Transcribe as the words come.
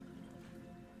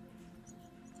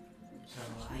So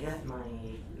I got my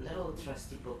little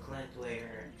trusty booklet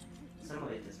where some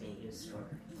of it is being used for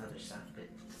other stuff, but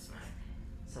it doesn't matter.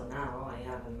 So now I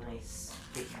have a nice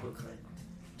big booklet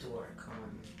to work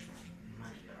on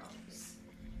money problems.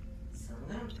 So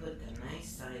I'm gonna put a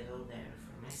nice title there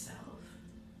for myself.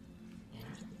 You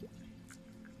know?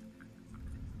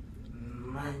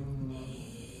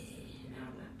 Money. Now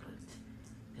I'm gonna put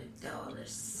a dollar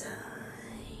sign.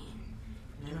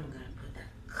 And then I'm gonna put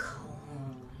a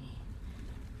coin.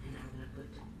 And I'm gonna put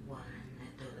 $1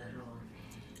 on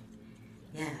it.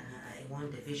 Yeah, I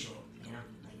want the visual, you know,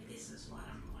 like this is what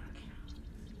I'm working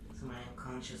on. So my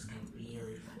unconscious can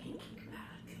really fucking kick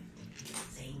back and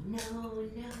say no.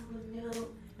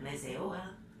 And I say, oh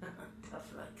well,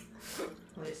 tough luck.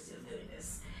 We're still doing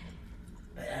this.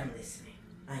 But I'm listening.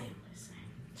 I am listening.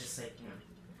 Just like, you know,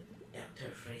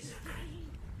 Dr. Fraser Crane.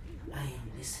 I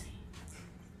am listening.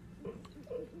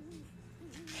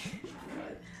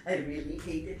 I really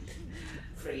hated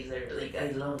Fraser. Like,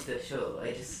 I loved the show.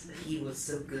 He was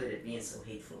so good at being so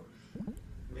hateful.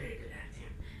 Very good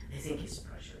acting. I think he's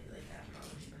partially like that,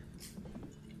 probably,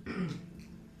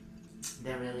 but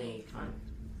they're really fun.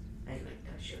 I like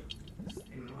that show.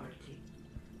 And Marty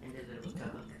and the little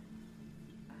dog.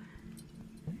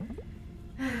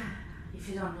 If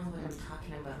you don't know what I'm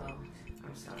talking about,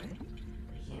 I'm sorry.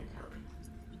 I can't help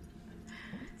it.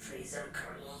 Fraser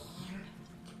Crane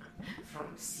from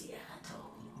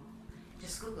Seattle.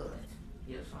 Just Google it.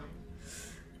 You'll find.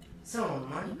 So,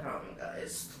 money problem,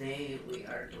 guys. Today we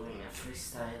are doing a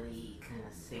freestyle-y kind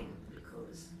of thing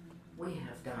because we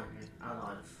have done a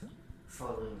lot of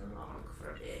following along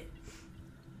for a bit.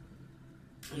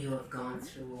 You have gone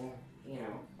through, you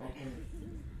know, I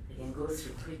can go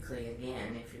through quickly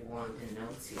again if you want the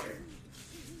notes here.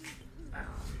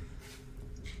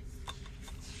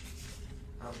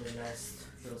 Of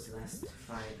those last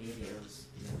 5 videos,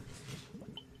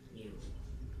 you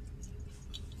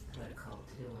were called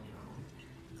to do on your own.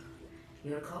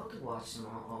 You were called to watch them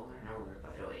all over and over,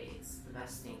 by the way. It's the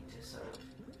best thing to sort of,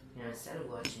 you know, instead of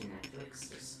watching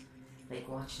Netflix, just like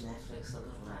watch Netflix a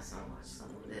little less and watch some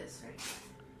of this, right?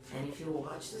 And if you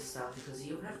watch this stuff, because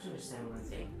you have to understand one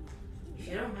thing, if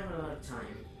you don't have a lot of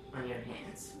time on your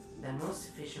hands, the most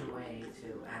efficient way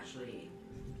to actually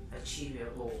achieve your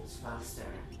goals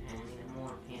faster and in a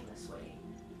more painless way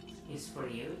is for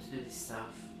you to do this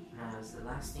stuff as the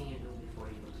last thing you do before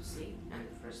you go to sleep and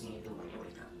the first thing you do when you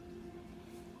wake up.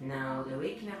 Now, the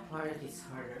waking up part is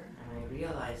harder, and I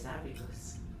realize that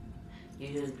because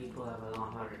usually people have a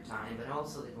lot harder time, but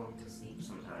also they're going to sleep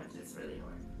sometimes. It's really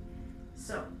hard.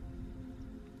 So,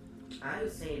 I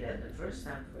would say that the first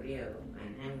step for you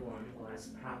and anyone who has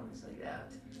problems like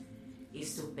that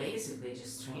is to basically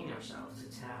just train yourself to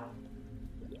tell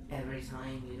every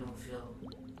time you don't feel,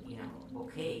 you know,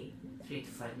 okay, 3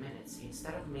 to 5 minutes.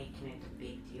 Instead of making it a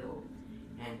big deal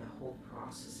and the whole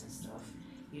process and stuff,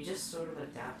 you just sort of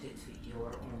adapt it to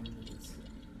your own needs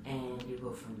and you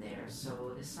go from there.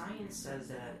 So the science says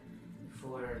that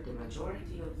for the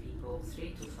majority of people, 3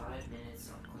 to 5 minutes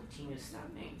of continuous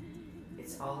tapping,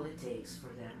 it's all it takes for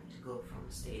them to go from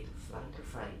a state of flight or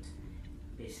fight,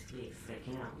 basically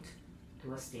freaking out,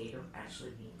 to a state of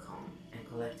actually being calm and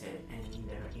collected and in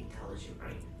their intelligent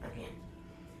brain again.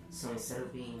 So instead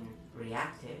of being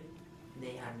reactive,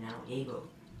 they are now able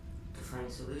to find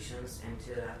solutions and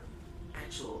to have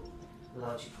actual,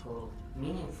 logical,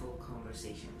 meaningful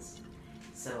conversations.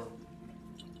 So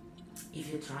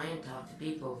if you try and talk to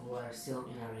people who are still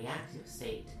in a reactive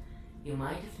state, you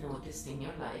might have noticed in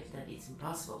your life that it's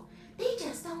impossible. They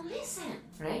just don't listen,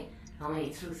 right? How many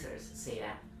truthers say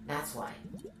that? That's why.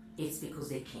 It's because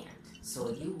they can't. So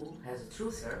you, as a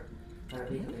truther, are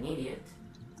a bit of an idiot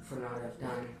for not have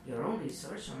done your own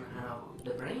research on how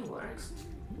the brain works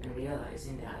and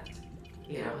realizing that,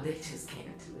 you know, they just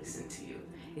can't listen to you.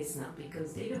 It's not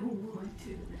because they don't want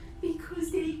to,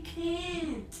 because they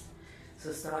can't.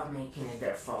 So stop making it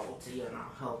their fault that you're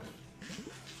not helping.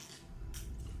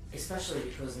 Especially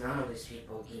because none of these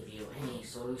people give you any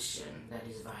solution that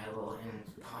is viable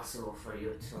and possible for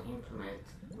you to implement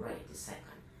right this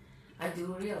second. I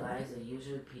do realize that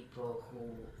usually people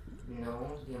who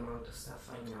know the amount of stuff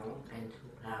I know and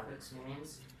who have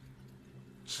experience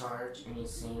charge an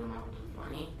insane amount of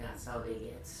money. That's how they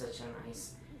get such a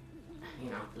nice,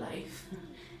 you know, life.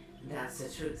 That's the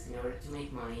truth. In order to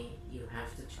make money, you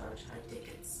have to charge high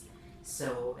tickets.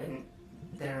 So, and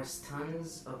there's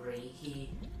tons of Reiki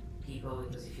people,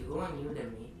 because if you go on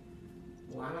Udemy,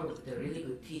 one of the really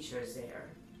good teachers there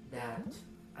that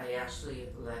I actually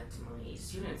let my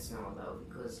students know about,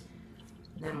 because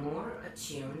the more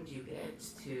attuned you get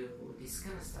to this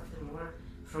kind of stuff, the more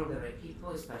from the right people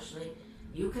especially,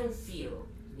 You can feel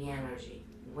the energy.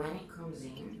 When it comes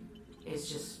in, it's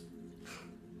just,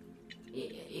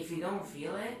 if you don't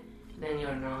feel it, then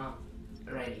you're not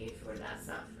ready for that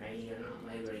stuff, right? You're not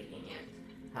vibrating it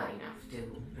high enough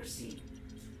to perceive.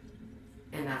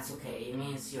 And that's okay. It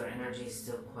means your energy is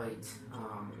still quite,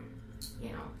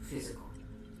 physical.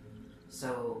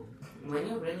 So when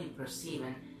you really perceive,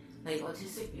 and like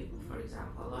autistic people, for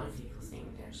example, a lot of people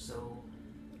think they're so,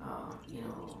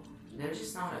 they're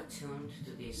just not attuned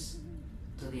to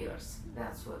the earth.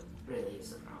 That's what really is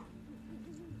the problem.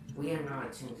 We are not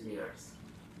attuned to the earth.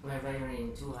 We're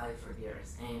vibrating too high for the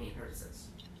earth, and it hurts us.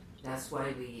 That's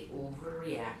why we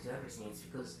overreact to everything. It's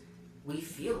because we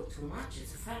feel too much.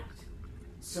 It's a fact.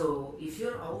 So if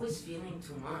you're always feeling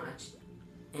too much,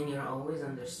 and you're always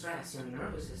under stress, your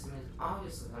nervous system is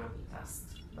obviously going to be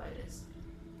tested by this.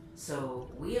 So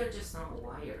we are just not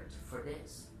wired for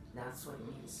this. That's what it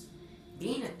means.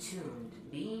 Being attuned,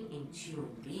 being in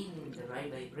tune, being in the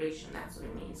right vibration, that's what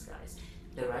it means, guys.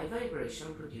 The right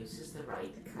vibration produces the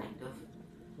right kind of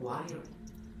wiring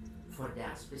for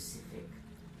that specific,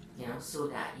 so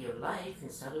that your life,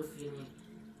 instead of feeling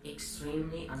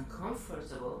extremely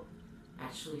uncomfortable,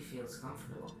 actually feels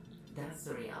comfortable. That's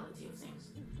the reality of things.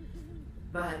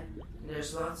 But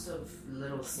there's lots of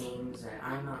little things that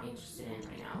I'm not interested in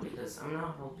right now, because I'm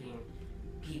not helping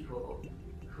people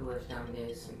who have done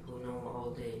this and who know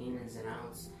all the ins and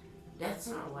outs. That's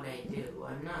not what I do.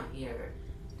 I'm not here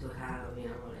to have,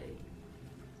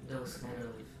 those kind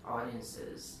of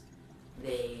audiences.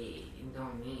 They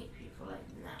don't need people like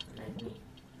me.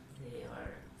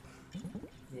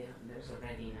 There's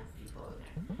already enough people out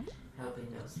there helping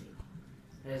those people.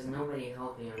 There's nobody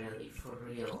helping really for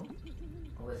real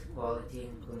with quality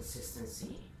and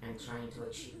consistency and trying to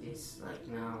achieve this like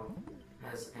now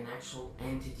as an actual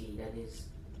entity that is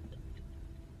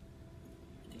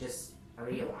just a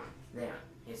real one there.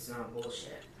 It's not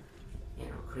bullshit.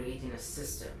 Creating a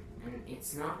system, and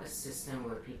it's not a system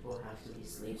where people have to be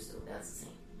slaves to. That's the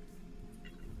thing.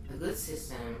 A good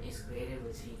system is created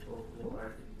with people who are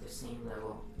at the same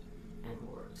level and who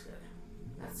work together.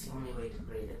 That's the only way to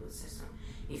create a good system.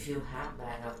 If you have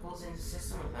bad apples in the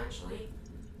system, eventually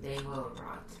they will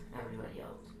rot everybody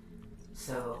out.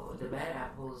 So the bad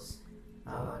apples,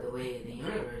 the way the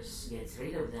universe gets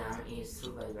rid of them is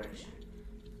through vibration.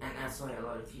 And that's why a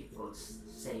lot of people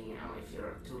say, if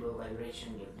you're too low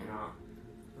vibration, you cannot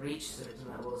reach certain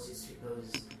levels, it's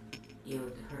because it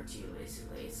would hurt you,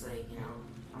 basically. It's like,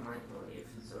 a microwave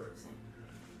sort of thing.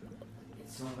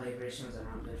 It's some vibrations are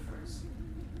not good for us.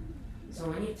 So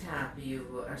when you tap,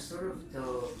 you are sort of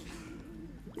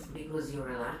because you're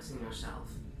relaxing yourself.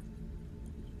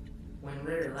 When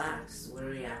we're relaxed, we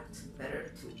react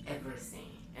better to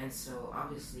everything. And so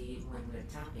obviously when we're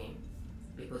tapping,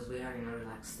 because we are in a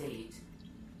relaxed state,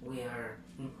 we are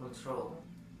in control.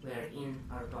 We are in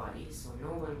our body, so no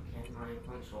one can mind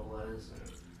control us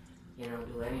and,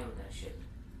 do any of that shit.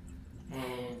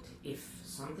 And if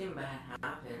something bad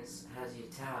happens as you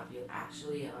tap, you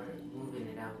actually are moving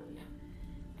it out of you.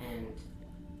 And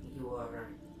you are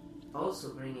also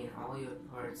bringing all your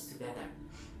parts together.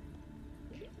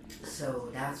 So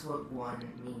that's what one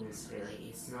means, really.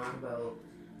 It's not about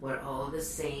we're all the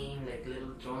same, like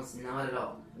little drones. Not at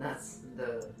all. That's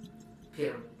the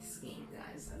pyramid scheme,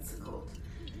 guys. That's a cult.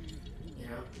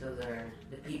 Those are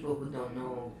the people who don't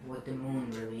know what the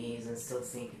moon really is and still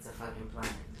think it's a fucking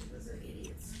planet. Those are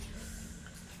idiots.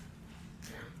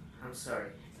 I'm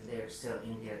sorry. They're still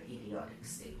in their idiotic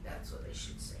state. That's what I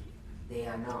should say. They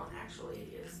are not actual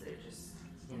idiots. They're just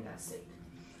in that state.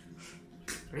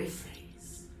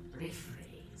 Rephrase.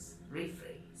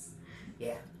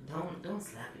 Yeah. Don't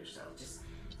slap yourself. Just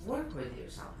work with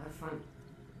yourself. Have fun.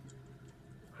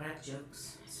 Crack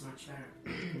jokes. It's much better.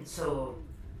 So,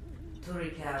 to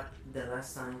recap, the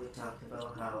last time we talked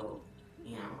about how,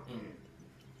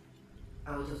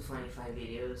 out of 25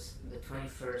 videos, the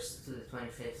 21st to the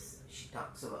 25th, she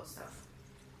talks about stuff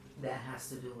that has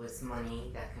to do with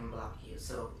money that can block you.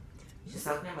 So, she's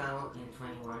talking about in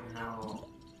 21 how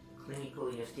clinical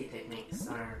EFT techniques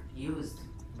are used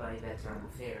by Veteran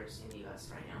Affairs in the US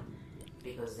right now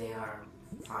because they are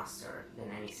faster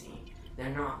than anything. They're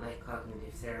not like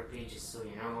cognitive therapy, just so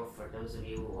you know, for those of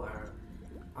you who are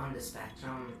on the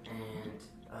spectrum and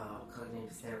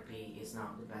cognitive therapy is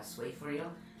not the best way for you.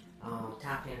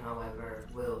 Tapping, however,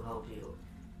 will help you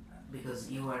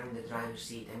because you are in the driver's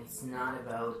seat, and it's not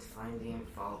about finding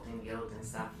fault and guilt and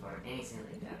stuff or anything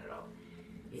like that at all.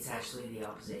 It's actually the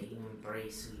opposite. You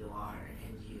embrace who you are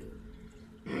and you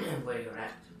where you're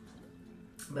at,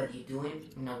 but you do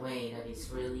it in a way that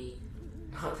is really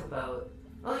not about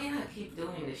oh yeah, keep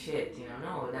doing the shit,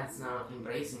 no, that's not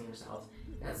embracing yourself,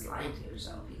 that's lying to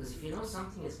yourself, because if you know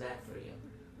something is bad for you,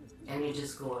 and you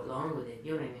just go along with it,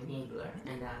 you're an enabler,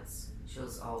 and that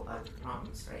shows all other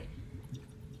problems, right?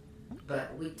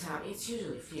 But with time, it's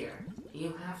usually fear.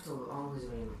 You have to always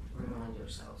remind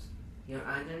yourselves, you're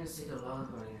either in a state of love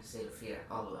or in a state of fear,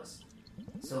 all of us.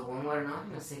 So when we're not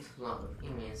in a state of love,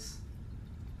 it means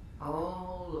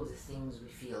all of the things we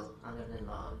feel other than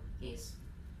love is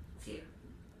fear.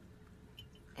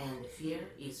 And the fear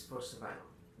is for survival.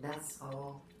 That's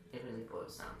all it really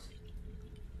boils down to.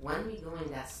 When we go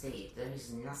in that state, there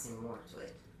is nothing more to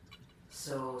it.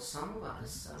 So some of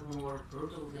us are more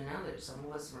brutal than others. Some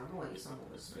of us run away, some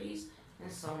of us freeze,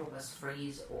 and some of us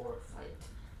freeze or fight.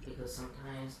 Because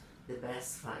sometimes the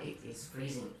best fight is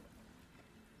freezing.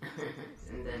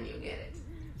 And then you get it.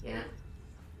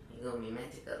 You go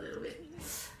mimetic a little bit.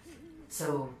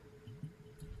 So,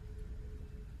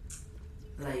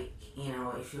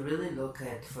 if you really look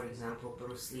at, for example,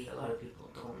 Bruce Lee, a lot of people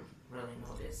don't really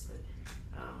know this, but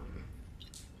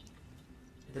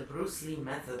the Bruce Lee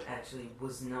method actually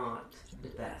was not the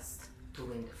best to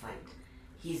win the fight.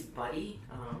 His buddy,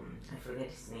 I forget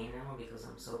his name now because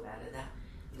I'm so bad at that.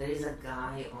 There is a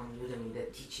guy on Udemy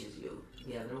that teaches you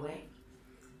the other way,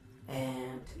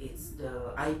 and it's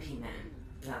the IP Man.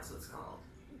 That's what it's called.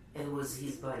 It was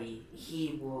his buddy.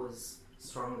 He was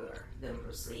stronger than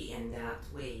Bruce Lee, and that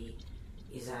way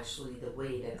is actually the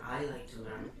way that I like to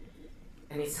learn.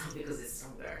 And it's not because it's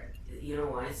stronger. You know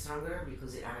why it's stronger?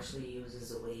 Because it actually uses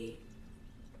the way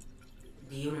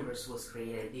the universe was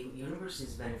created. The universe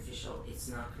is beneficial. It's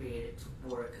not created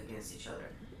to work against each other.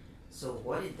 So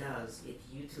what it does, it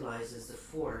utilizes the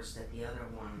force that the other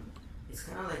one, it's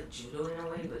kind of like judo in a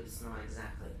way, but it's not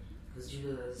exactly. Because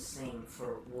judo is the same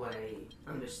for what I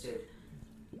understood.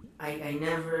 I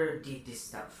never did this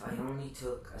stuff. I only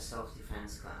took a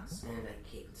self-defense class, and I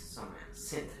kicked some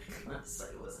ass in that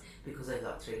class. Because I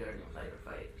got triggered in fight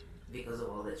or fight because of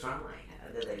all the trauma I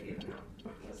had that I didn't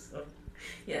know. So,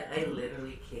 yeah, I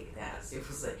literally kicked ass. It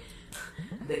was like,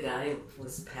 the guy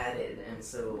was padded, and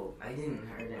so I didn't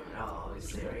hurt him at all.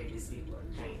 Obviously, right? These people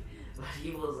are trained. But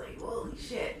he was like, holy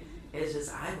shit. It's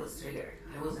just, I was triggered.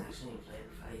 I was actually in fight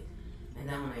or fight. And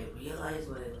then when I realized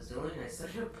what I was doing, I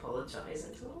started apologizing. I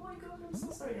said, oh my god, I'm so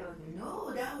sorry. I was like,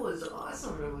 no, that was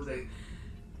awesome. And I was like,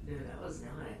 dude, that was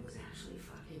not. I was actually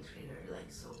fucking triggered, like,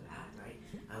 so bad, right?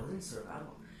 I was in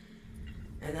survival.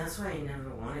 And that's why I never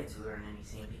wanted to learn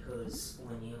anything, because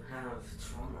when you have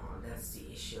trauma, that's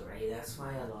the issue, right? That's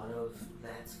why a lot of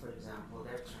vets, for example,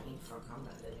 they're trained for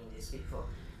combat. I mean, these people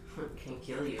can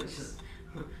kill you just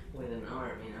with an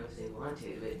arm, if they want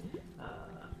to, but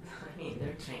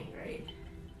they're trained, right?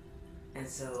 And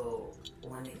so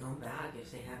when they go back,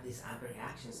 if they have these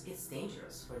reactions, it's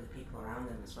dangerous for the people around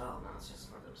them as well, not just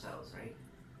for themselves, right?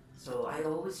 So I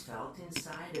always felt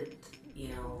inside that,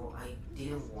 I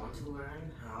didn't want to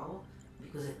learn how,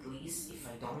 because at least if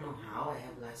I don't know how, I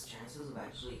have less chances of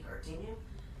actually hurting you.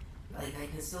 Like, I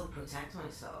can still protect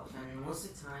myself, and most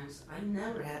of the times, I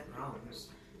never had problems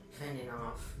fending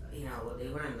off, they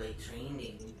weren't like trained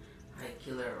in high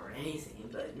killer or anything,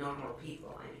 but normal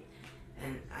people,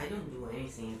 and I don't do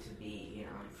anything to be,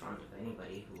 in front of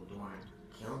anybody who would want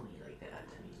to kill me like that.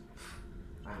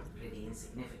 I'm pretty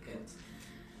insignificant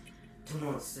to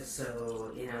most,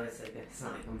 so, it's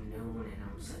not like I'm known and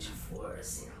I'm such a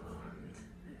force,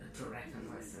 and to reckon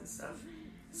with and stuff.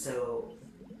 So,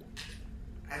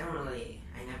 I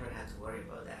never had to worry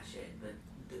about that shit, but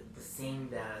the thing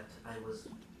that I was,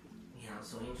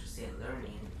 so interested in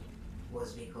learning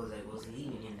was because I was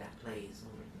living in that place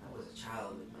when I was a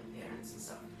child with my parents and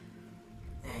stuff.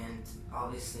 And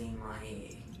obviously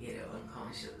my,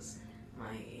 unconscious,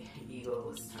 my ego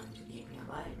was trying to keep me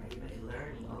alive, right? By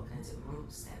learning all kinds of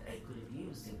moves that I could have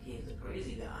used in case the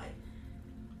crazy guy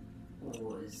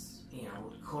was,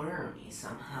 would corner me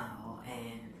somehow,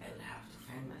 and I would have to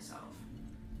defend myself.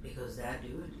 Because that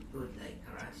dude would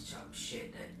karate chop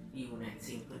shit that you wouldn't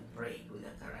think would break with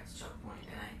a karate chop point,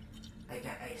 and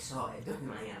I saw it with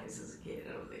my eyes as a kid,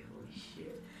 and I was like, holy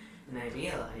shit. And I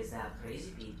realized that crazy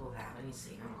people have an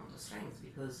insane amount of strength,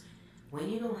 because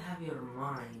when you don't have your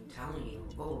mind telling you,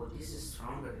 oh, this is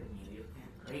stronger than you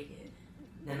can't break it,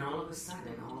 then all of a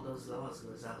sudden all those laws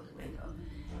goes out the window.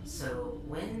 So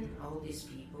when all these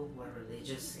people who are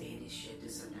religious say this shit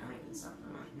is satanic and stuff,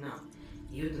 I'm like, no.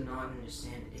 You do not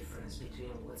understand the difference between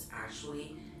what's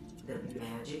actually the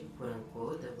magic, quote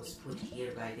unquote, that was put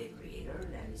here by the creator,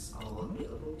 that is all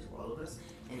available to all of us,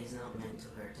 and is not meant to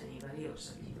hurt anybody or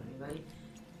subdue anybody,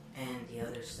 and the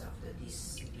other stuff that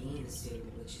these beings do,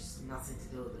 which is nothing to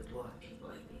do with what people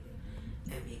like me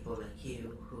do, and people like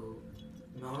you who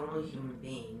normal human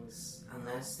beings,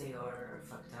 unless they are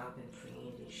fucked up and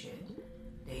trained and shit,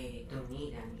 they don't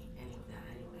need any of that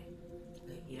anyway.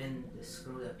 Like even the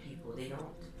screwed up people, they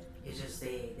don't. It's just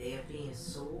they are being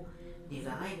so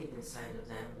divided inside of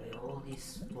them by all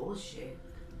these bullshit,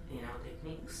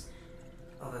 techniques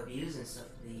of abuse and stuff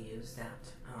they use that,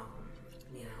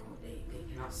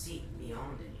 they cannot see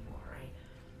beyond anymore, right?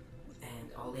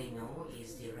 And all they know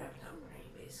is the reptile brain,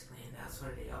 basically, and that's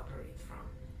where they operate from,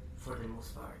 for the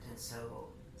most part. And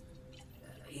so,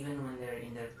 even when they're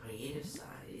in their creative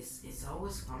side, it's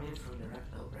always coming from the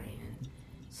reptile brain, and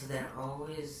so they're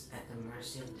always at the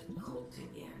mercy of the cult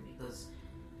in the end, because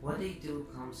what they do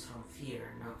comes from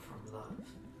fear, not from love,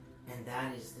 and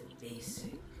that is the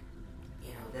basic.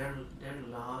 Their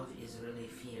love is really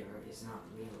fear, is not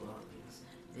real love, because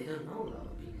they don't know love,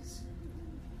 because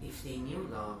if they knew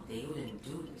love, they wouldn't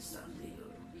do the stuff they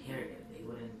do, period. They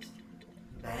wouldn't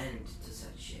bend to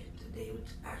such shit. They would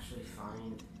actually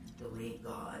find the way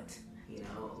God,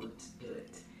 would do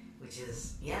it. Which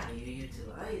is, you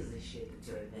utilize the shit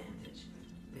to your advantage,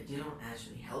 but you don't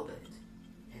actually help it.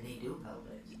 And they do help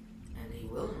it, and they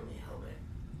willingly help it.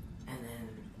 And then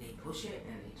they push it,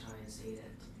 and they try and say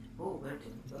that, oh, we're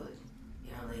doing good.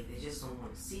 They just don't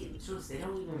want to see the truth. They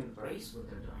don't even embrace what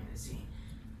they're doing and see,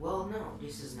 well, no,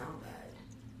 this is not bad.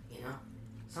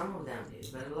 Some of them do,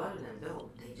 but a lot of them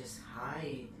don't. They just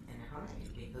hide and hide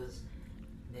because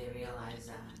they realize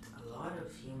that a lot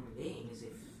of human beings,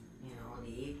 if,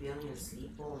 the 8 billion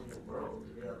people in the world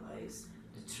realize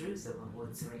the truth about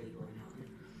what's really going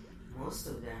on, most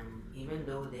of them, even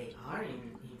though they are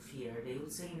in fear, they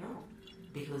would say no,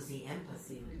 because the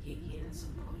empathy would kick in at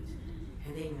some point,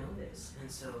 and they know this, and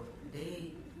so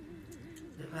the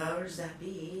powers that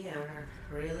be are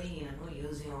really,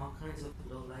 using all kinds of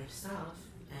low life stuff,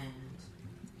 and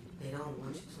they don't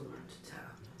want you to learn to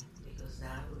tap, because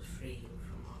that would free you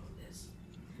from all of this.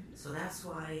 So that's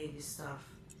why this stuff,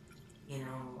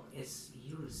 is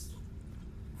used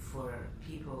for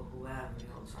people who have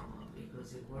real trauma,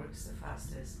 because it works the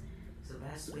fastest. It's the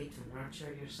best way to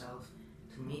nurture yourself,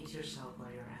 to meet yourself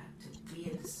where you're at, to be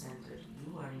at the center.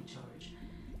 You are in charge,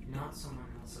 not someone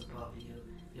else above you,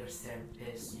 your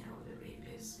therapist, the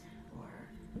rapist, or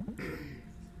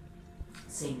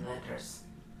same letters,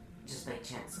 just by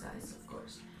chance, guys, of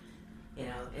course.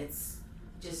 It's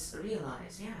just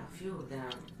realize, a few of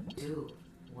them do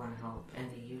want help,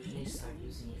 and they usually start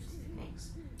using EFT techniques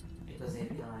because they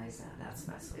realize that that's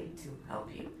the best way to help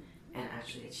you and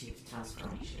actually achieve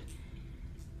transformation.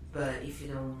 But if you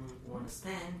don't want to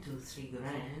spend 2-3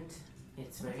 grand,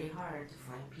 it's very hard to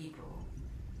find people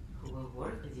who will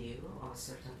work with you of a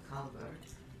certain caliber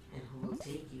and who will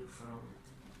take you from,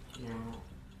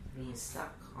 being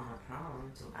stuck on a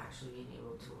problem to actually being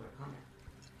able to overcome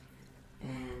it.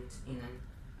 And in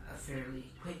a fairly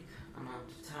quick amount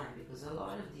of time, because a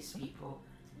lot of these people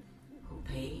who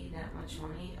pay that much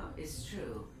money, it's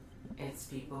true. It's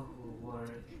people who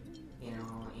work, in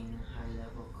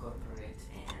high-level corporate,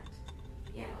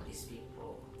 and, these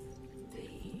people,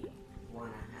 they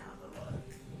want to have a lot of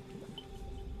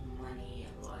money,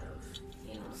 a lot of,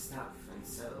 stuff, and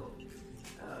so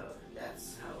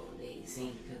that's how they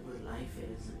think a good life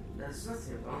is. And there's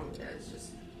nothing wrong with that. It's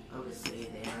just, obviously,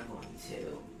 they are going to.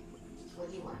 What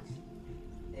do you want?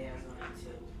 They are going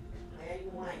to. Where are you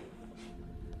going?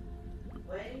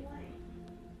 Where are you going?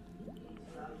 You need to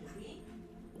allow to eat.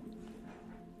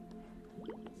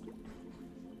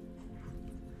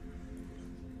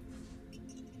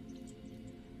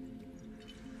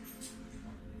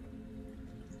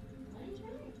 What are you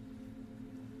doing?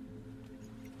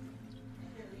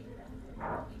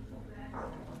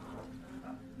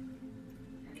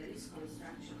 And there is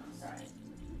construction outside.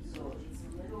 So it's a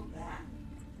little back.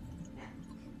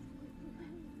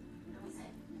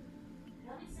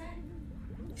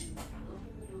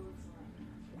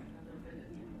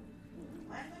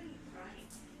 Why were you crying?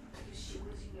 Because she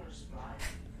was in your spot.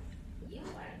 You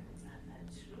are not that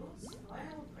true.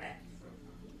 Spoil brat for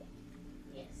me.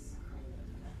 Yes.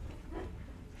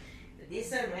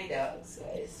 These are my dogs,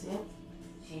 guys. Yeah.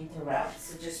 She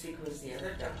interrupts just because the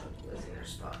other dog was in her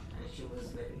spot and she was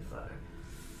very far.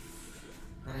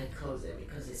 But I close it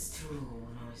because it's too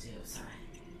noisy outside.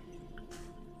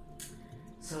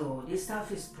 So this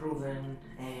stuff is proven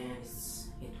and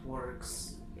it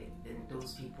works. And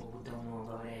those people who don't know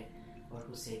about it or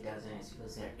who say it doesn't, it's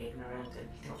because they're ignorant and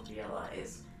they don't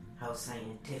realize how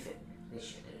scientific this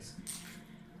shit is.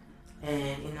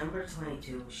 And in number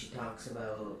 22, she talks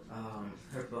about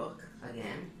her book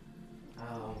again,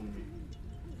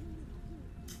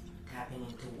 tapping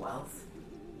into wealth.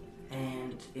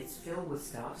 and it's filled with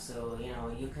stuff. So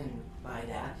you can buy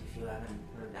that if you haven't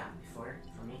heard that before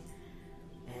from me,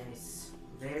 and it's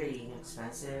very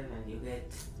inexpensive, and you get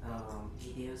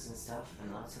videos and stuff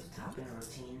and lots of tapping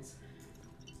routines,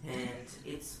 and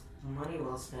it's money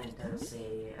well spent. I would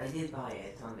say I did buy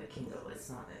it on the Kindle. It's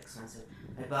not that expensive.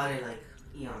 I bought it like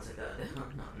eons ago.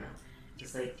 No,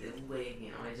 just like the way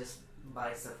I just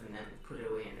buy stuff and then put it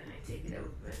away and then I take it out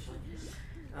eventually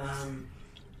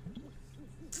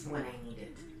when I need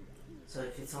it. So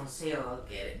if it's on sale, I'll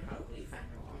get it probably if I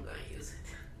know I'm gonna use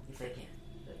it if I can.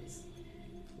 That is.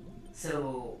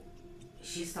 So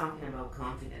she's talking about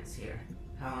confidence here.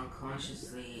 How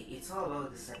unconsciously it's all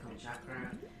about the second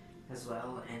chakra as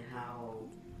well, and how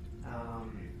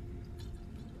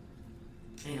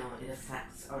it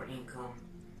affects our income.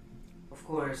 Of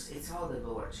course, it's all the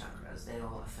lower chakras, they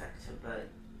all affect it, but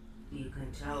you can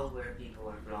tell where people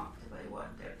are blocked by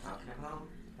what they're talking about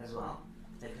as well,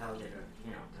 like how they're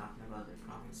talking about their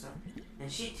problem stuff.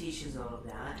 And she teaches all of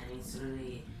that, and it's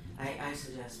really, I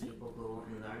suggest people go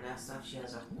and learn that stuff. She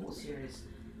has a whole series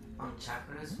on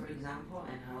chakras, for example,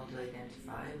 and how to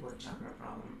identify what chakra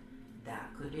problem that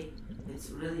could be. It's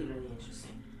really, really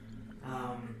interesting.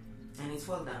 And it's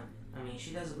well done. I mean,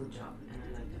 she does a good job, and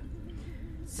I like that.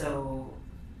 So,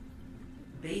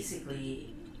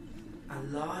 basically, a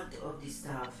lot of the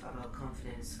stuff about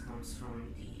confidence comes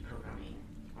from the programming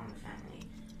on the family.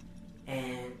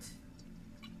 And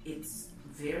it's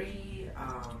very,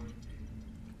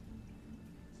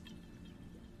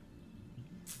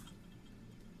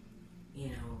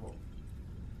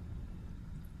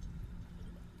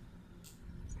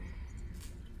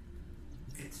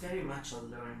 it's very much a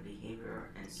learned behavior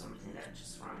and something that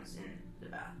just runs in the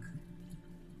back.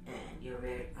 And you're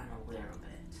very unaware of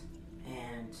it.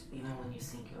 And even when you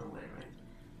think you're aware of it,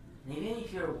 and even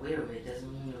if you're aware of it,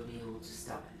 doesn't mean you'll be able to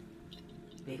stop it.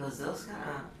 Because those kind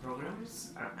of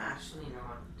programs are actually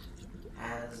not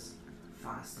as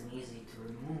fast and easy to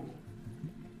remove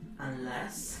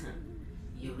unless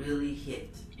you really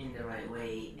hit in the right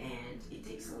way, and it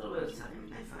takes a little bit of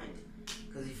time, I find.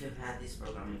 Because if you've had this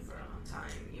programming for a long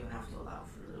time, you have to allow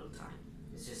for a little time.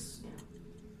 It's just,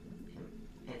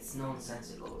 it's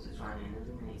nonsensical to try and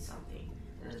eliminate something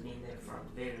that has been there for a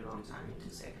very long time in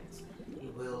 2 seconds.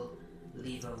 It will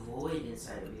leave a void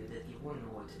inside of you that you won't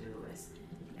know what to do with.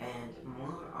 And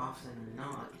more often than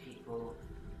not,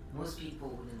 most people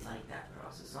wouldn't like that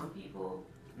process. Some people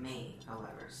may,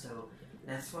 however. So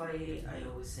that's why I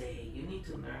always say you need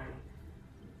to learn,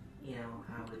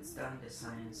 how it's done, the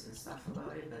science and stuff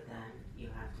about it, but then you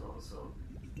have to also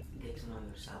get to know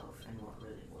yourself and what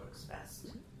really works best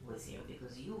with you,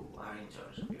 because you are in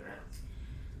charge of your health.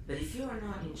 But if you are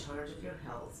not in charge of your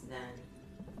health, then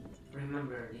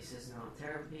remember, this is not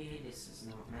therapy, this is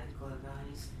not medical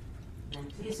advice,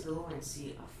 then please go and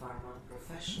see a pharma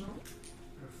professional,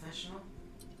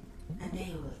 and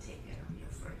they will take care of you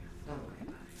for you. Don't worry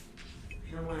about it.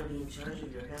 If you don't want to be in charge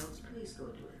of your health, please go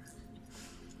do it.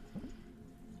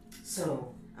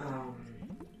 So,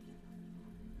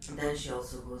 then she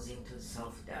also goes into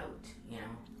self-doubt,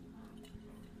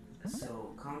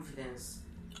 So confidence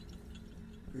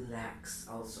lacks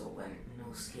also when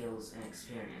no skills and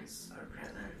experience are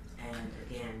present. And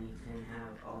again, you can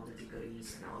have all the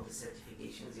degrees and all the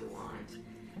certifications you want,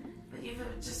 but you've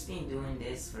just been doing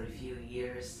this for a few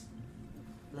years.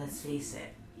 Let's face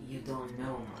it, you don't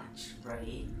know much,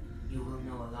 right? You will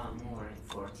know a lot more in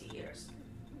 40 years.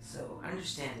 So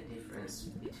understand the difference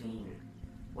between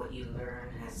what you learn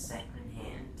as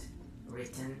second-hand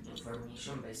written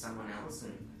information by someone else,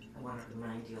 and I want to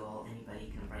remind you all,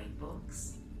 anybody can write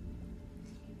books.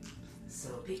 So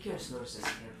pick your sources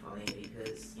carefully,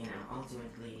 because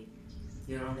ultimately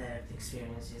your own direct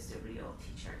experience is the real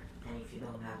teacher, and if you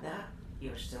don't have that,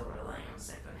 you're still relying on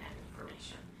second-hand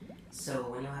information. So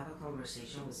when you have a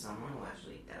conversation with someone who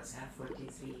actually does have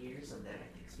 43 years of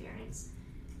direct experience,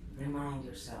 remind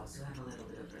yourselves to have a little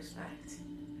bit of respect,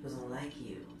 because unlike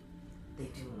you, they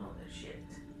do know their shit.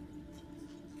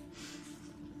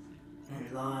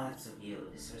 And lots of you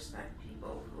disrespect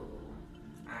people who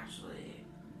actually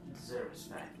deserve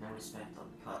respect, no respect on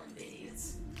the part of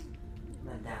idiots.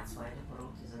 But that's why the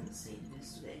world is in the state it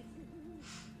is today,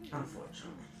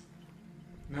 unfortunately.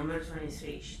 Number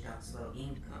 23, she talks about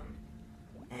income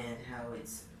and how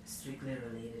it's strictly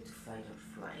related to fight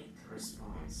or flight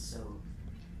response. So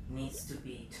needs to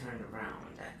be turned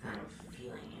around, that kind of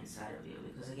feeling inside of you,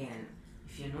 because again,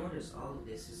 if you notice, all of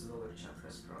this is lower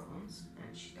chakras problems,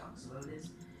 and she talks about this.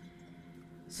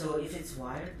 So if it's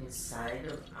wired inside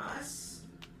of us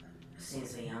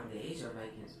since a young age, or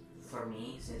like for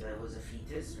me, since I was a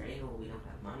fetus, right? Oh, we don't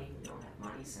have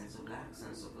money, sense of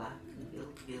lack,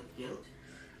 guilt.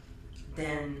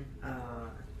 Then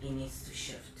it needs to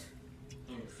shift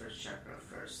in the first chakra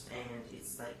first, and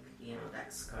it's like,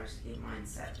 that scarcity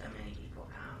mindset that many people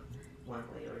have, one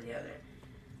way or the other.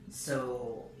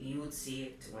 So you would see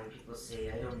it when people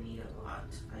say, I don't need a lot,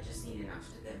 I just need enough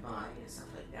to get by, and stuff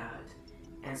like that.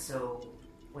 And so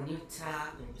when you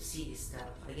tap and you see this stuff,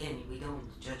 again, we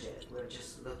don't judge it, we're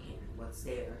just looking at what's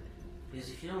there. Because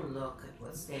if you don't look at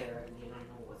what's there and you don't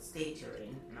know what state you're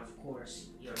in, and of course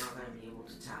you're not going to be able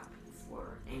to tap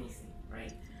for anything,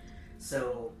 right?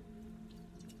 So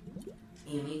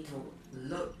you need to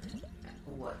look at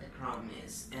what the problem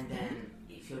is, and then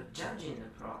if you're judging the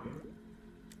problem,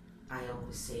 I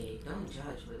always say, don't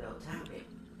judge without tapping,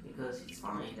 because it's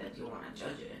fine that you want to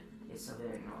judge it. It's a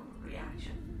very normal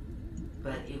reaction.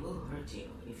 But it will hurt you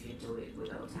if you do it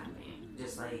without tapping,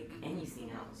 just like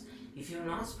anything else. If you're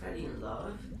not spreading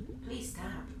love, please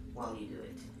tap while you do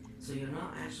it. So you're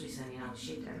not actually sending out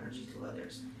shit energy to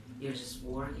others. You're just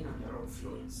working on your own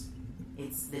fluence.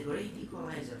 It's the great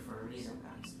equalizer for a reason,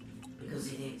 guys.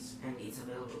 Because it is, and it's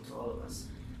available to all of us.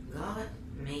 God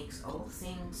makes all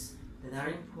things that are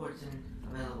important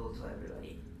available to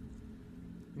everybody.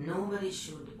 Nobody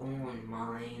should own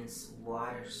mines,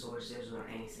 water sources, or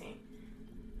anything.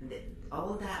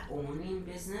 All that owning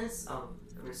business of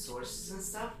resources and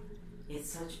stuff,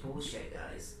 it's such bullshit,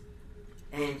 guys.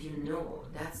 And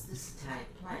that's the satanic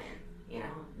plan,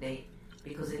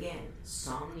 because again,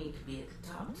 some need to be at the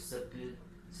top to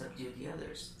subdue the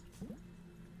others.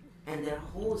 And their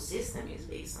whole system is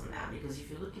based on that, because if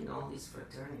you look into all these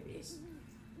fraternities,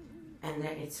 and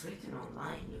then it's written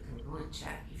online, you can go and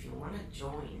check if you want to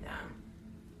join them.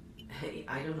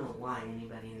 I don't know why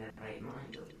anybody in their right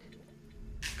mind would.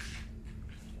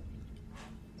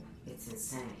 It's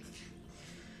insanity.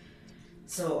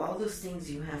 So all those things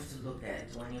you have to look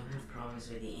at when you have problems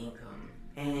with the income.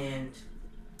 And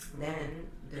then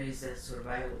there is a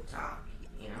survival talk,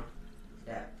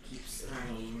 that keeps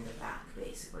running in the back,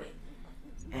 basically.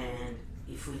 And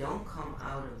if we don't come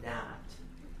out of that,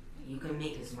 you can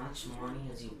make as much money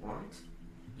as you want.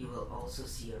 You will also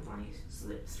see your money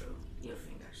slip through your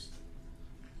fingers.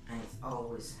 And it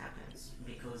always happens,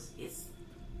 because it's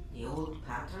the old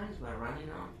patterns we're running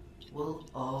on will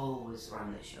always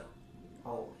run the show.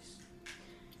 Always.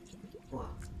 Well,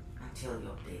 until you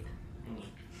update them.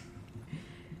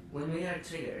 When we are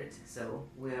triggered, so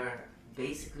we are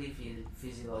basically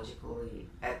physiologically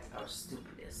at our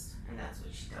stupidest, and that's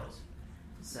what she tells me.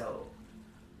 So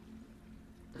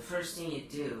the first thing you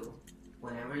do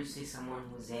whenever you see someone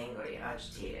who's angry,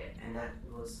 agitated, and that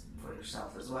goes for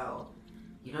yourself as well,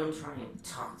 you don't try and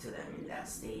talk to them in that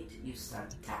state, you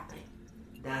start tapping.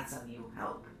 That's how you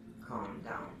help calm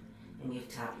down, and you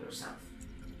tap yourself.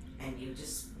 And you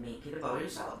just make it about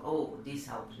yourself. Oh, this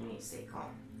helps me stay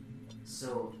calm.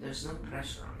 So there's no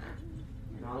pressure on them.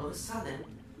 And all of a sudden,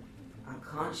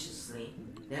 unconsciously,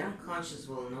 their unconscious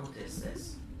will notice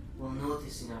this. Will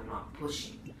notice you're not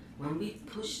pushing. When we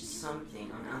push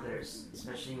something on others,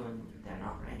 especially when they're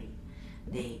not ready,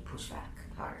 they push back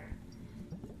harder.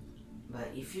 But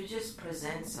if you just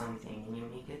present something and you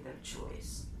make it their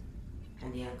choice,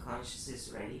 and the unconscious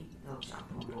is ready, they'll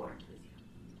jump on board with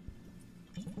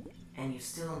you. And you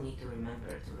still need to remember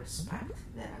to respect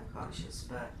that unconscious,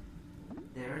 but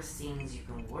there are things you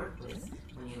can work with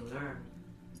when you learn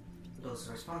those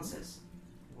responses,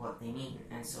 what they mean,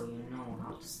 and so you know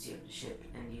how to steer the ship.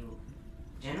 And you,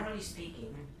 generally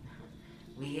speaking,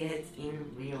 we get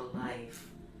in real life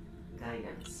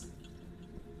guidance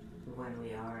when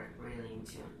we are really in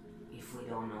tune, if we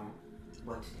don't know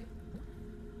what to do.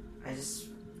 I just,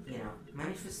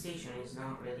 manifestation is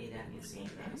not really that insane,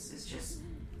 guys. It's just,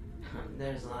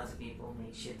 there's lots of people who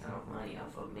make shit ton of money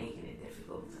off of making it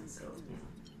difficult, and so,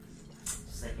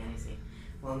 just like anything.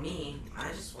 Well, me, I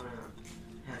just want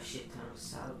to have shit ton of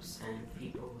subs and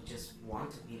people who just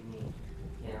want to give me,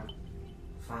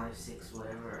 5, 6,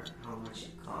 whatever, how much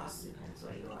it costs, depends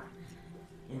where you are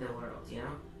in the world,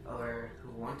 or who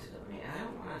want to donate. I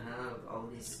don't want to have all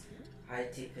these high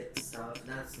ticket stuff.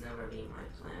 That's never been my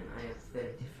plan. I have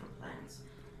very different plans,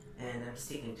 and I'm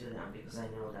sticking to them because I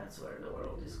know that's where the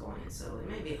world is going. So it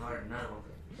may be hard now,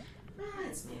 but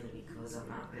it's mainly because I'm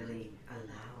not really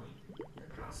allowing the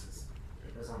process,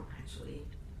 because I'm actually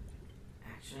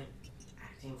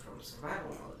acting from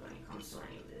survival mode when it comes to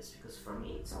any of this. Because for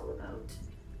me, it's all about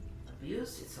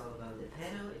abuse, it's all about the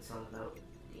pedo, it's all about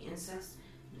the incest,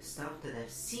 the stuff that I've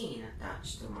seen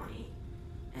attached to money.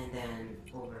 And then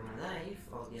over my life,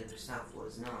 all the other stuff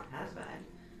was not as bad,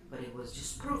 but it was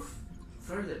just proof,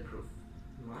 further proof.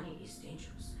 Money is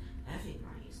dangerous. having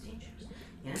money is dangerous,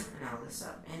 you know, and all this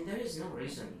stuff. And there is no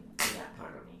reasoning for that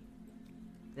part of me.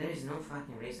 There is no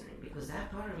fucking reasoning, because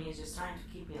that part of me is just trying to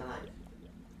keep me alive.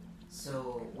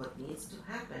 So what needs to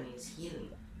happen is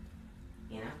healing,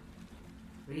 you know,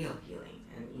 real healing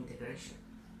and integration.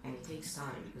 And it takes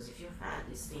time, because if you've had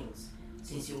these things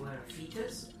since you were a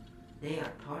fetus, they are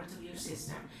part of your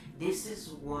system. This is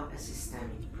what a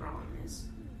systemic problem is.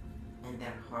 And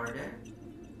they're harder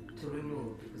to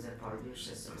remove because they're part of your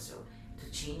system. So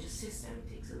to change a system,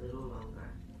 it takes a little longer.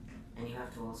 And you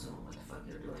have to also know what the fuck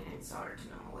you're doing. And it's hard to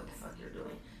know what the fuck you're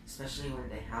doing, especially when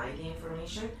they hide the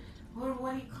information or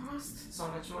when it costs so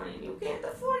much money and you can't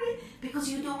afford it because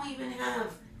you don't even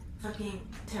have fucking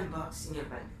 $10 in your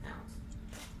bank account.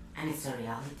 And it's a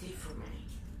reality for many.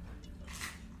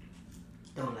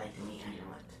 Don't lie to me, I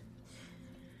know it.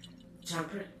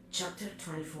 Chapter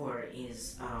 24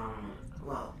 is,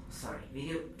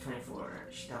 video 24.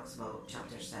 She talks about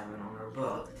chapter 7 on her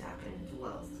book, Tapping into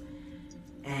Wealth.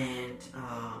 And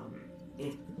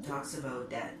it talks about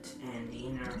debt and the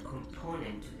inner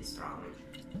component to this problem.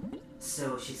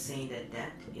 So she's saying that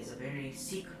debt is a very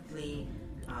secret way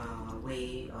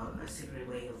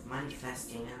of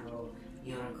manifesting how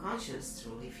your unconscious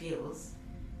truly feels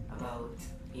about,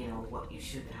 you know, what you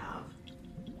should have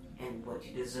and what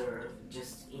you deserve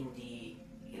just in the,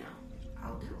 you know,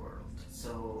 outer world.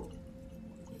 So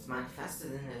it's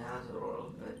manifested in the outer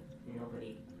world, but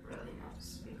nobody really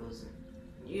knows because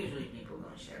usually people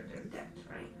don't share their debt,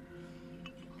 right?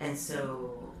 And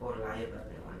so, or lie about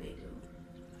it when they do.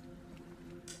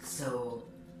 So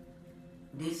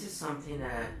this is something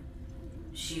that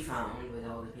she found with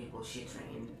all the people she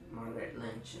trained, Margaret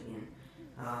Lynch again,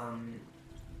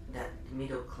 that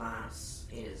middle class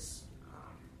is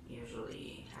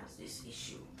usually has this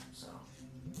issue. So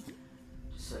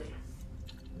yeah.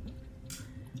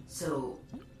 So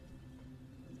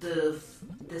the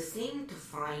thing to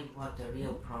find what the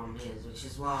real problem is, which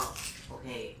is what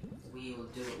we will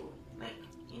do like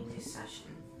in this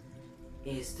session,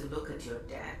 is to look at your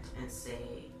debt and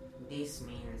say, this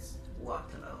means what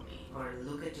about me? Or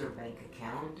look at your bank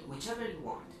account, whichever you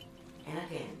want. And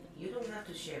again, you don't have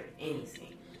to share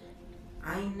anything.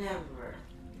 I never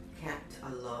kept a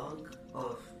log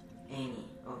of any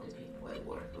of the people I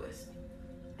worked with.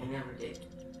 I never did.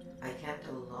 I kept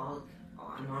a log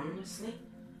anonymously,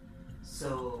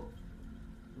 so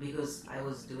because I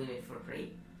was doing it for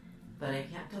free, but I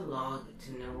kept a log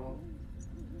to know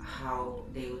how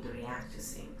they would react to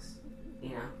things,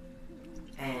 you know,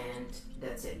 and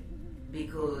that's it.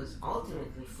 Because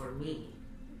ultimately for me,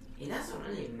 it doesn't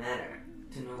really matter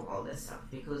to know all that stuff,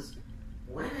 because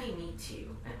when I meet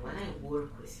you and when I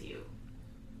work with you,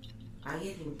 I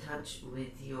get in touch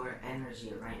with your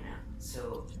energy right now.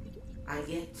 So I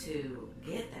get to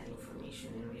get that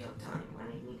information in real time when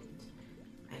I need it.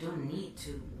 I don't need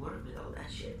to work with all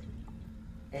that shit.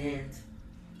 And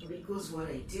because what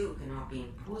I do cannot be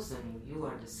imposed on you, you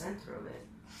are the center of it.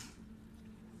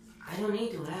 I don't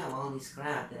need to have all this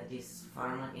crap that these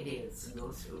pharma idiots go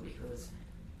through, because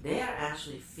they are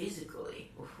actually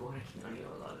physically working on you,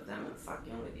 a lot of them, and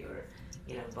fucking with your,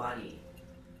 you know, body.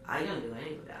 I don't do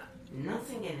any of that.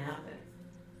 Nothing can happen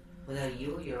without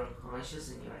you, your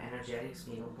unconscious, and your energetics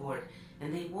being on board.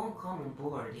 And they won't come on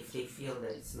board if they feel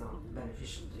that it's not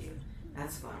beneficial to you.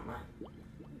 That's the bottom line.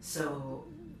 So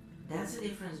that's the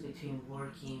difference between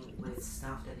working with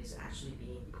stuff that is actually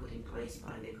being put in place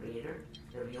by the creator,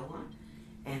 the real one,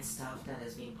 and stuff that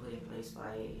is being put in place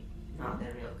by not the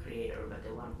real creator, but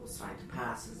the one who's trying to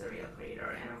pass as the real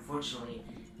creator. And unfortunately,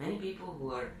 many people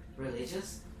who are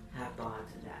religious have bought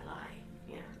into that lie,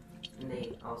 and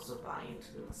they also buy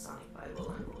into the Masonic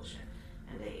Bible and bullshit,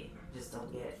 and they just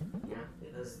don't get it,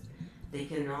 because they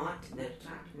cannot, they're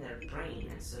trapped in their brain,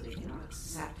 and so they cannot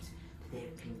accept that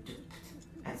they've been duped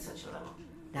at such a level.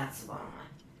 That's the bottom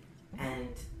line.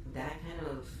 And that kind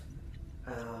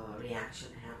of reaction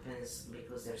happens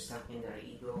because they're stuck in their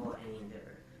ego and in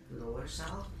their lower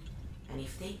self. And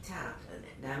if they tap,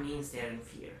 that means they're in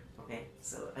fear. Okay?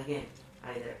 So again,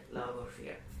 either love or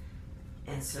fear.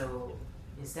 And so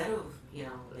instead of,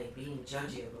 being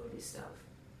judgy about this stuff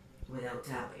without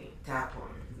tap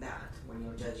on that when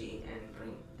you're judgy and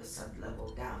bring the sub level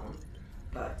down,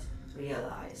 but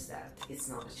realize that it's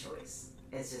not a choice.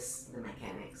 It's just the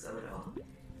mechanics of it all.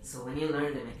 So when you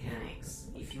learn the mechanics,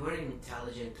 if you're an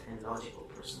intelligent and logical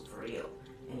person for real,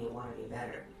 and you want to be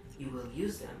better, you will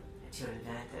use them at your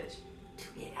advantage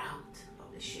to get out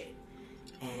of the shit.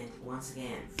 And once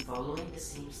again, following the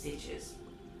same stitches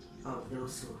of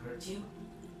those who hurt you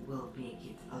will make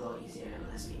it a lot easier and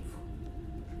less painful.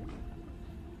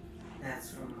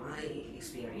 That's from my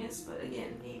experience, but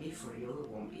again, maybe for you it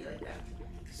won't be like that.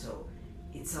 So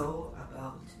it's all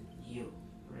about you.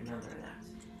 Remember that.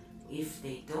 If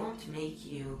they don't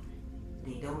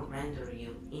render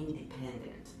you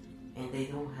independent, and they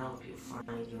don't help you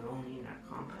find your own inner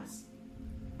compass,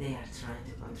 they are trying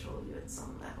to control you at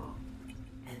some level.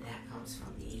 And that comes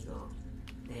from the ego.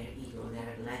 Their ego.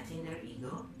 They're letting their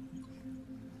ego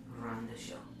run the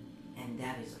show. And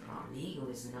that is a problem. The ego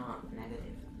is not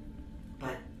negative.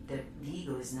 But the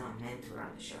ego is not meant to run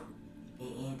the show.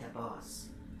 It ain't a boss.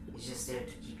 It's just there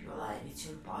to keep you alive. It's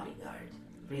your bodyguard.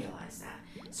 Realize that.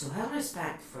 So have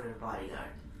respect for your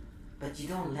bodyguard. But you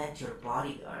don't let your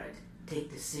bodyguard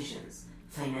take decisions,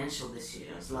 financial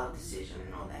decisions, love decisions,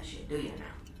 and all that shit, do you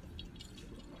now?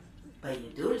 But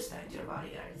you do respect your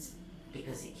bodyguards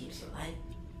because it keeps you alive.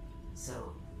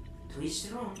 So, to each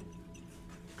their own.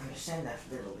 Understand that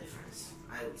little difference,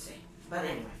 I would say. But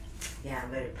anyway, yeah,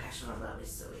 I'm very passionate about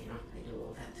this, so I do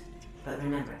all that. But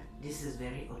remember, this is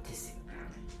very autistic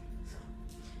apparently. So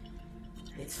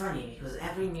it's funny because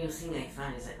every new thing I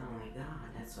find is like, oh my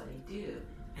god, that's what I do.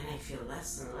 And I feel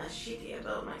less and less shitty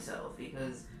about myself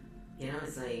because,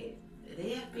 it's like, they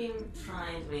have been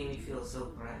trying to make me feel so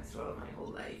crap throughout my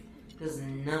whole life because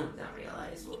none of them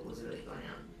realized what was really going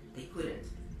on. They couldn't.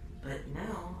 But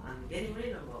now I'm getting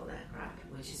rid of all that crap,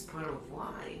 which is part of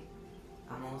why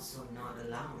I'm also not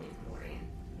allowing more in,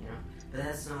 But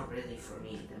that's not really for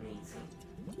me the main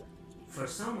thing. For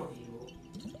some of you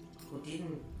who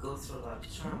didn't go through a lot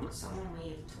of trauma, someone may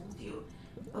have told you,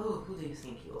 oh, who do you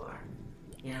think you are?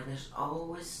 There's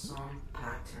always some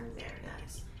pattern there,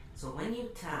 guys. So when you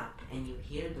tap and you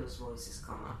hear those voices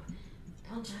come up,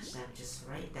 don't judge them, just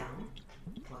write down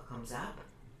what comes up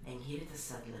and hear it at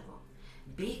sub level.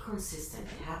 Be consistent,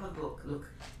 have a book. Look,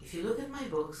 if you look at my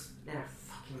books, they're a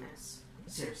fucking mess.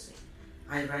 Seriously.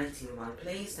 I write in one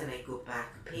place, then I go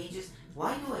back pages.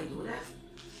 Why do I do that?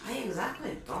 I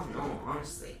exactly don't know,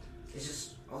 honestly. It's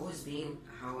just always been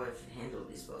how I've handled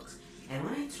these books. And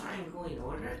when I try and go in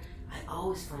order, I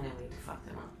always find a way to fuck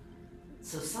them up.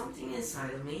 So something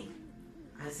inside of me,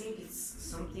 I think it's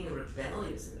something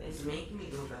rebellious. It's making me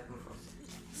go back and forth.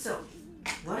 So,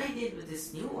 what I did with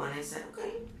this new one, I said,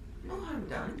 okay, no harm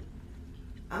done.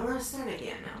 I'm going to start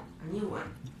again now, a new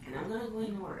one. And I'm going to go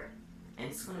in order. And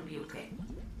it's going to be okay.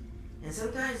 And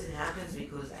sometimes it happens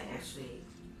because I actually,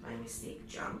 by mistake,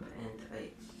 jump and I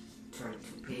turn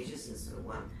 2 pages instead of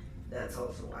 1. That's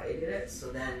also why I did it.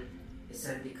 So then it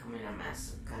started becoming a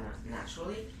mess kind of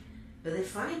naturally. But the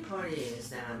funny part is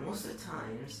that most of the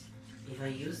times, if I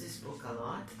use this book a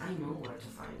lot, I know where to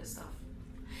find the stuff.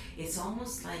 It's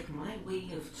almost like my way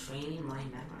of training my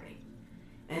memory.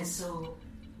 And so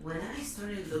when I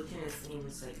started looking at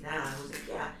things like that, I was like,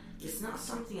 yeah, it's not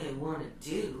something I want to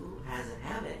do as a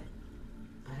habit,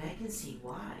 but I can see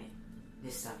why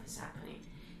this stuff is happening.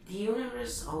 The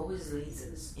universe always leads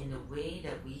us in the way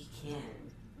that we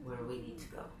can where we need to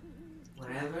go,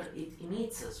 wherever it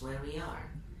meets us where we are.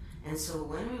 And so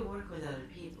when we work with other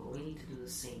people, we need to do the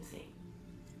same thing.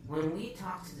 When we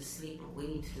talk to the sleeper, we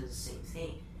need to do the same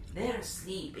thing. They're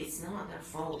asleep. It's not their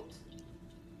fault.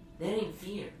 They're in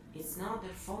fear. It's not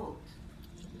their fault.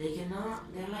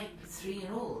 They're like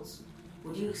 3-year-olds.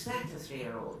 Would you expect a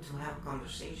 3-year-old to have a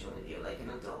conversation with you like an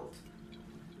adult?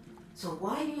 So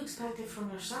why do you expect it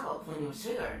from yourself when you're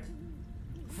triggered?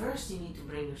 First, you need to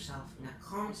bring yourself in a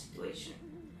calm situation.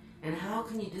 And how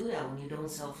can you do that when you don't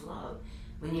self-love?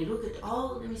 When you look at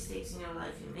all the mistakes in your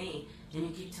life you made, and you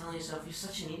keep telling yourself, you're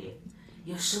such an idiot.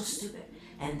 You're so stupid.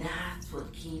 And that's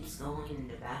what keeps going in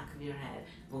the back of your head.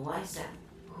 But why is that?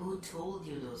 Who told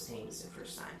you those things the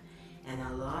first time? And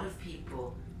a lot of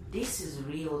people, this is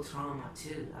real trauma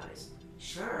too, guys.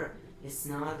 Sure, it's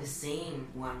not the same,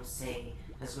 one would say,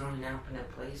 as growing up in a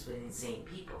place with insane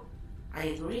people. I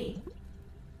agree.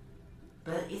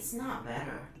 But it's not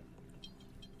better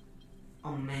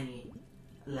on many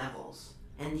levels.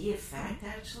 And the effect,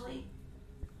 actually,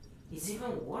 is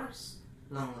even worse,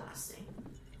 long-lasting.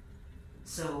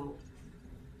 So,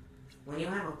 when you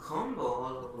have a combo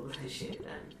all over the shit,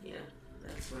 then,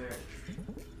 that's where,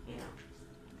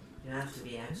 you have to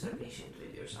be extra patient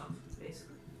with yourself,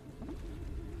 basically.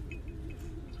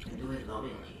 And do it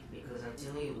lovingly, because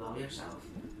until you love yourself,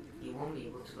 you won't be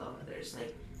able to love others.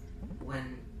 Like,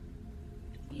 when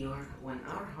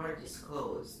our heart is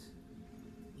closed,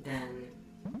 then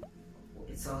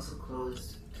it's also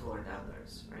closed toward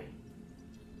others, right?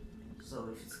 So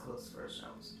if it's closed for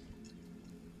ourselves.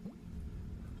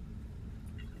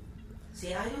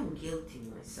 See, I don't guilty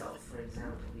myself, for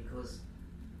example, because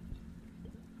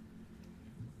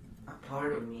a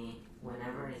part of me,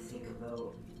 whenever I think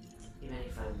about even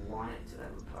if I wanted to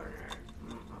have a partner,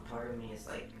 a part of me is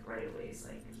like, right away, is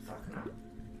like, fuck no.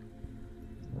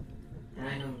 And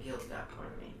I don't guilt that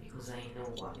part of me because I know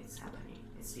what is happening.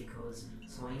 It's because,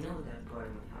 so I know that part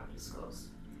of my heart is closed.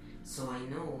 So I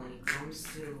know when it comes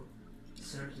to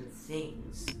certain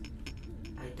things,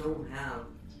 I don't have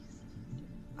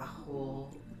a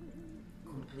whole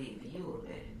complete view of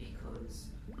it because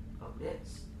of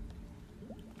this.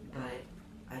 But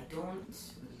I don't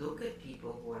look at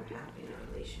people who are happy in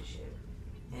a relationship,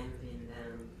 envying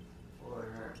them,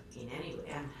 or in any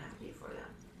way. I'm happy for them.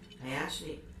 I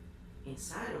actually,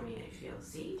 inside of me, I feel,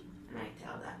 see? And I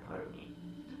tell that part of me,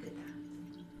 look at that.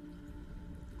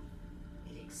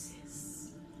 It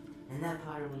exists. And that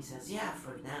part of me says, yeah,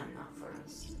 for them, not for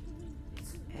us.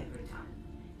 It's every time.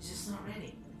 It's just not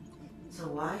ready. So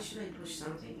why should I push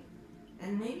something?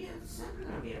 And maybe it's never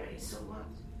going to be ready, so what?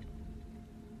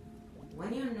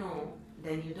 When you know,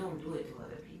 then you don't do it to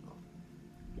other people.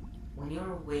 When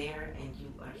you're aware and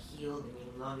you are healed and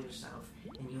you love yourself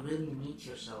and you really meet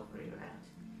yourself where you're at.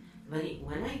 But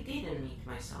when I didn't meet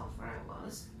myself where I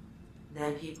was,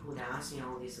 then people would ask me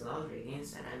all these love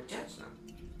readings and I would judge them.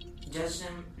 Judge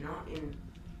them not in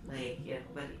like, yeah,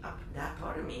 but that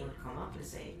part of me would come up and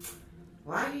say,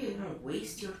 why do you even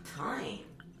waste your time?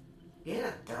 Get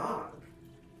a dog.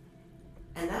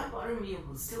 And that part of me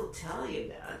will still tell you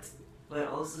that, but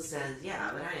also says,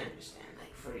 yeah, but I understand,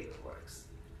 like for you it works.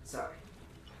 Sorry.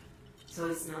 So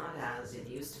it's not as it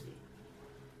used to be.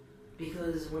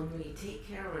 Because when we take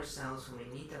care of ourselves, when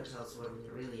we meet ourselves where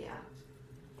we're really at,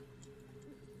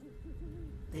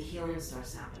 the healing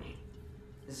starts happening.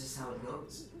 This is how it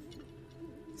goes.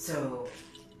 So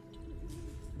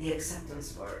the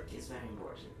acceptance part is very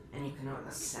important, and you cannot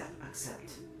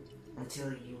accept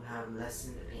until you have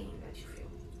lessened the pain that you feel.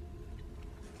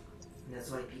 And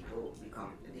that's why people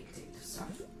become addicted to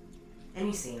stuff.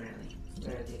 Anything really,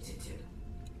 we're addicted to.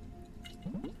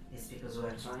 It's because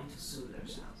we're trying to soothe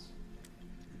ourselves.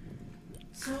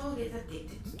 So get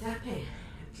addicted to tapping,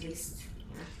 at least,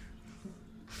 you know.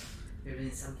 You're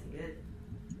doing something good.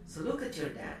 So look at your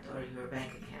debt or your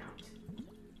bank account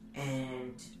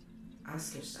and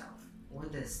ask yourself,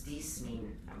 what does this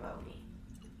mean about me?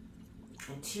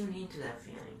 And tune into that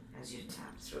feeling as you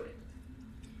tap through it.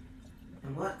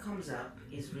 And what comes up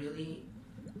is really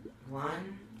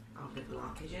one of the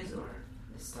blockages or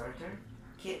the starter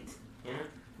kit, you know?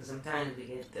 Because sometimes we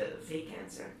get the fake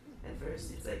answer. At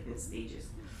first, it's like in stages.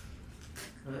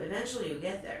 But eventually you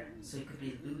get there. So it could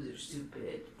be loser,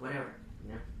 stupid, whatever,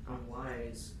 you know?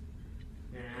 Unwise,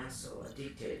 you're an asshole,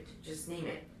 addicted, just name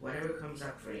it. Whatever comes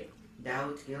up for you.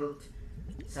 Doubt, guilt,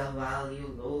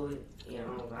 self-value, low,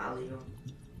 value,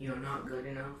 you're not good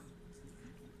enough,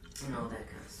 and all that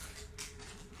kind of stuff.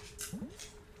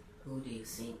 Who do you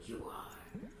think you are?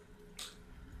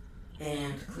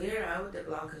 And clear out the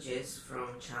blockages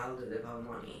from childhood about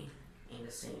money in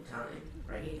the same time,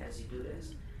 right, as you do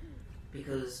this.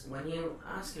 Because when you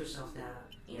ask yourself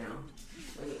that,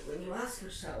 when you ask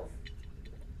yourself,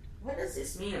 what does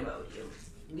this mean about you?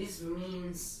 This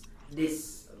means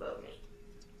this about me.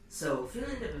 So fill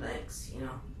in the blanks,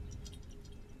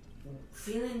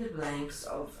 Fill in the blanks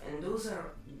of, and those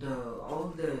are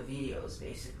all the videos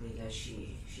basically that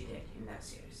she did in that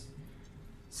series.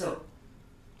 So,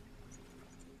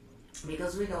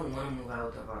 because we don't want to move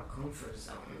out of our comfort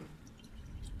zone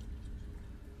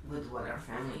with what our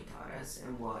family taught us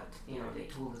and what, they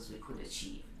told us we could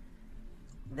achieve,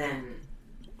 then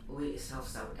we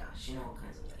self-sabotage in all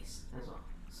kinds of ways as well.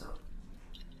 So,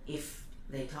 if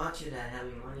they taught you that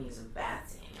having money is a bad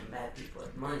thing and bad people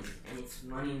have money and it's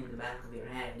money in the back of your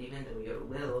head, even though your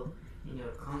will and your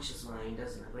conscious mind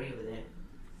doesn't agree with it,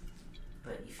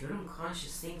 but if your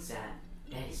unconscious thinks that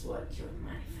is what you're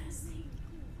manifesting.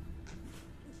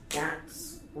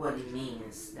 That's what it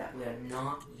means that we are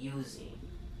not using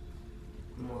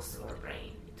most of our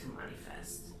brain to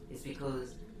manifest. It's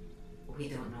because we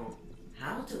don't know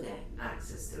how to get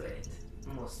access to it,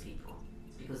 most people.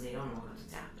 It's because they don't know how to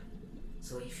tap.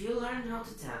 So if you learn how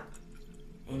to tap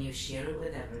and you share it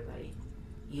with everybody,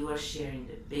 you are sharing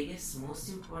the biggest, most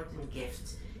important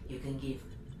gift you can give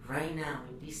right now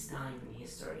in this time in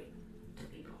history to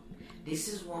people. This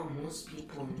is what most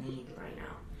people need right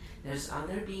now. There's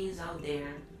other beings out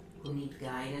there who need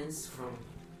guidance from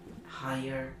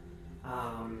higher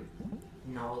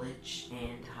knowledge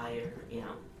and higher,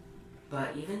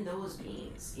 But even those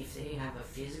beings, if they have a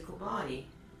physical body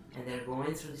and they're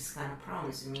going through this kind of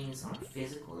problems, it means on a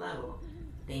physical level,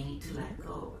 they need to let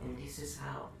go. And this is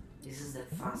how. This is the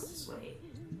fastest way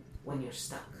when you're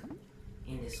stuck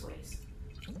in these ways.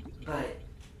 But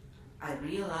I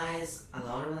realize a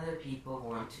lot of other people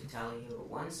want to tell you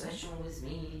one session with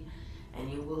me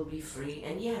and you will be free.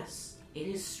 And yes, it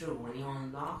is true when you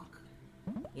unlock,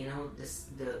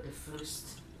 the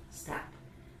first step.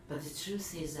 But the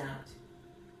truth is that,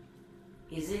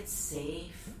 is it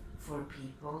safe for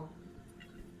people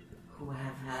who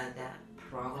have had that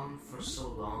problem for so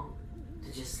long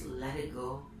to just let it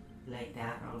go like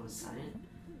that all of a sudden?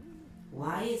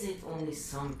 Why is it only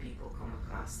some people come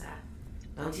across that?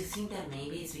 Don't you think that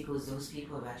maybe it's because those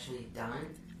people have actually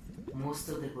done most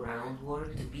of the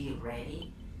groundwork to be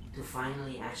ready to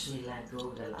finally actually let go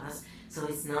of the lust? So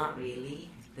it's not really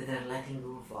that they're letting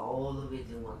go of all of it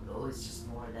in one go, it's just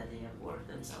more that they have worked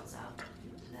themselves out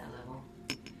to that level.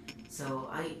 So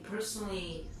I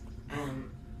personally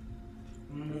am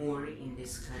more in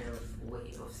this kind of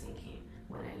way of thinking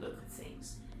when I look at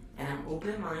things. And I'm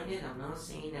open-minded. I'm not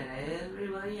saying that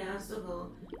everybody has to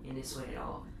go in this way at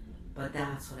all. But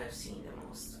that's what I've seen the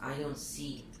most. I don't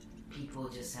see people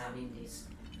just having this,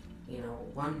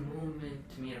 one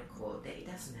moment miracle. It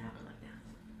doesn't happen like that.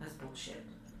 That's bullshit.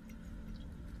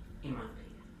 In my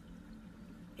opinion.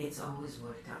 It's always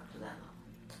worked up to that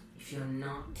level. If you're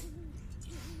not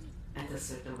at a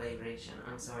certain vibration,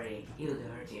 I'm sorry, it would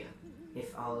hurt you.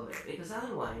 If all of it. Because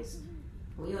otherwise,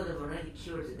 we would have already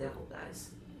cured the devil,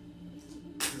 guys.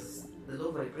 Because the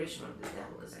low vibration of the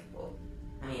devil is like, well,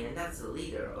 and that's the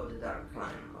leader of the Dark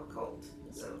Clan occult.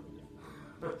 So,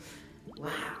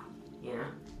 wow,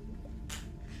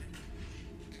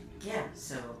 Yeah,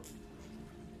 so,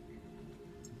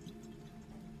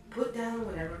 put down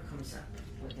whatever comes up.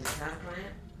 We can tap on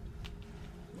it.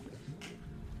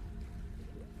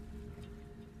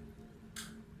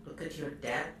 Look at your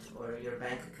debt or your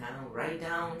bank account. Write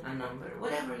down a number,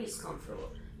 whatever is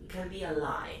comfortable. It can be a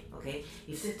lie, okay?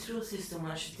 If the truth is too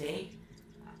much to take,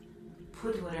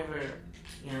 put whatever,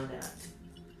 that,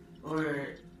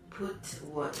 or put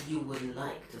what you would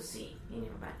like to see in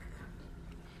your bank account.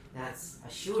 That's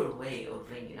a sure way of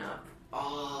bringing up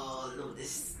all of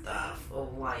this stuff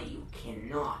of why you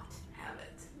cannot have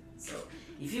it. So,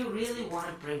 if you really want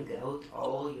to bring out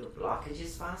all your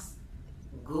blockages fast,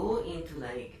 go into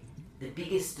the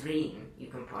biggest dream you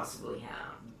can possibly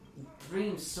have.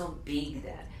 Dream so big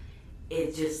that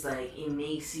it just it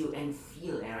makes you and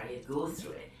feel it, right? Go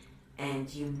through it. And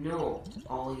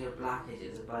all your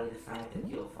blockages by the fact that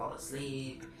you'll fall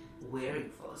asleep, where you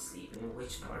fall asleep, in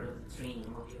which part of the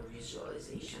dream of your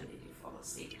visualization did you fall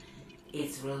asleep.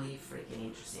 It's really freaking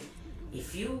interesting.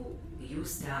 If you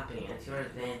use tapping at your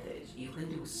advantage, you can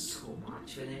do so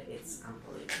much with it. It's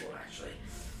unbelievable, actually.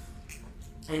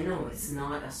 And no, it's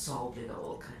not a solve it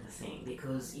all kind of thing,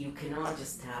 because you cannot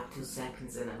just tap 2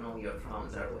 seconds and then all your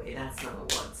problems are away. That's not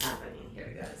what's happening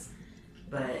here, guys.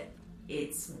 But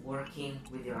it's working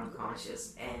with your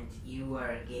unconscious, and you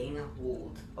are getting a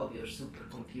hold of your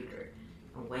supercomputer.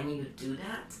 And when you do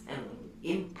that, and when you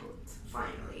input,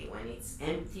 finally, when it's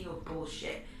empty of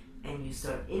bullshit, and you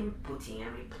start inputting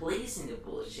and replacing the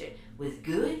bullshit with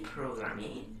good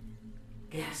programming,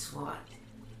 guess what?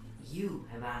 You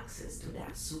have access to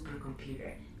that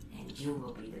supercomputer, and you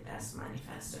will be the best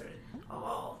manifestor of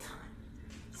all time.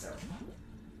 So,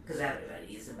 because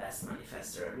everybody is the best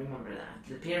manifestor, remember that.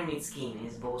 The pyramid scheme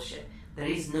is bullshit. There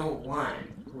is no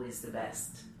one who is the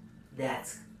best.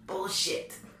 That's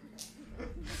bullshit.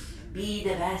 Be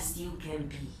the best you can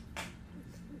be.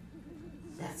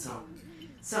 That's all.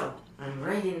 So, I'm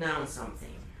writing down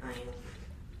something. I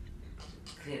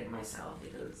cleared myself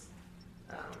because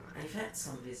I've had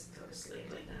some visitors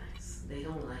lately, guys. They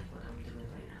don't like what I'm doing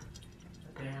right now.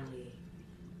 Apparently,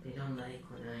 they don't like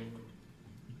when I'm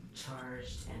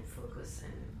charged and focused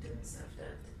and doing stuff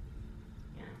that,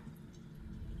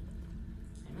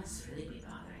 it must really be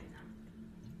bothering them.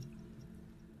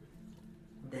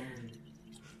 Then,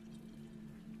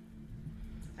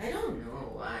 I don't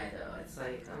know why though. It's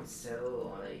I'm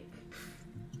so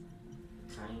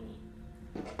tiny.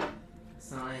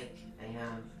 It's not like I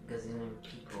have gazillion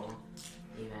people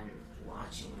even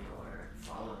watching me or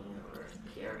following or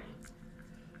caring.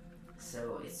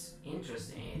 So it's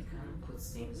interesting. It kind of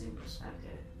puts things in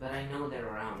perspective. But I know they're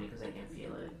around because I can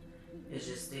feel it. It's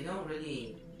just they don't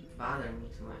really bother me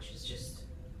too much. It's just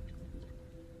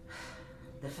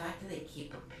the fact that they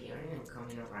keep appearing and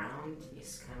coming around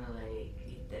is kind of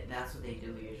that's what they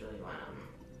do usually when I'm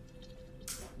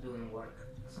doing work.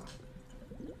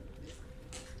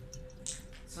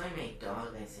 So I made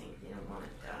dog, I think, didn't want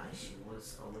to die. She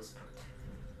was always protecting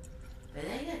me. But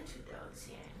I got 2 dogs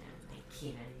here now, my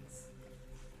kittens.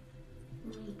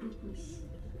 My boo-boos.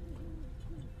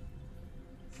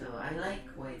 So I like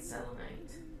white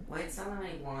selenite. White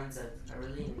selenite ones are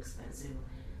really inexpensive.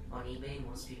 on eBay.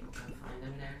 Most people can find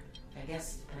them there. I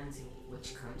guess it depends in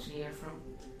which country you're from.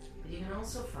 But you can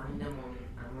also find them on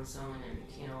Amazon, and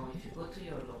if you go to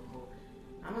your local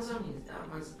Amazon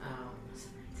is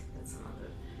that's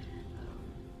another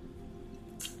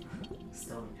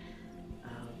stone.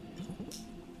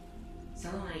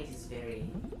 Selenite is very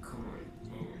common,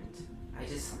 and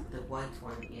the white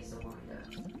one is the one that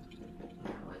it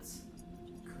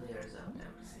clears up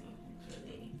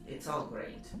everything. It's all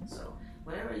great. So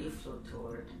whatever you float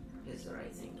toward is the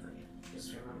right thing for you. Just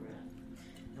remember that.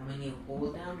 And when you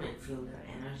hold them and feel their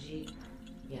energy,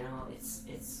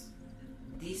 it's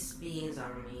these beings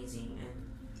are amazing,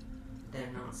 and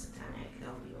they're not satanic.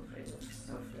 Don't be afraid of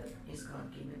stuff that is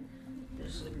God given. They're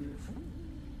so beautiful.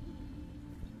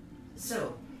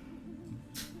 So,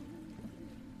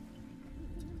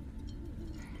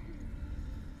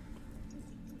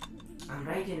 I'm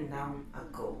writing down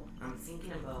a goal. I'm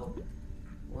thinking about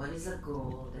what is a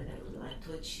goal that I would like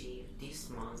to achieve this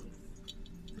month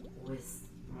with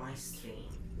my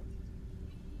stream,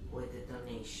 with the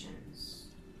donations,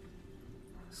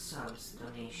 subs,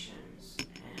 donations,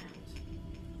 and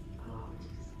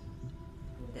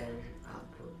then I'll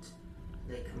put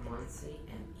like monthly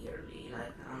and yearly.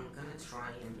 Like I'm gonna try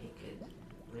and make it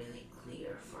really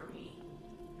clear for me.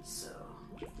 So,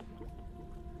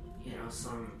 so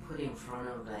I'm putting in front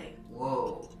of like,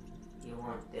 whoa, you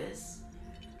want this?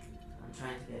 I'm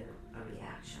trying to get a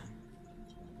reaction.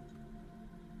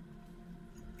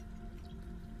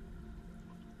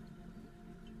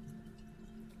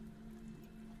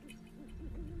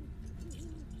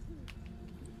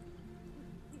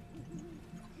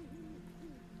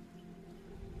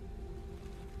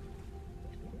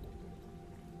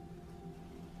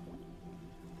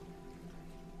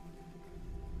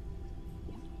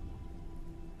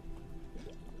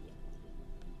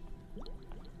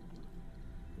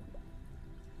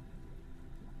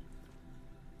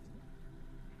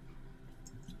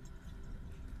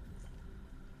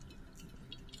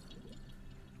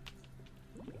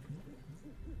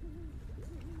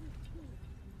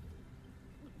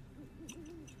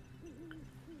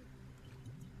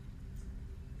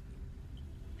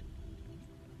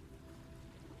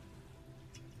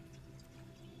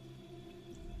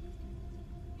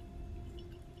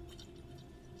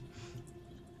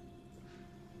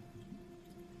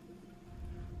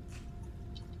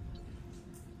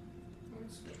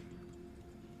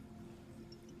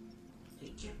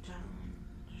 Take your time.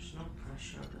 There's no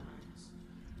pressure, guys.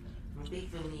 I'm a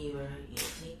big believer in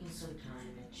taking some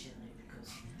time and chilling,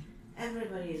 because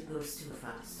everybody goes too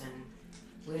fast, and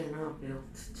we're not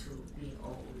built to be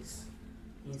always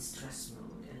in stress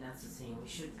mode. And that's the thing. We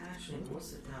should actually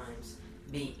most of the times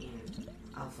be in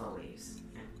alpha waves.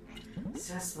 And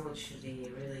stress mode should be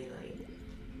really like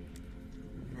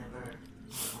never or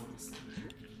almost never.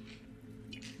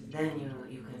 Then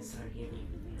you can start healing,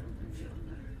 and feel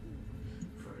better.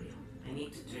 For real. I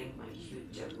need to drink my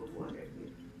huge jug of water.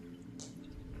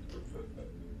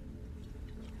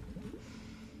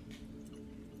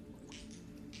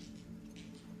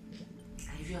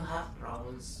 If you have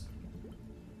problems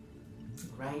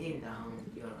writing down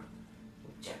your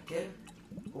objective,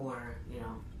 or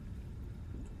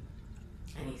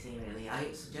anything really,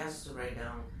 I suggest to write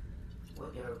down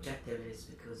what your objective is,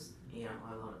 because a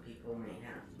lot of people may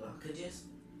have blockages.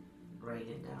 Write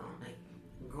it down, like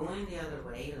going the other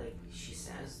way, like she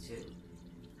says, to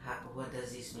what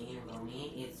does this mean about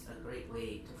me? It's a great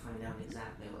way to find out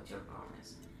exactly what your problem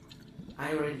is.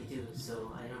 I already do,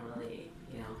 so I don't really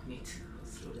need to go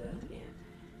through that again.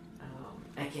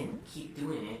 I can keep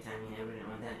doing it. I mean, every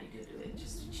now and then I do it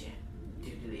just to check,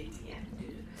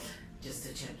 just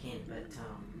to check in. But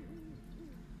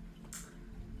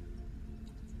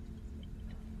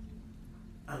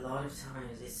a lot of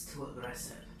times it's too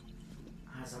aggressive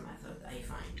as a method, I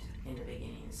find, in the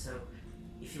beginning. So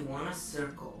if you want to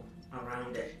circle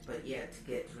around it but yet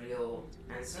get real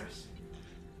answers,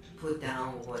 put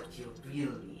down what you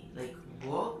really like.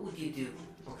 What would you do?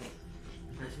 Okay,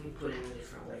 let me put it in a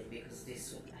different way, because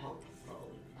this will help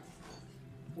probably.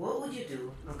 What would you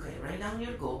do? Okay, write down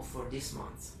your goal for this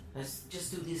month. Let's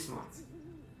just do this month.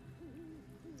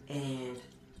 And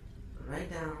write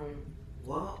down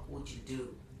what would you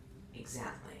do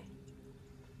exactly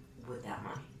with that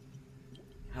money.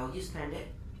 How would you spend it?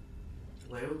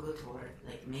 Where would go toward?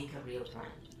 Like, make a real plan.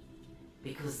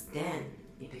 Because then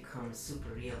it becomes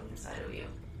super real inside of you.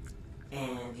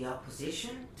 And the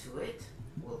opposition to it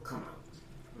will come out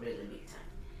really big time.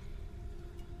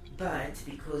 But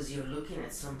because you're looking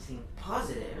at something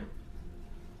positive,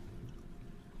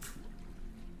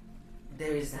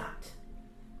 there is that.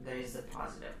 There is the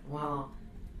positive. Well,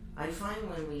 I find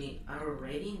when we are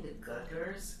already in the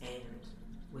gutters and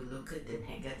we look at the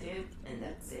negative and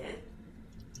that's it,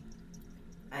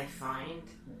 I find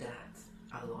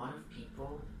that a lot of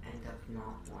people end up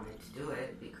not wanting to do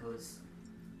it because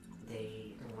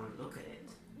they don't want to look at it.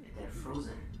 They're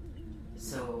frozen.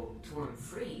 So to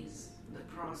unfreeze the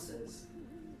process,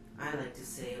 I like to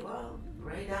say, well,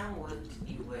 write down what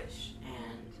you wish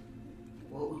and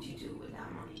what would you do with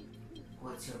that money?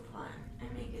 What's your plan?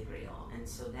 And make it real. And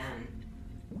so then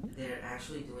they're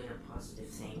actually doing a positive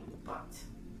thing, but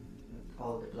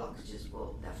all the blockages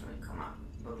will definitely come up.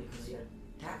 But because you're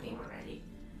tapping already,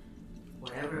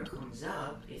 whatever comes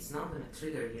up, it's not going to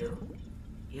trigger you.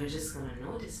 You're just going to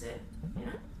notice it, you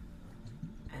know?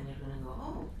 And you're going to go,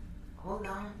 oh, hold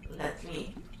on, let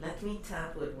me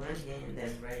tap with one hand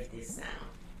and write this down,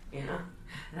 you know?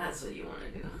 That's what you want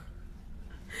to do.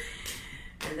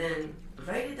 And then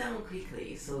write it down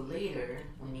quickly, so later,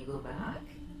 when you go back,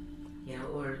 you know,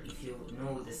 or if you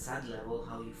know the sad level,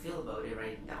 how you feel about it, write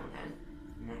it down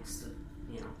then, next to,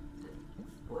 you know,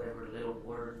 whatever little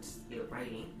words you're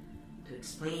writing, to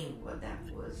explain what that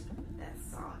was, that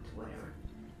thought, whatever.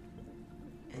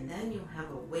 And then you have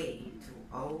a way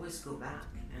to always go back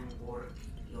and work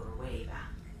your way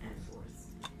back and forth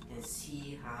and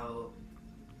see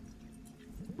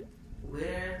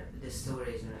where the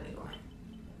story is really going.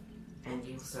 And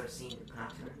you'll start seeing the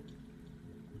pattern.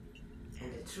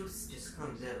 And the truth just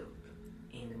comes out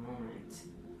in the moment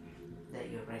that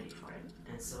you're ready for it.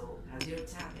 And so as you're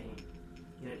tapping,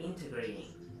 you're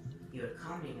integrating, you're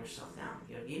calming yourself down,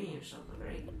 you're giving yourself a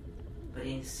break, but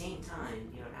in the same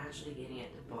time, you're actually getting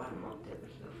at the bottom of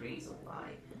the reason why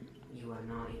you are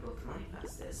not able to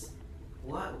manifest this.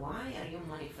 Why are you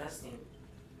manifesting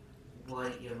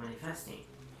what you're manifesting?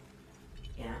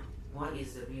 Yeah? What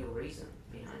is the real reason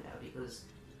behind that? Because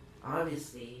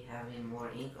obviously having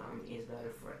more income is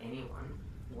better for anyone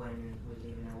when we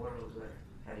live in a world where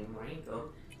having more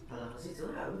income allows you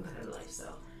to have a better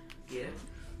lifestyle. Yeah?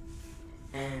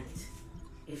 And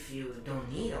if you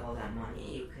don't need all that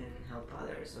money, you can help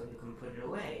others, or you can put it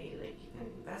away, like you can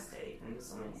invest it, you can do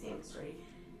so many things, right?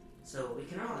 So we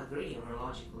can all agree on a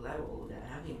logical level that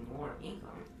having more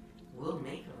income will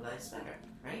make our lives better,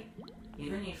 right?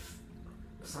 Even if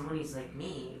someone is like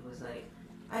me, who's like,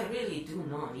 I really do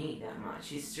not need that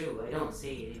much. It's true, I don't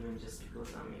say it even just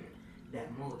because I'm in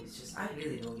that mood. It's just, I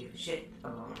really don't give a shit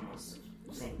about most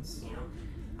things, you know?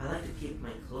 I like to keep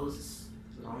my clothes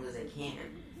as long as I can.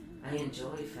 I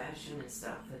enjoy fashion and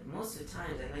stuff, but most of the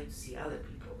times I like to see other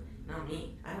people, not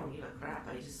me. I don't give a crap.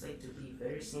 I just like to be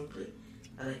very simply.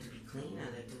 I like to be clean.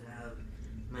 I like to have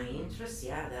my interests.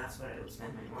 Yeah, that's where I would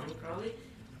spend my money probably.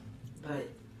 But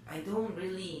I don't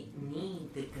really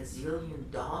need the gazillion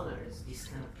dollars these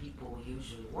kind of people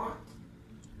usually want.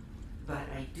 But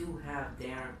I do have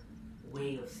their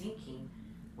way of thinking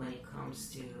when it comes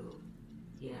to,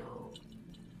 you know,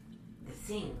 the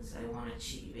things I want to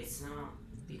achieve. It's not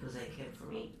because I care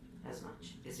for me as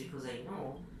much. It's because I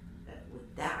know that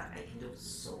with that I can do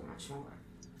so much more.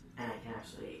 And I can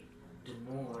actually do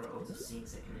more of the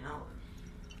things that can help.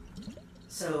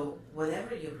 So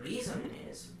whatever your reason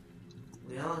is,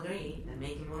 we all agree that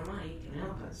making more money can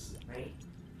help us, right?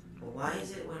 But why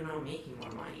is it we're not making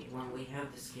more money when we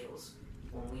have the skills,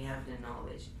 when we have the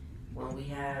knowledge, when we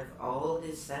have all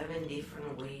these 7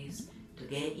 different ways to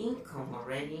get income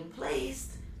already in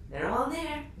place? They're all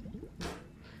there.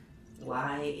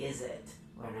 Why is it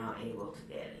we're not able to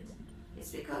get it?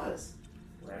 It's because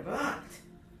we're blocked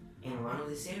in one of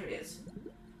these areas.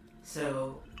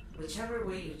 So whichever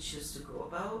way you choose to go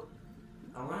about,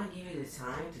 I want to give you the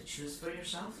time to choose for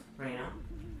yourself right now,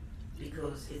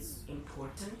 because it's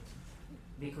important,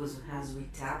 because as we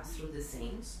tap through the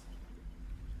things,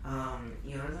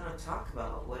 you're going to talk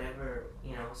about whatever,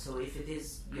 you know, so if it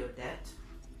is your debt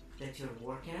that you're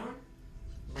working on,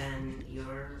 then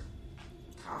your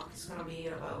talk is going to be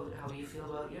about how you feel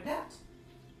about your debt.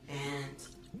 And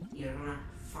you're going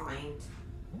to find,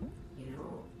 you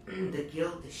know, the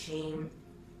guilt, the shame,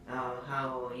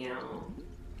 how, you know,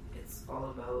 it's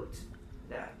all about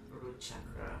that root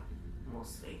chakra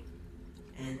mostly.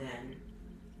 And then,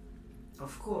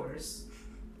 of course,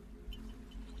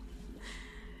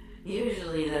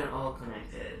 usually they're all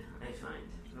connected, I find,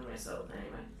 for myself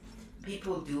anyway.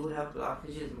 People do have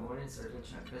blockages more in certain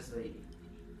chakras, but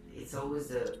it's always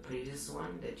the previous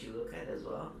one that you look at as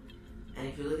well. And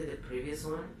if you look at the previous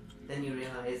one, then you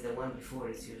realize the one before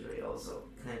is usually also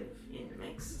kind of in the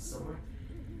mix somewhere.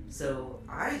 So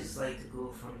I just like to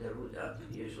go from the root up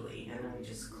usually, and I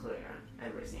just clear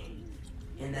everything.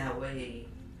 In that way,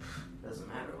 it doesn't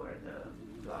matter where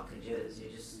the blockage is. You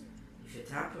If you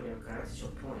tap on your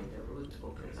gratitude point, the root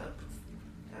opens up.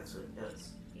 That's what it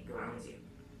does. It grounds you.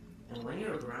 And when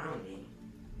you're grounding,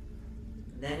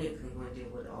 then you can go and deal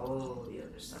with all the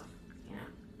other stuff, you know?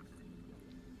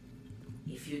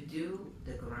 If you do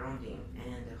the grounding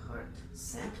and the heart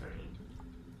centering,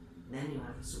 then you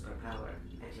have a superpower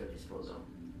at your disposal.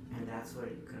 And that's where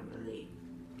you can really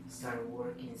start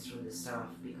working through the stuff,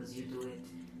 because you do it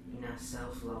in a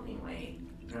self-loving way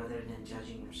rather than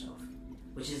judging yourself,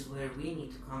 which is where we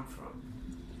need to come from.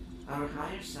 Our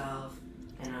higher self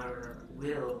and our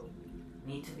will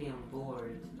need to be on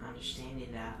board,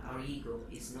 understanding that our ego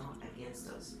is not against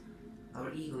us.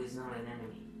 Our ego is not an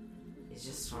enemy. It's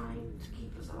just trying to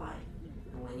keep us alive.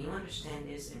 And when you understand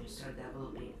this and you start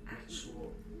developing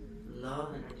actual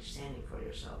love and understanding for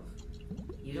yourself,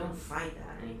 you don't fight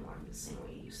that anymore in the same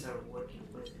way. You start working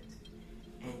with it.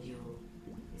 And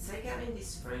it's like having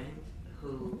this friend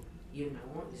who you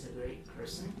know is a great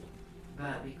person,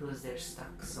 but because they're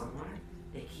stuck somewhere,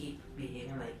 they keep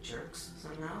behaving like jerks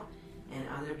somehow, and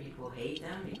other people hate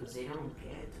them because they don't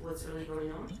get what's really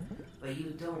going on, but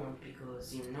you don't,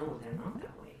 because you know they're not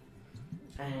that way.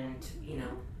 And, you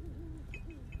know,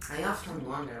 I often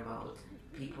wonder about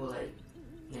people like,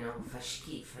 you know,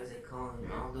 Fashkif, as they call him,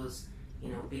 all those, you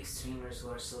know, big streamers who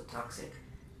are so toxic.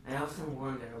 I often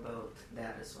wonder about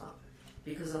that as well.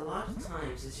 Because a lot of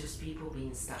times it's just people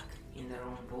being stuck in their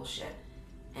own bullshit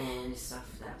and stuff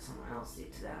that someone else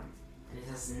did to them. And it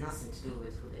has nothing to do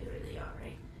with who they really are,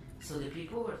 right? So the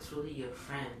people who are truly your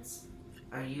friends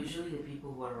are usually the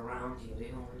people who are around you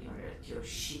even when you're at your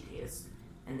shittiest,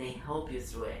 and they help you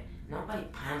through it. Not by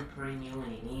pampering you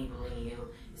and enabling you.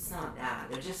 It's not that.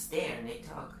 They're just there and they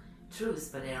talk truth,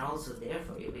 but they're also there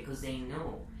for you because they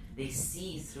know. They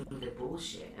see through the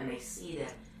bullshit and they see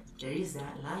that there is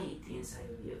that light inside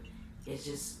of you.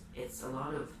 It's a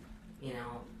lot of, you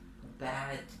know,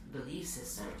 bad belief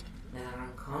system that are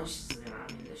unconsciously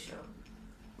around in the show.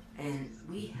 And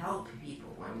we help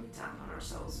people when we tap on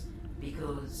ourselves,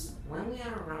 because when we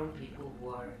are around people who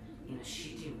are in a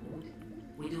shitty mood,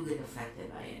 we do get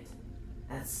affected by it.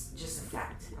 That's just a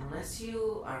fact. Unless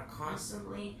you are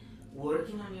constantly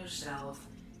working on yourself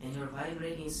and you're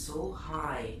vibrating so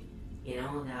high, you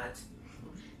know, that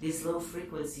this low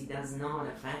frequency does not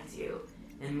affect you.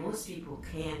 And most people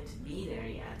can't be there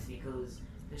yet because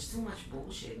there's too much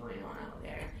bullshit going on out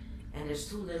there, and there's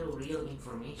too little real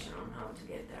information on how to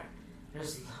get there.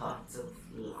 There's lots of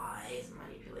lies and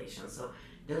manipulation. So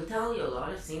they'll tell you a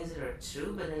lot of things that are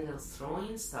true, but then they'll throw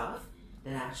in stuff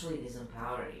that actually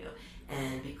disempower you.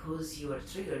 And because you are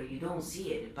triggered, you don't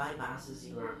see it. It bypasses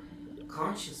your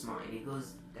conscious mind. It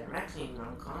goes directly in your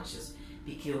unconscious.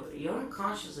 Because your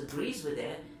unconscious agrees with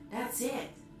it, that's it.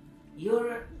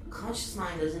 Your conscious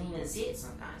mind doesn't even see it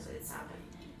sometimes that it's happening.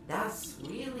 That's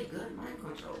really good mind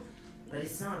control. But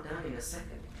it's not done in a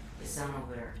second. It's done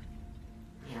over,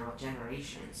 you know,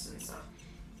 generations and stuff.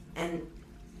 And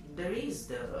there is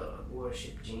the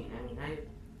worship gene. I mean,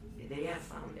 they have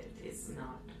found it. It's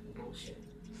not bullshit.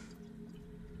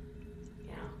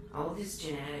 You know, all this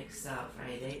genetic stuff,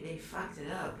 right? They fucked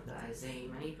it up, guys. They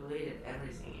manipulated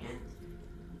everything, and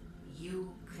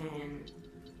you can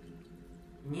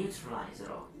neutralize it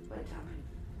all by tapping.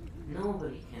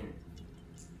 Nobody can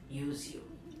use you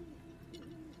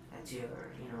at your,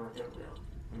 you know, their will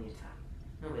when you tap.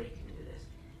 Nobody can do this,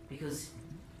 because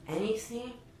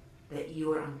anything that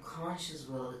your unconscious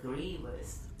will agree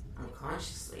with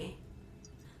unconsciously,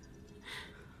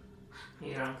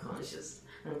 your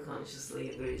unconsciously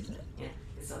agrees with it. Yeah,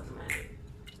 it's automatic.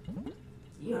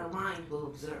 Your mind will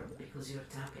observe because you're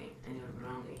tapping and you're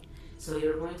grounding. So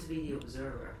you're going to be the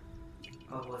observer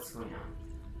of what's going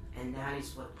on. And that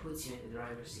is what puts you in the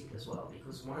driver's seat as well.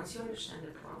 Because once you understand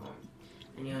the problem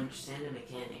and you understand the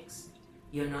mechanics,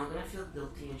 you're not going to feel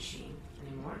guilty and shame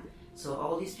anymore. So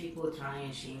all these people try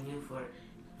and shame you for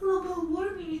global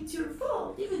warming, it's your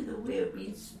fault, even though we have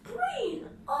been spraying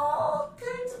all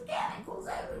kinds of chemicals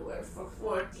everywhere for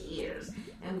 40 years,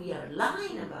 and we are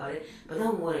lying about it. But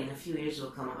don't worry, in a few years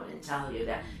we'll come out and tell you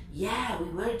that, yeah, we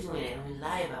were doing it and we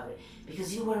lie about it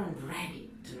because you weren't ready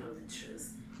to know the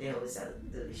truth. They always do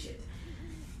this shit,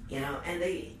 you know. And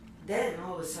then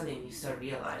all of a sudden you start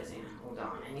realizing, hold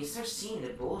on, and you start seeing the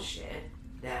bullshit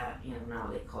that, you know, now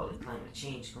they call it climate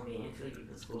change conveniently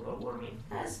because global warming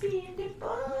has been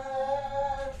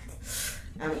debunked.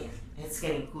 I mean, it's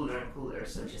getting cooler and cooler,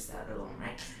 so just that alone,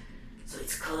 right? So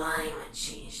it's climate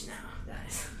change now,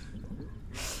 guys.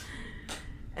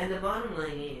 And the bottom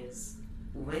line is,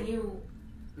 when you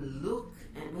look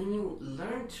and when you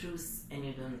learn truth and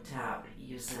you don't tap,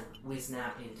 we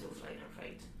snap into flight or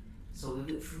fight. So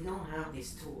if we don't have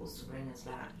these tools to bring us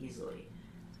back easily,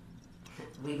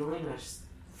 we go in a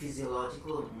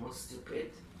physiological, most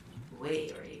stupid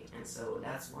way, right? And so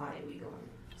that's why we go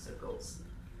in circles.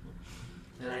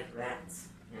 They're like rats,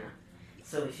 you know.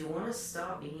 So if you want to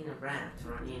stop being a rat,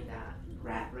 running that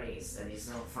rat race that is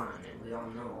no fun, and we all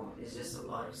know it's just a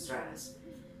lot of stress,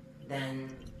 then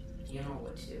you know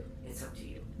what to do. It's up to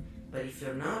you. But if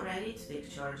you're not ready to take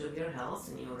charge of your health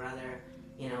and you'd rather,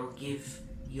 give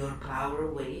your power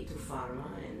away to pharma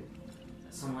and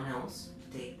someone else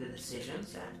take the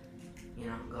decisions that,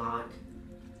 God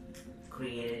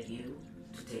created you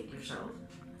to take yourself,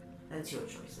 that's your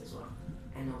choice as well.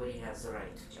 And nobody has the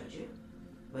right to judge you.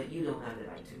 But you don't have the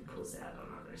right to impose that on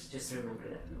others. Just remember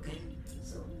that, okay?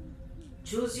 So,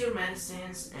 choose your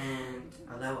medicines and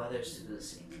allow others to do the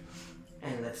same.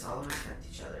 And let's all respect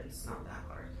each other. It's not that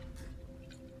hard.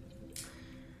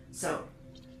 So,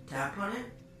 tap on it,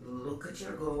 look at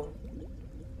your goal,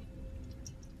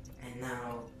 and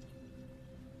now,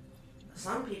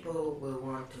 some people will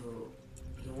want to,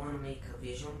 you want to make a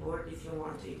vision board if you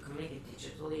want to, you can make it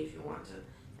digitally if you want to,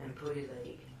 and put it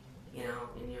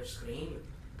in your screen, you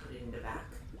put it in the back,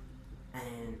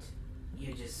 and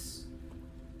you just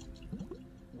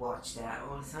watch that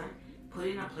all the time. Put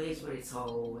it in a place where it's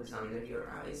always under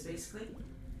your eyes, basically,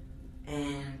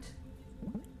 and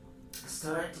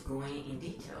start going in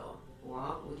detail.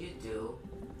 What would you do?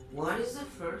 What is the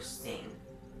first thing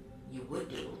you would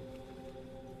do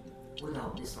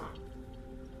without this one?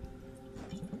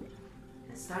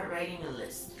 And start writing a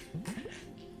list.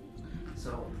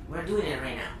 So, we're doing it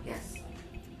right now, yes.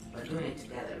 We're doing it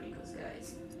together because,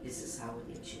 guys, this is how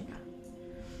we get shit done.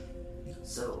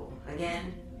 So,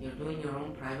 again, you're doing your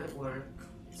own private work.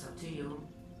 It's up to you.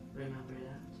 Remember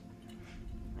that.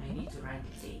 I need to write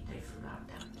the date. I forgot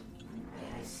that.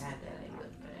 I said that I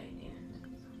would, but I didn't.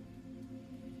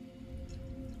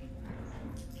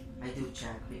 I do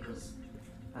check because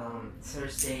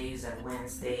Thursdays and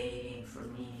Wednesday for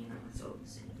me, it's all the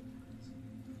same.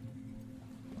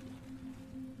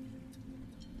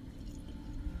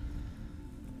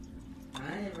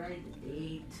 I write the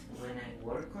date when I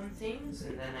work on things,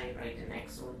 and then I write the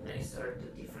next one when I start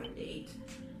a different date,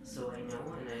 so I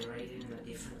know, and I write it in a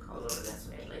different color. That's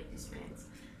why I like these pens.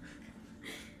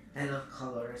 I love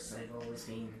colors. I've always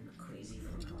been crazy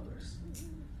for colors.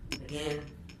 Again,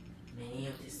 many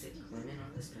autistic women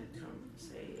on the spectrum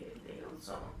say they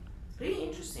also. It's pretty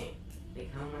interesting, like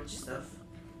how much stuff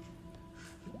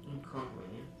in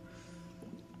common.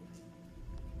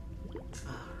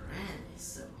 Alright,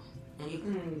 so. And you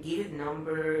can give it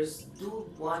numbers, do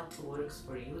what works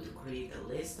for you to create a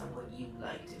list on what you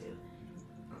like to do.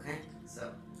 Okay?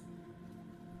 So,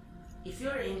 if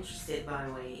you're interested, by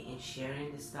the way, in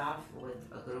sharing this stuff with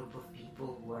a group of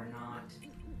people who are not,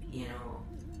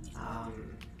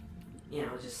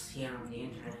 just here on the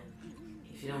internet,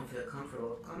 if you don't feel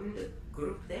comfortable, come in the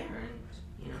group there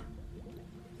and,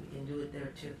 we can do it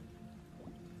there too.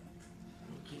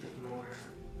 And keep it more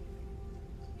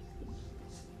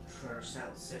for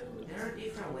ourselves. So there are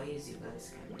different ways you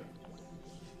guys can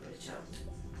reach out,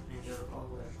 and you're all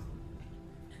welcome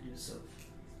to do so.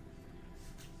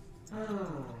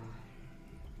 Oh.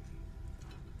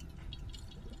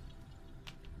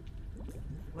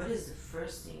 What is the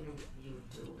first thing you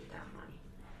do with that money?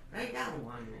 Write down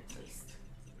one at least.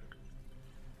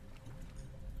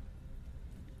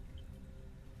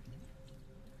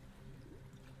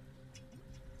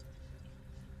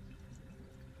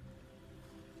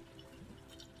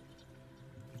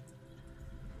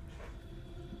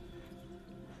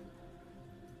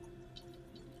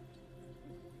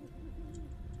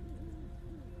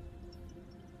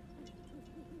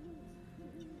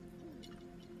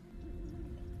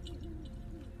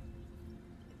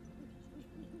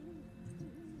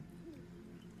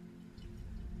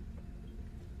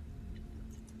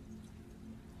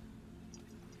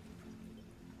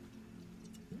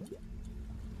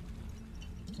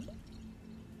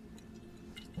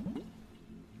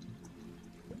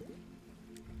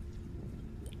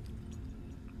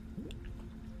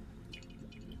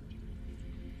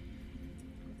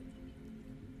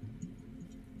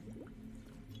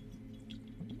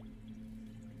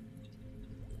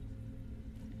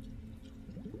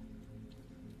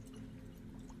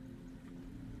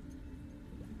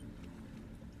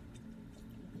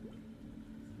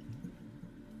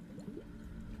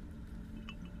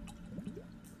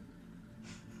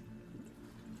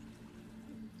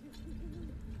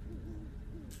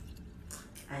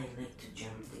 I like to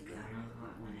jump the gun a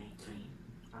lot when I dream.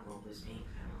 I've always been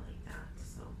kind of like that,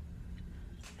 so.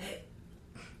 Hey,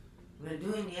 we're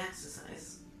doing the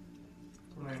exercise.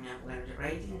 We're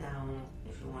writing down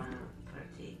if you want to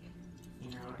partake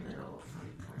in our little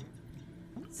fun time.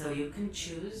 So you can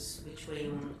choose which way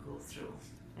you want to go through.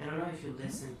 I don't know if you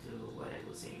listened to what I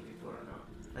was saying before or not.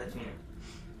 Let me know.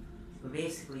 But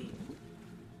basically,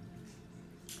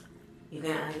 you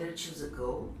can either choose a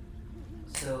goal.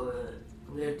 So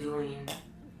we're doing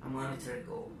a monetary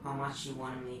goal. How much you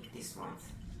want to make this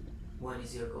month? What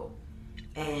is your goal?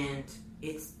 And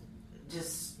it's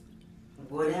just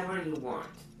whatever you want.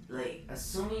 Like,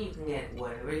 assuming you can get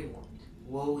whatever you want,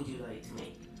 what would you like to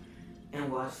make? And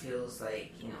what feels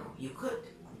like, you could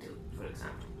do, for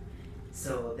example.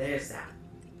 So there's that.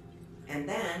 And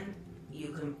then you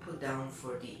can put down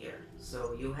for the year.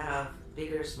 So you have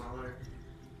bigger, smaller.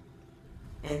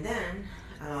 And then,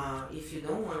 if you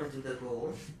don't want to do the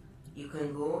goal, you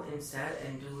can go instead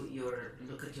and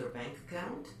look at your bank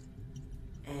account.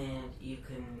 And you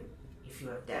can, if you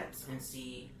have debt, and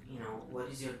see, what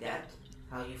is your debt,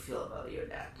 how you feel about your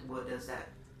debt, what does that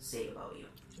say about you.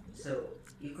 So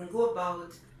you can go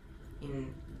about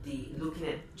looking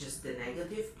at just the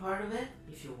negative part of it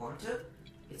if you want to.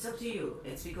 It's up to you.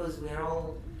 It's because we're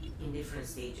all in different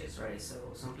stages, right? So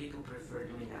some people prefer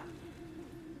doing that.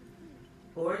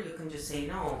 Or you can just say,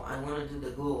 no, I want to do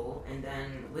the goal, and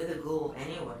then with the goal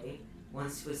anyway,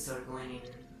 once we start going in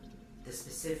the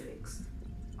specifics,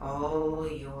 all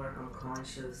your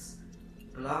unconscious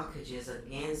blockages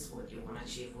against what you want to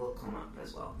achieve will come up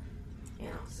as well.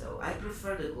 So I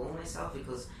prefer the goal myself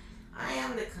because I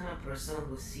am the kind of person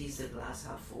who sees the glass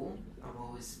half full. I've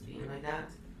always been like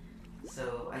that.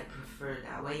 So I prefer it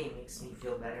that way. It makes me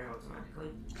feel better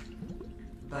automatically.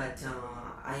 But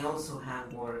I also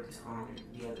have worked on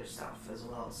the other stuff as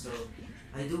well. So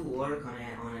I do work on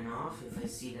it on and off. If I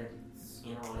see that it's,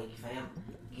 like if I have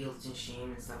guilt and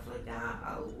shame and stuff like that,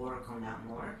 I'll work on that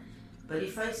more. But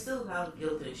if I still have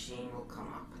guilt and shame, will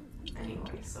come up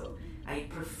anyway. So I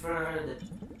prefer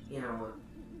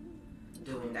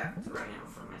doing that right now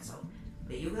for myself.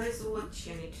 But you guys do what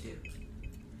you need to do.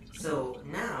 So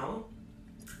now,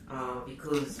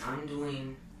 because I'm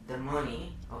doing the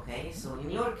money, okay? So in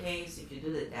your case, if you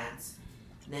do the debts,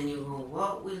 then you go,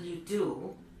 what will you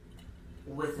do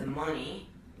with the money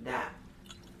that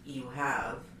you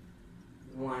have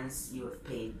once you have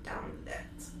paid down the debt?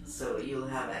 So you'll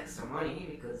have extra money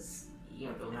because you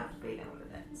don't have to pay down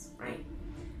the debts, right?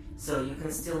 So you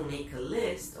can still make a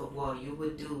list of what you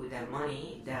would do with that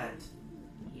money that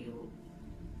you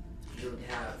would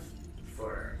have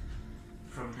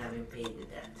from having paid the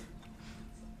debt.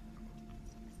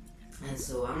 And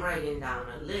so I'm writing down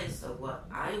a list of what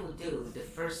I would do the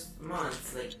first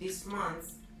month, like this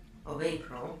month of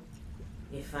April.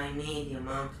 If I made the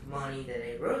amount of money that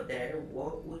I wrote there,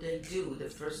 what would I do? The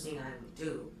first thing I would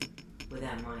do with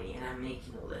that money, and I'm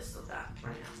making a list of that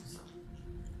right now. So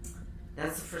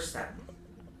that's the first step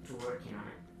to working on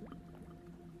it.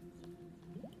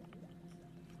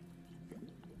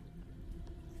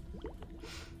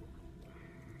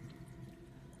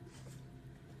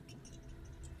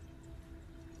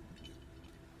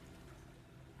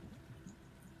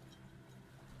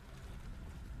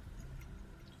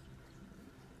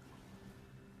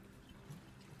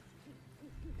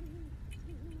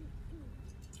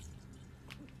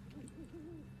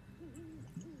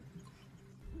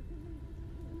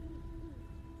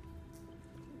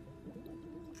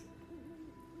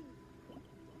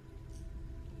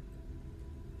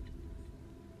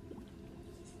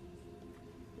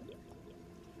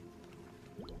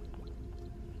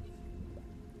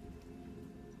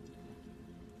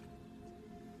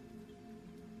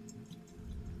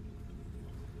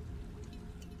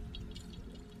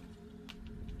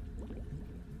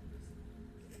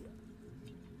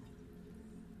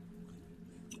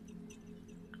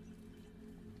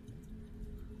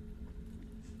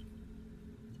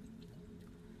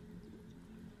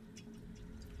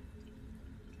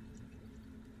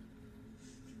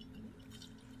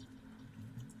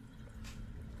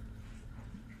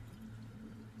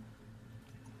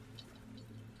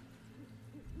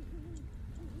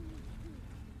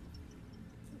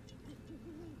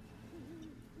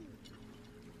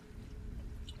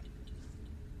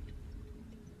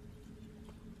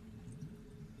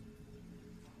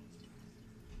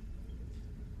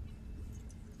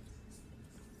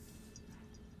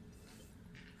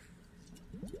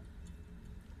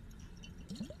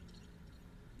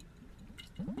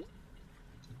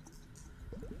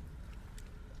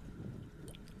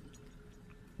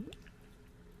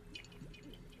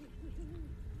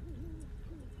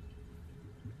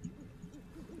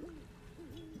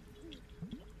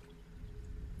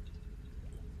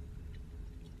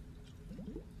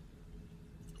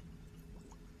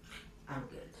 I'm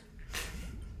good.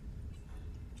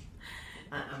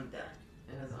 I'm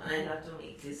done. Because when I have to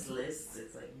make this list,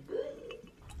 it's like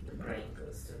the brain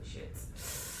goes to shit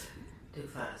too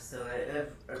fast. So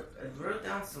I've wrote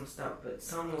down some stuff, but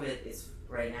some of it is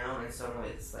right now, and some of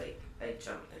it's like I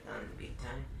jumped it down big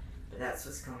time. But that's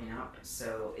what's coming up.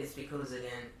 So it's because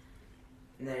again,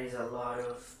 there is a lot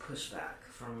of pushback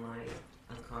from my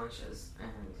unconscious,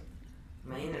 and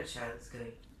my inner child is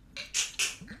going.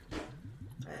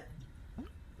 But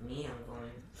me, I'm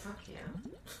going, fuck yeah.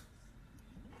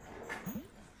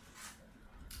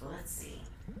 Let's see,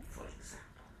 for example.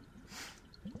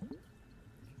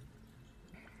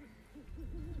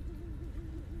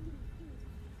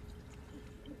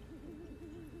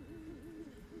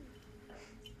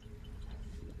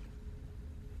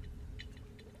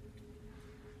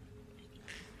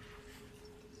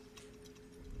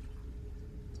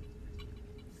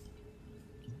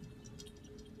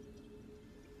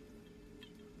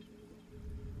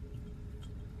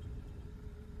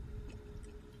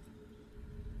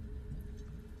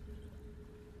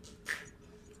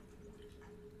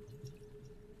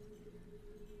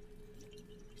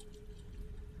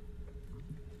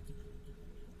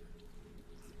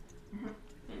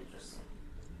 Interesting.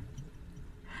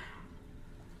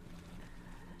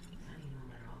 Study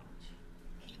numerology.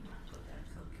 Came up with that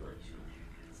calculation there,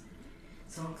 guys.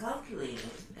 So I'm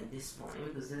calculating at this point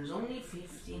because there's only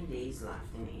 15 days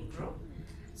left in April.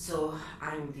 So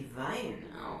I'm dividing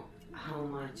now how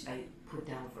much I put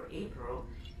down for April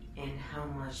and how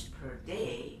much per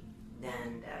day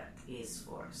then that is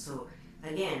for. So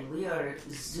again, we are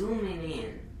zooming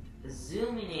in,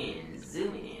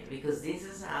 because this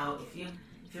is how, if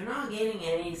you're not getting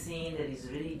anything that is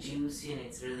really juicy and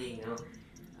it's really,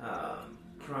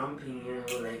 prompting you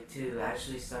like to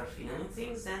actually start feeling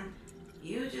things, then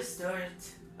you just start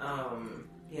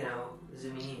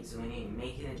zooming in,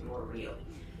 making it more real.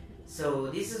 So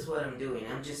this is what I'm doing.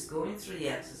 I'm just going through the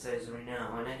exercise right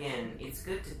now, and again, it's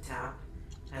good to tap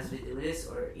as we do this,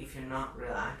 or if you're not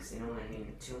relaxed, and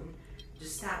in tune,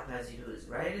 just tap as you do this.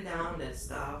 Write it down, then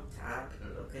stop, tap,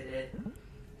 and look at it.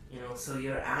 So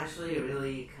you're actually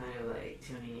really kind of like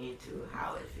tuning into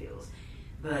how it feels.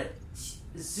 But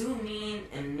zoom in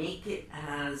and make it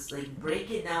as, like,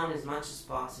 break it down as much as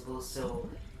possible so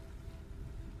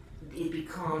it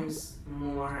becomes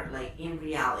more like, in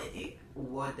reality,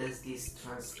 what does this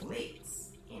translate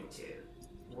into?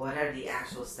 What are the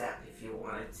actual steps if you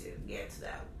wanted to get to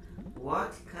that?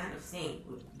 What kind of thing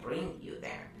would bring you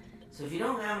there? So if you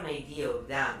don't have an idea of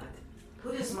that,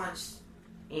 put as much,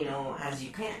 as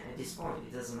you can at this point.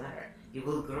 It doesn't matter. You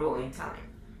will grow in time.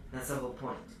 That's the whole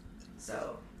point.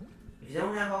 So if you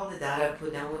don't have all the data,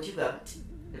 put down what you got.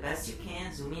 The best you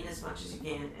can, zoom in as much as you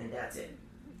can, and that's it.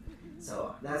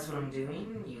 So that's what I'm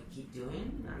doing. You keep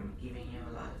doing. I'm giving you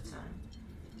a lot of time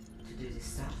to do this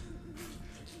stuff.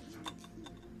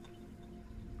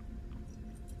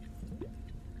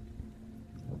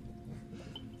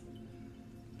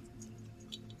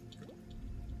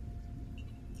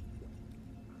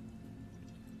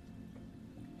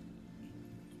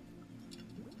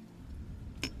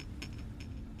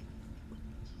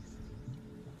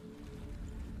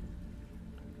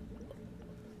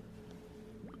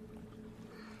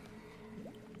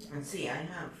 And see,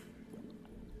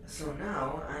 so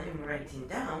now I am writing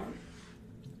down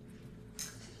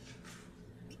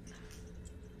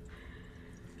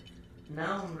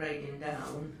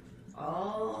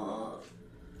all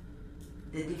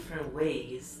the different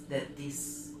ways that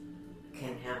this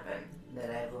can happen that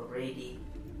I've already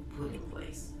put in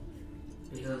place.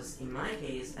 Because in my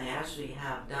case, I actually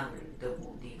have done the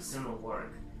external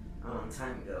work a long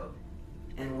time ago.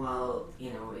 And while,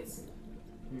 it's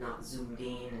not zoomed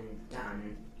in and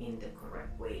done in the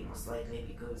correct way, most likely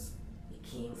because it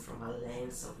came from a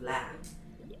lens of lag.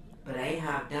 But I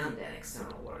have done that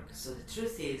external work. So the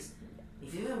truth is,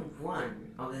 if even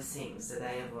one of the things that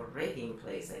I have already in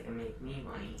place that can make me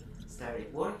money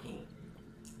started working,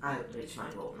 I would reach my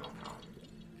goal, no problem.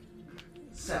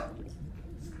 So,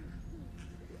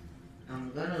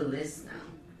 I'm gonna list now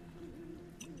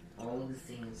all the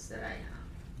things that I have.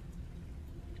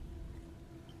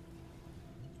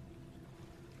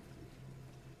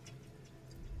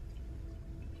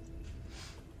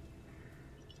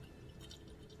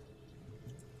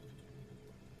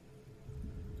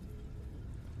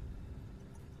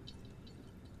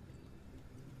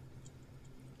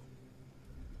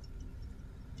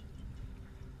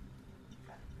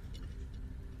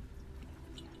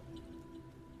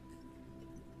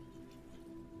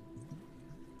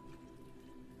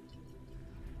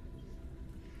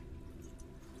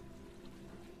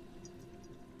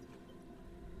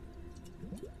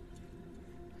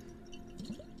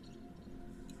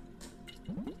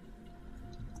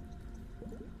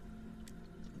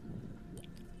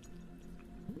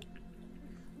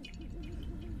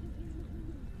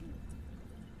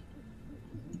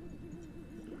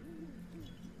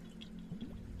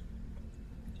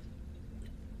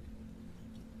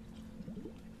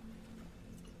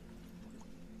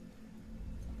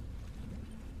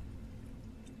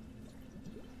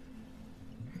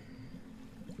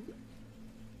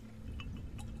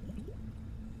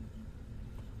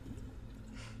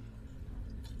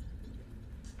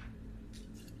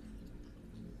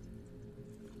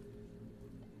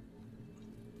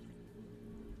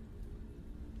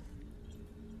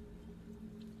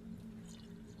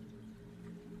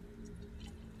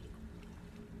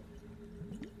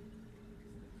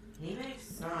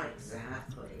 not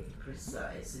exactly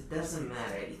precise. It doesn't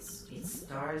matter. It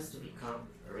starts to become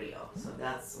real. So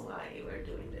that's why we're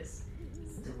doing this.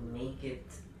 It's to make it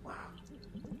wow.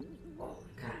 Holy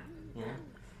crap, you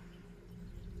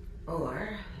know?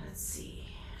 Or let's see.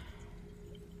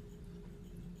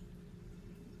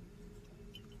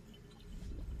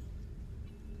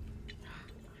 I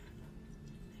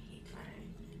hate when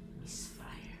I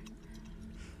misfire.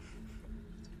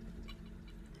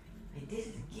 I did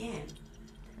it again.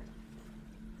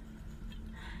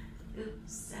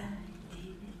 Oops, I did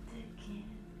it again.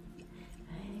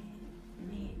 I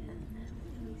made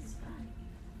another misfire.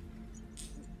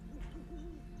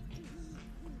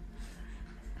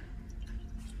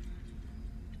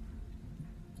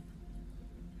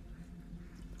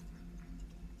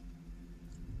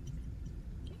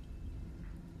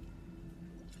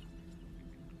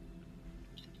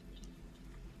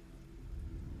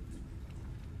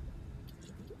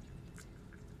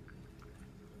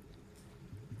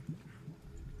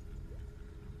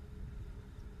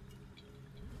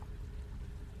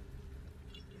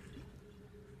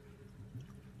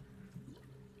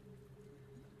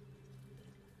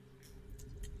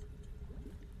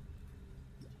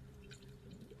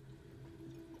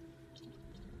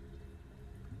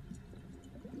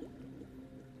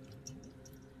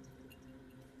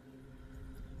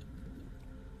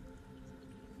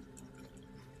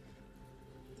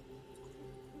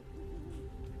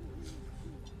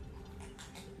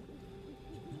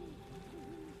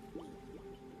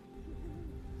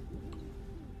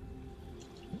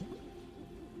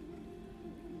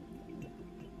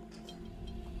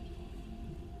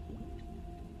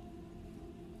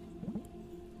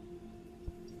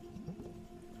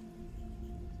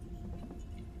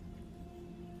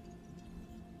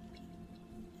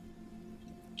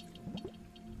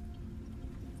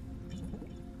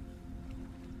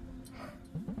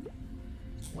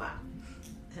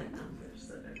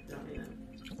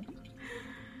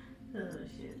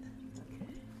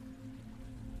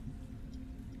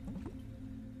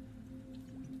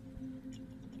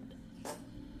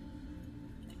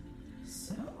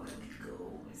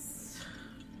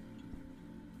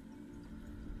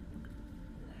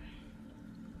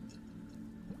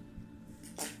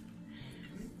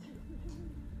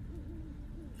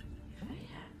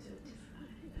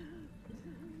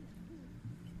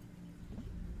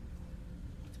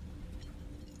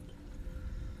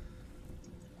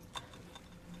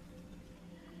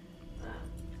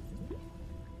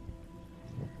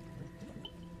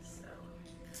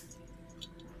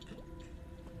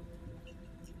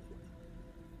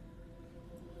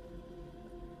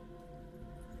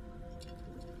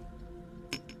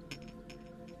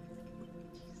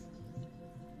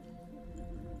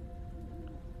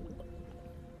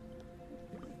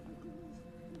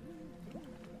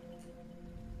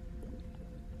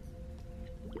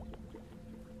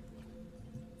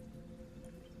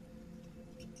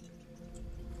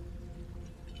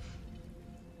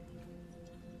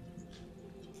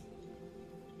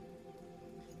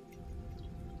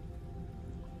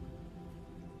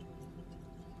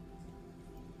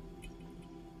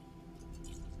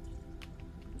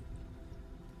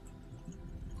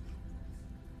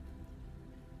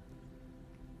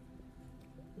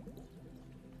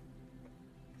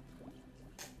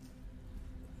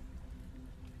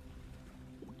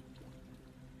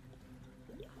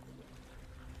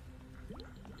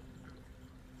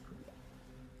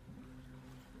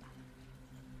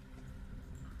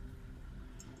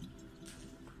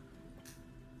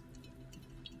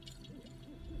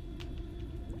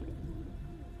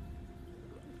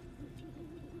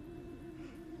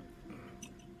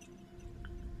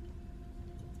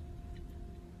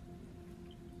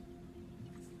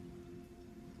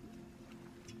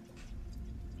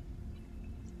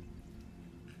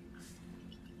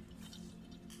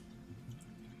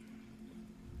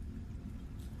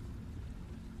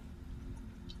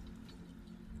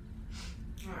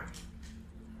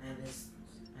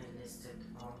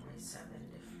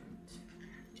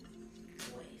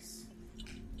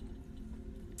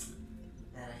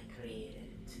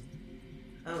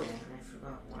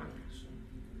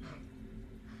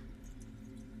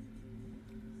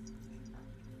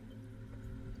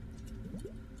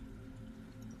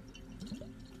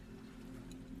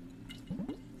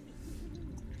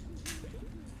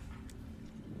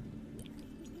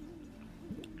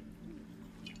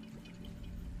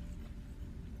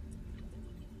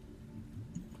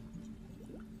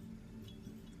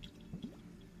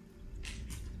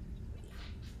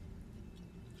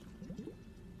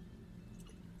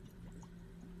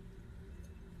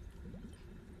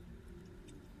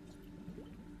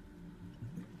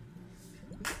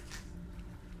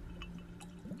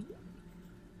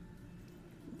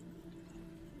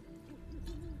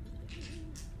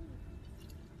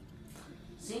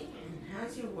 interesting, and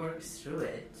as you work through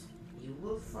it, you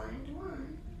will find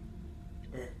one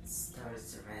that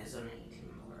starts resonating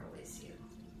more with you.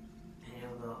 And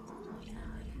you'll go, oh yeah,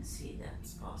 I can see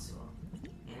that's possible.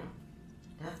 You know?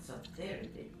 That's a very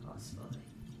big possibility.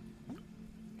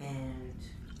 And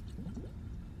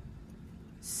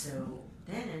so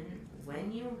then,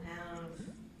 when you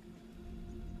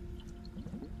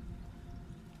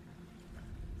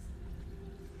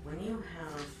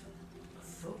have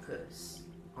focus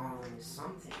on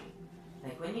something,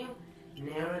 like when you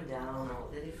narrow down all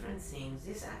the different things,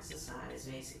 this exercise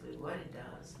basically what it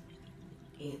does,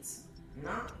 it's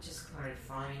not just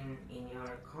clarifying in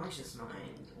your conscious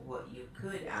mind what you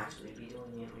could actually be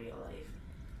doing in real life,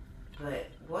 but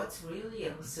what's really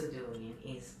also doing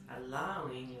is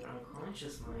allowing your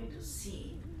unconscious mind to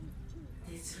see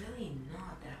that it's really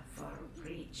not that far of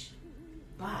reach.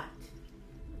 But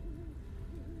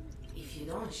if you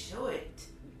don't show it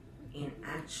in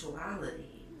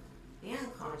actuality, the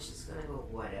unconscious is gonna go,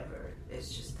 whatever,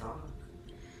 it's just talk.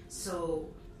 So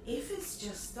if it's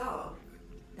just talk,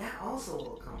 that also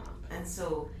will come up. And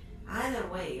so either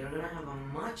way, you're gonna have a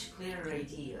much clearer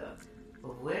idea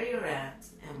of where you're at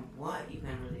and what you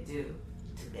can really do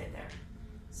to get there.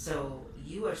 So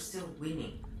you are still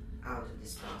winning out of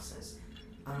this process,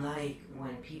 unlike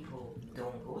when people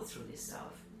don't go through this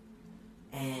stuff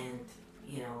and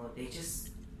they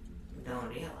just don't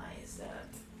realize that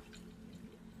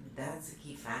that's a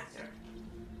key factor,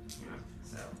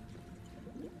 so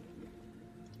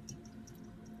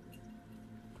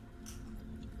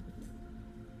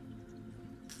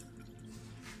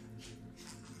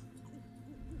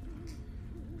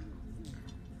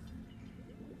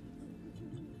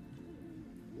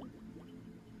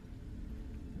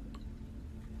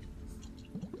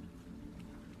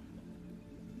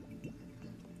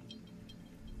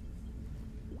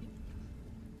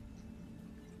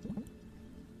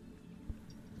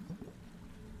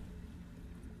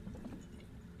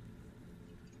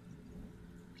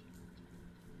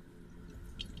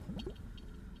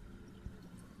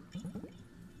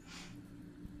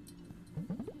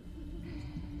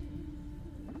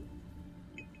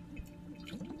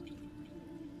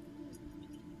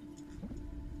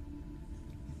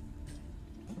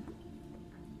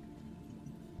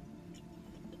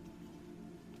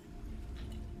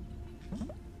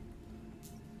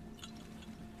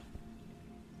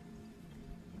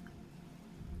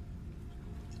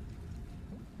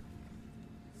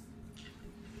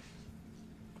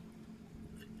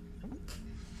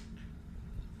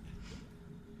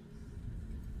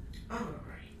alright.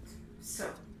 So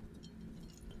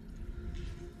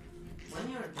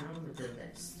when you're done with the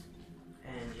list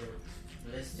and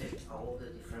you've listed all the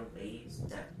different ways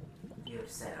that you've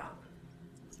set up,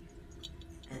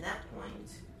 at that point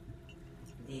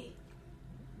the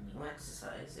new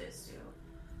exercise is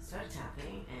to start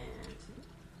tapping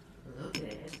and look at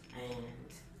it and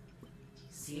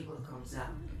see what comes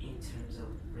up in terms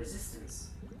of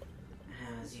resistance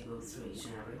as you go through each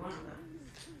and every one of them.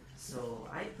 So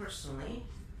I personally,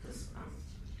 because I'm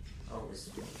always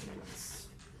making this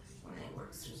when I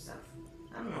work through stuff,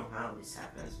 I don't know how this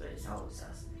happens, but it always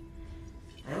does.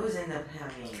 I always end up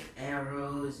having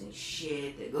arrows and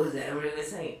shit that goes everywhere.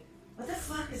 It's like, what the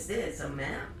fuck is this? A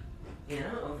map?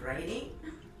 Of writing?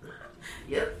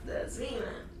 Yep, that's me,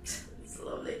 man. It's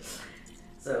lovely.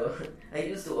 So I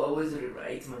used to always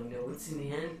rewrite my notes in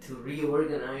the end to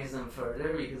reorganize them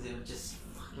further because it would just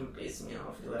fucking piss me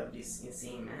off to have this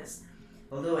insane mess.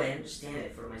 Although I understand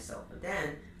it for myself, but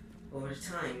then over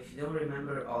time, if you don't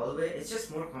remember all of it, it's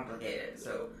just more complicated.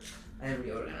 So I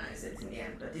reorganize it in the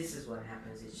end. But this is what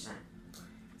happens each time.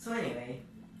 So anyway,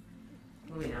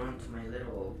 moving on to my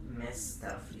little mess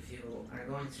stuff. If you are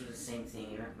going through the same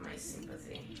thing, you have my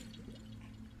sympathy.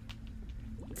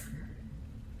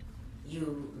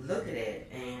 You look at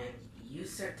it and you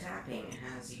start tapping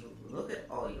as you look at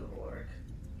all your work.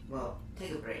 Well,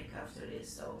 take a break after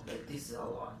this though. Like, this is a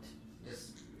lot.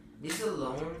 Just this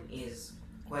alone is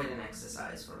quite an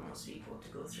exercise for most people to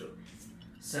go through.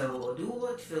 So do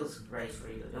what feels right for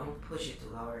you. Don't push it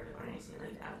too hard or anything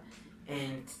like that.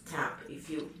 And tap. If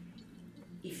you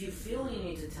feel you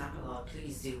need to tap a lot,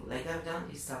 please do. Like, I've done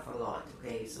this stuff a lot,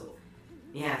 okay? So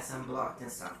yes, I'm blocked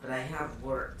and stuff, but I have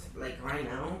worked. Like right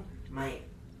now, my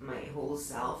whole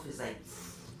self is like,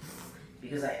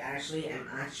 because I actually am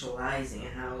actualizing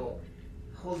how,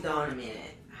 hold on a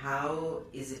minute, how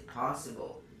is it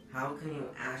possible? How can you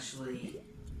actually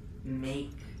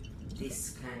make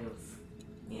this kind of,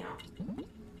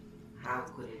 how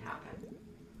could it happen?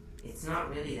 It's not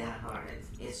really that hard.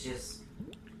 It's just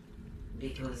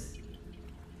because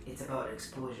it's about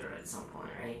exposure at some point,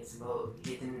 right? It's about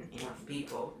hitting enough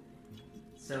people.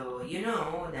 So you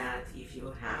know that if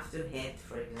you have to hit,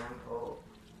 for example,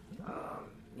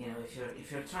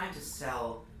 if you're trying to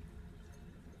sell,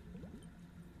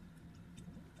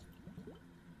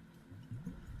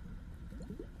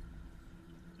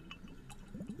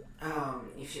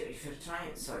 if you're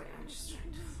trying, sorry, I'm just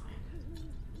trying to find it.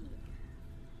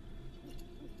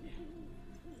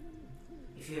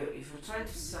 If you're trying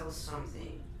to sell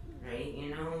something, right? You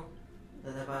know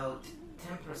that about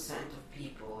 10% of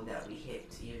people that we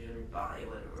hit usually buy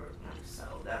whatever we're trying to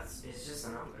sell. It's just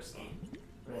a numbers game,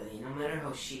 really. No matter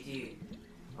how shitty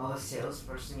of a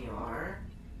salesperson you are,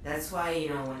 that's why,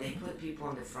 when they put people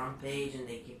on the front page and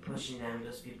they keep pushing them,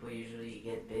 those people usually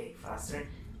get big faster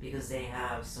because they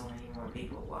have so many more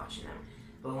people watching them.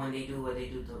 But when they do what they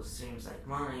do to streams like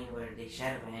mine, where they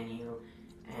shadow ban you,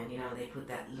 and they put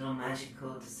that little magic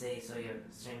code to say so your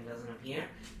stream doesn't appear,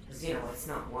 because it's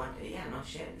not wanted. Yeah, no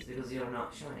shit. It's because you're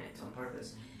not showing it on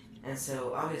purpose, and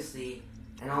so obviously,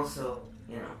 and also,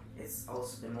 it's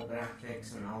also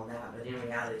demographics and all that. But in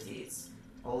reality, it's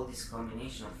all this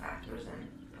combination of factors, and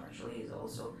partially is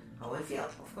also how I feel,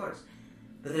 of course.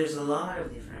 But there's a lot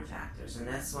of different factors, and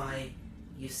that's why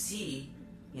you see,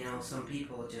 some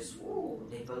people just,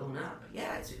 they balloon up.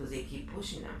 Yeah, it's because they keep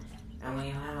pushing them. And when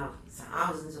you have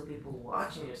thousands of people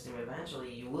watching your stream,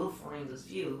 eventually you will find those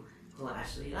few who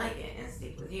actually like it and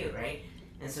stick with you, right?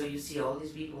 And so you see all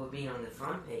these people being on the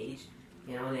front page,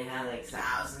 they had like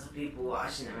thousands of people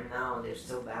watching them, and now they're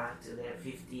still back to their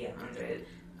 50, 100,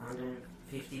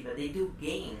 150, but they do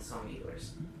gain some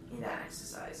viewers in that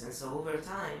exercise. And so over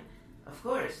time, of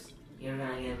course, you're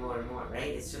gonna get more and more, right?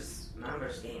 It's just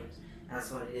numbers games. That's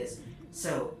what it is.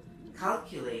 So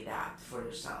calculate that for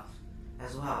yourself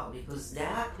as well, because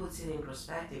that puts it in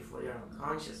perspective for your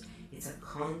unconscious. It's a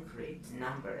concrete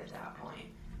number at that point.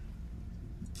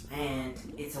 And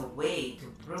it's a way to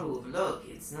prove, look,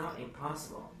 it's not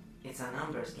impossible. It's a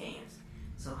numbers game.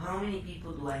 So how many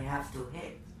people do I have to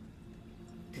hit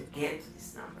to get to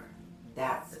this number?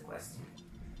 That's the question.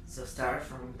 So start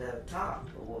from the top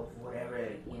of whatever,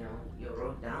 you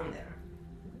wrote down there.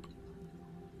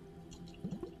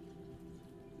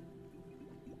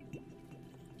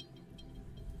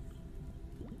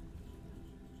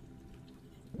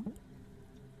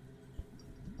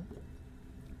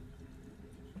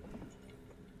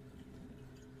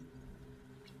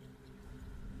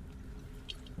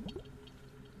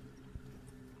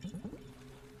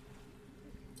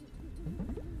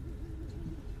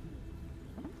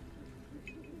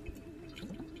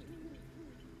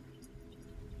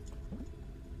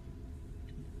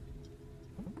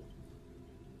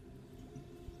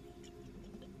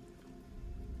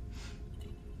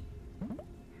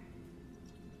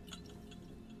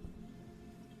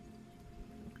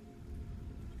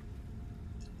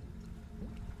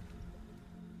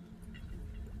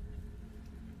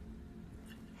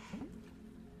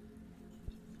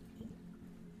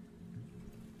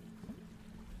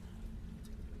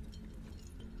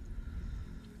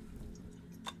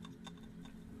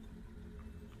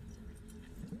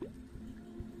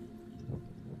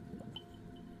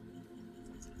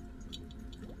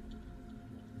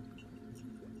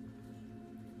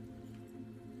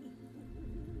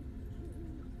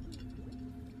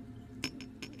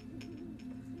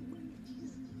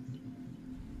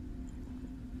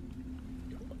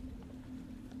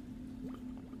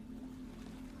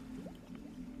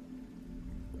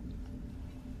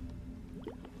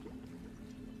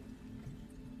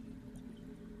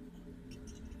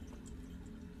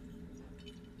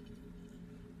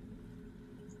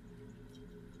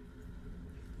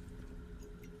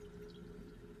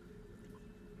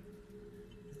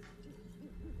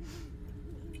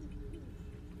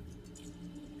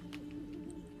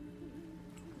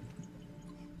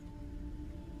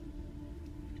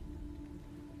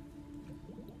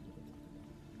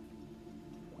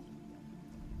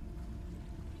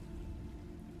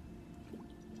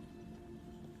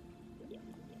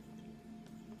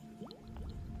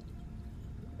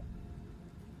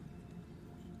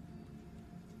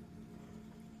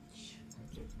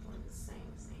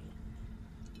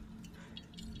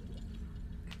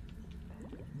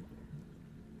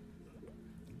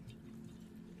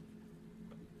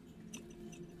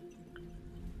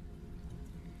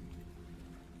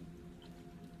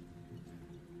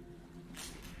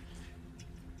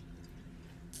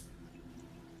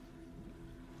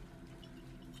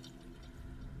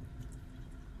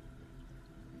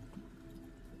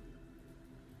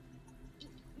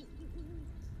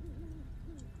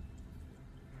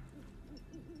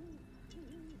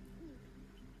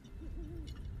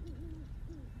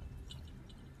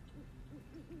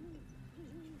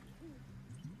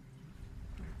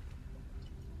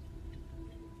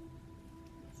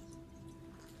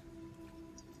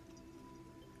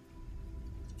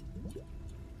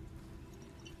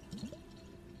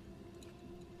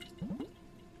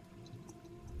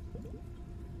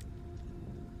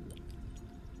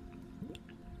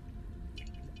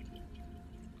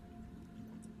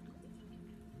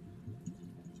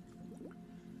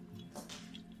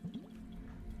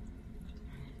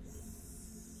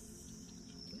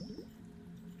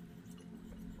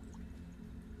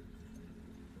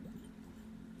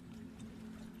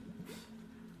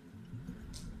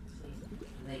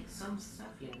 some stuff,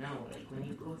 you know, like when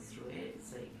you go through it,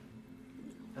 it's like,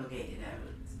 okay, that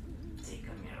would take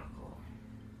a miracle.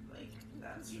 Like,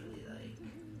 that's really like,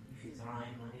 if you try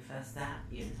and manifest that,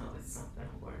 you know it's not gonna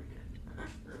work.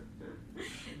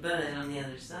 But then on the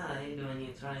other side, when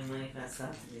you try and manifest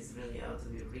something is really out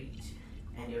of your reach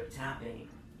and you're tapping,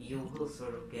 you will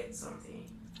sort of get something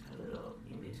a little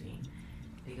in between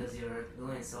because you're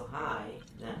going so high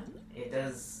that it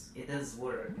does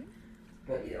work.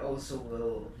 But it also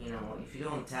will, you know, if you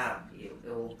don't tap, it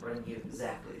will bring you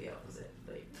exactly the opposite.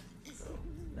 Like, so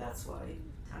that's why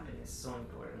tapping is so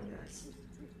important, guys.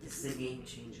 It's the game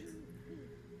changer.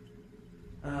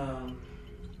 Okay,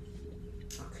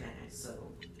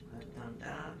 so I've done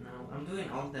that. Now I'm doing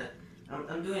all the,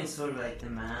 I'm doing sort of like the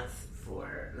math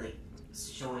for like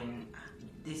showing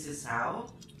this is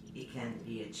how it can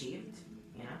be achieved,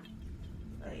 you know,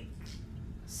 like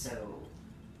so.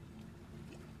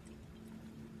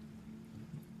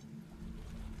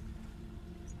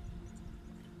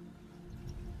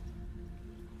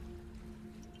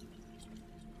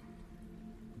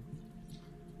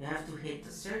 You have to hit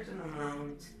a certain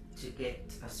amount to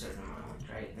get a certain amount,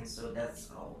 right? And so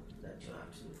that's all that you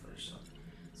have to do for yourself.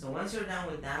 So once you're done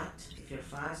with that, if you're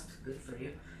fast, good for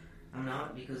you. I'm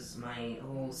not, because my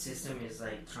whole system is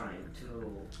like trying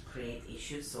to create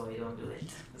issues so I don't do it.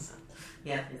 So,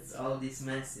 yeah, it's all this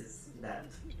mess is that.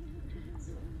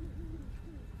 So,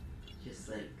 just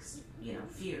like, you know,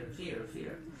 fear.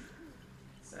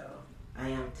 So I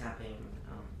am tapping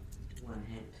one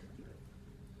hand.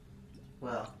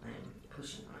 Well, I am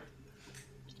pushing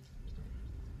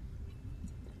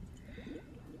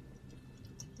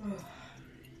on it.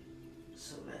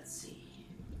 So let's see.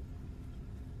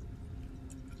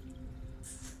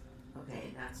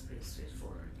 Okay, that's pretty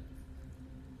straightforward.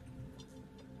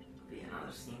 Be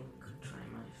another thing we could try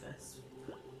and manifest.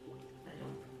 I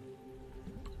don't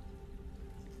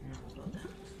know about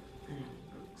that. Anyway,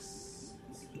 books.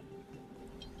 Let's see.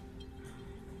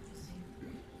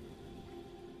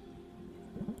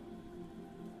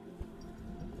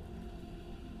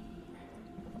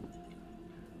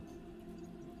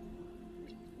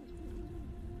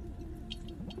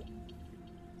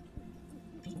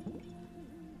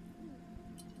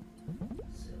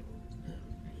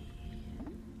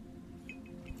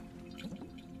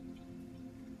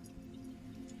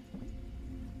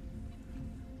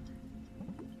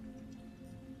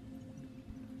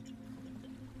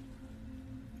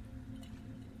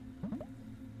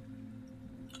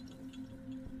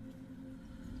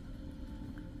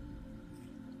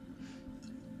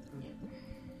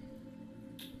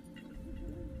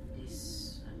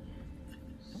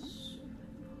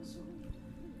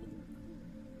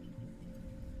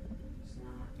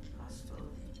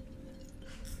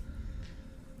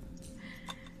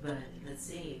 But let's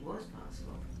say it was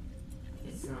possible.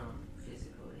 It's not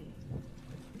physically.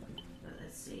 But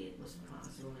let's say it was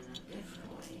possible in a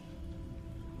different way.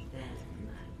 Then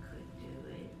I could do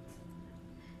it.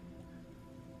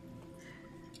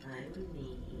 I would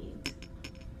need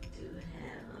to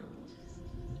have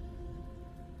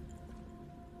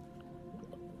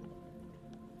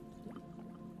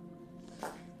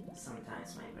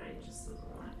sometimes my brain just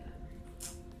doesn't like it.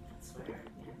 That's where, yeah.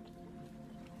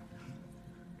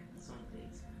 Some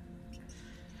things.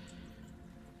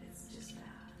 It's just bad.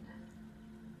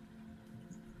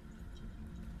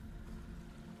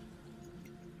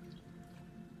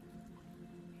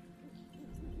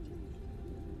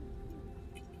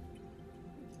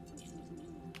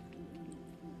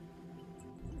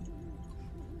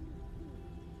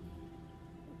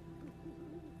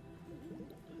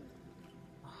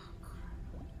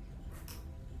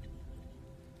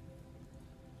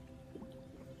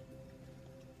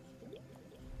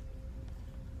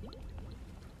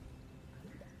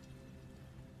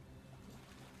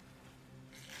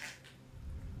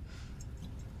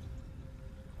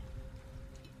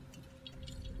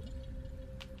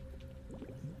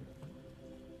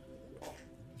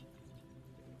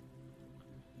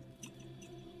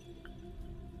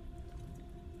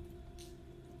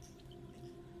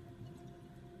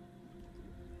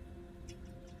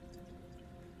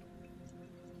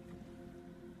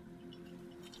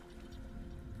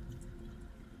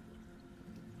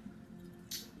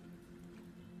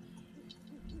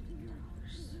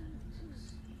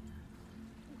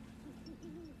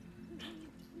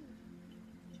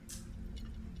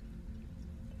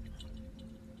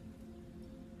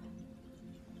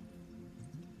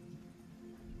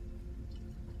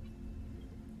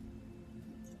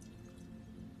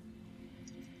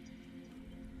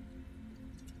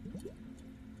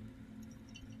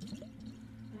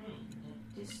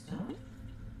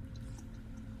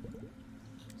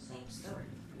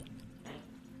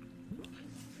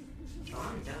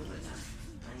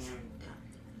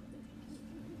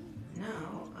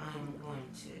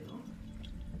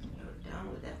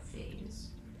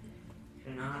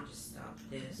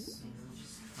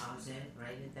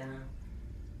 write it down.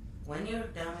 When you're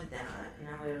done with that,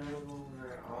 now we're going to go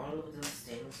over all of those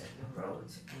things that you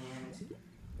wrote, and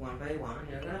one by one,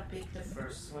 you're going to pick the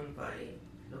first one by,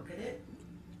 look at it,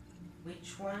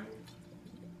 which one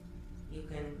you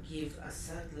can give a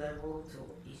set level to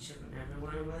each and every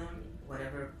one of them,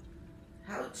 whatever,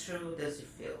 how true does it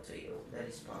feel to you that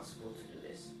it's possible to do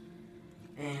this?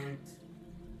 And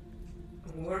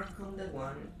work on the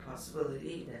one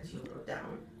possibility that you wrote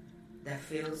down that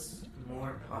feels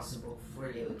more possible for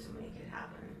you to make it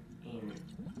happen in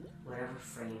whatever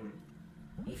frame.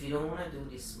 If you don't want to do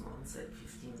this month, like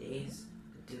 15 days,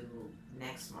 do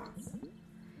next month.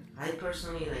 I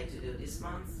personally like to do this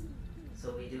month,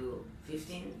 so we do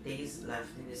 15 days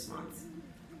left in this month,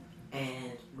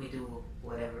 and we do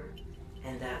whatever,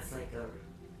 and that's like a,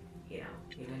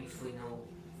 even if we know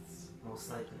it's most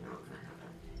likely not gonna happen,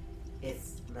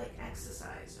 it's like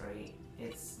exercise, right?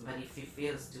 But if it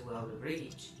feels too out of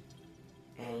reach,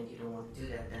 and you don't want to do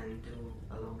that, then do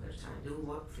a longer time. Do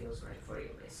what feels right for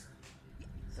you, basically.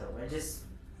 So we're just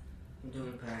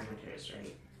doing parameters,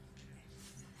 right?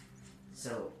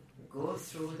 So go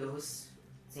through those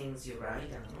things you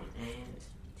write down and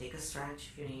take a stretch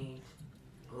if you need.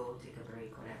 Go take a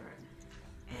break, whatever.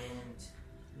 And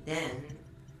then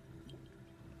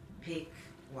pick,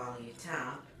 while you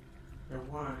tap, the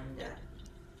one that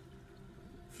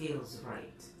feels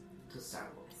right to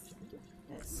start with.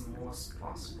 That's most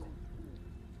possible.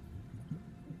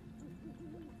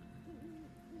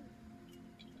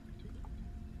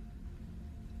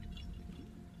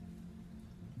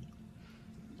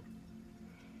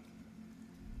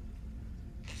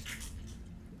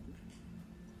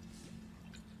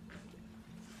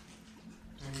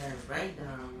 And then write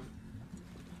down,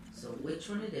 so which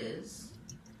one it is,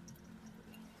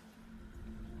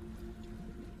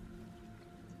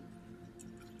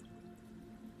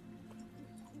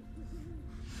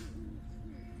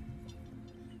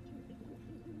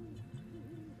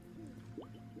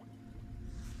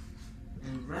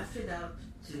 and rough it up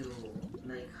to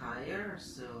like higher,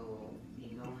 so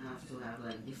you don't have to have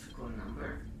like difficult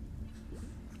numbers,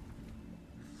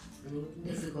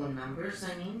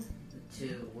 I mean,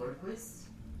 to work with.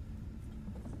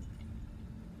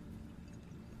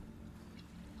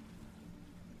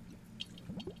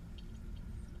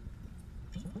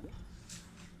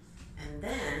 And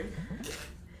then,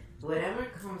 whatever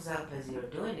comes up as you're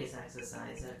doing this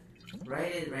exercise,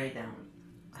 write it right down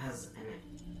as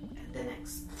the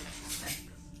next step,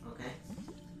 okay?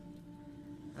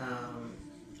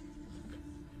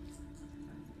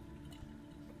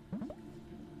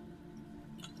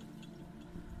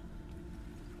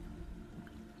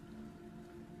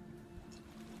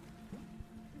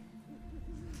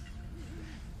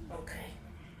 Okay.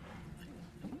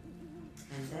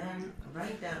 And then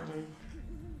write down,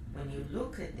 when you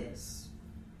look at this,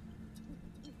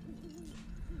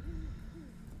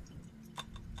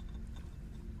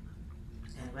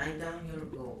 and write down your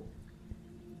goal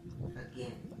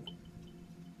again.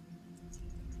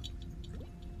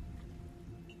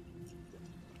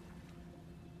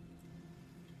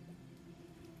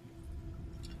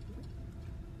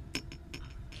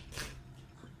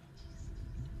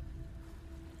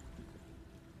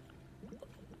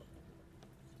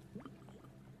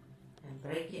 And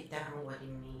break it down what it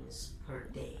means per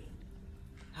day.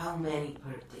 How many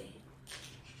per day?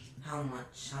 How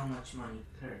much money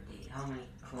per day? How many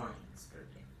clients per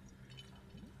day?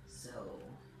 So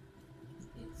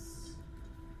it's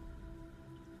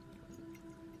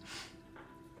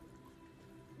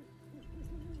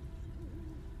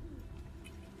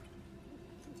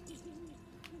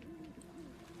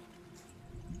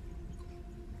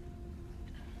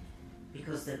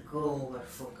because the goal we're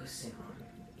focusing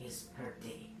on is per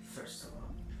day, first of all.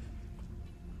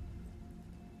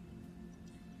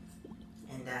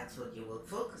 And that's what you will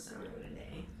focus on every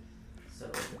day. So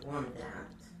you want that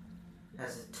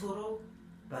as a total,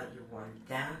 but you want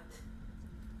that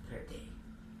per day.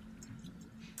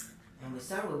 And we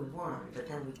start with one, but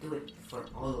then we do it for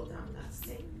all of them, that's the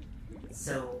thing.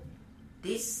 So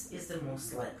this is the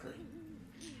most likely,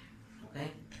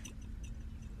 okay?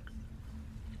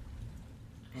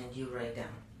 And you write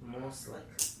down, most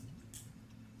likely.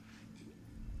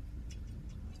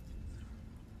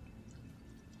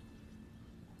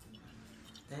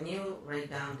 Then you write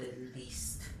down the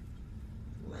least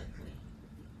likely.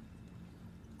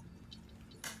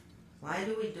 Why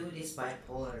do we do this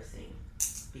bipolar thing?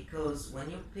 Because when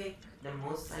you pick the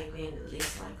most likely and the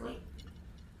least likely,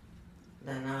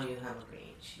 then now you have a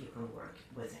range you can work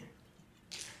within.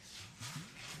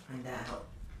 And that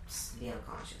helps the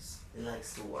unconscious. It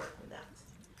likes to work with that.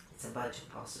 It's a bunch of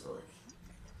possibility.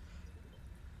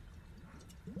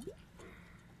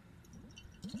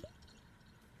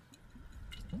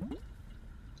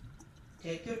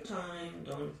 take your time,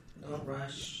 don't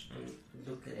rush and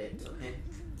look at it, okay?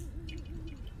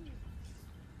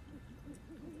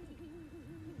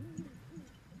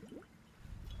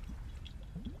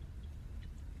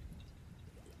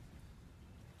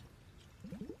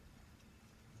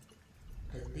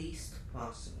 The least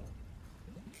possible.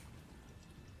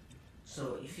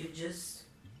 So if you just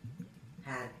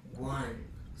had one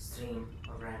stream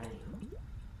of revenue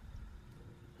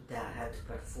that had to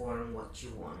perform what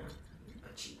you want to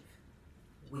achieve,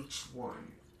 which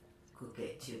one could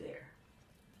get you there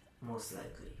most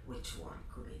likely? Which one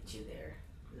could get you there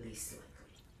least likely?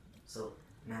 So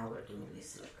now we're doing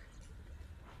least likely.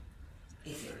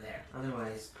 If you're there.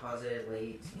 Otherwise, pause it,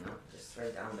 wait, just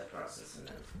write down the process and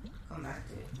then come back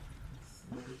to it. It's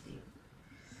no big deal.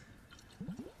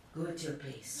 Go at your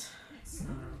pace. It's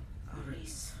not a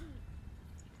race.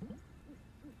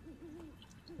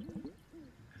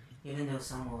 Even though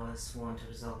some of us want to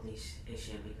resolve this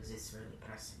issue because it's really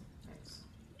pressing, right? So,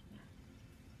 yeah.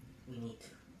 We need to.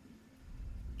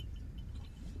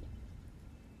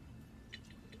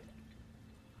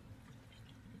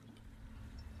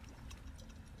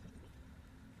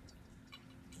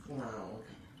 Well,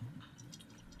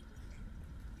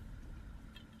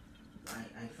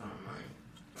 I found mine.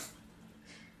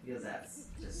 Because that's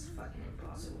just fucking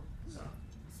impossible. So,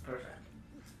 it's perfect.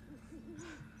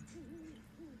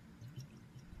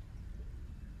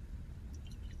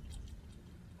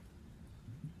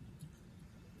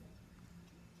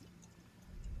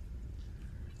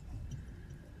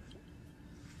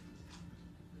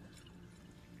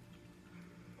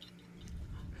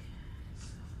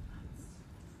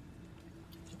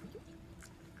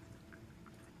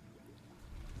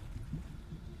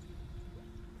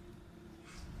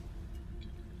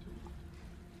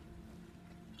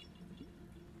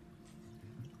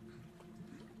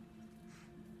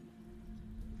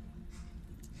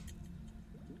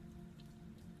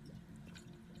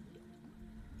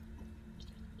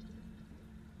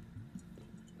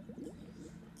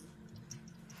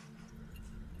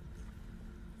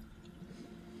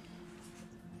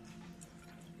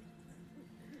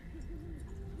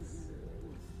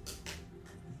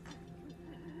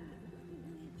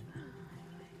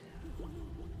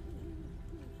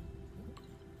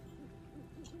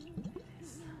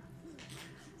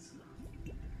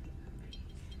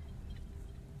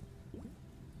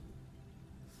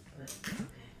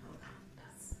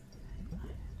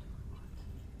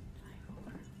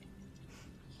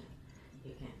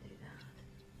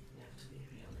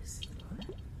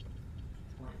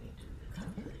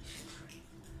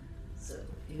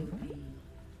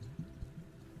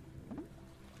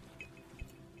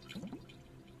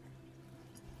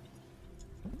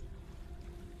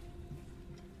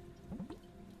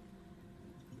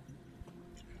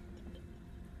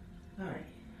 Alright.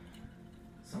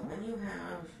 So when you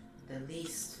have the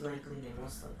least likely and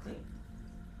most likely,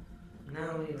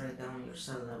 now you write down your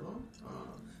cell level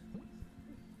of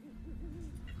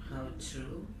how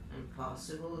true and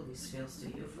possible this feels to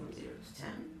you from 0 to 10.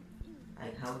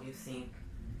 Like how do you think,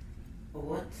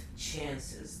 what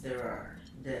chances there are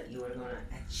that you are going to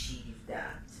achieve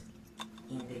that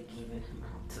in the given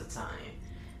amount of time.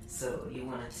 So you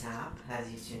want to tap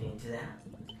as you tune into that,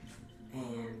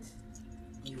 and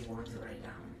you want to write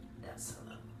down that cell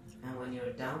level. And when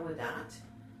you're done with that,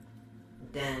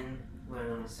 then we're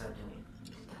going to start doing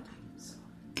tapping. So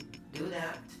do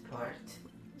that part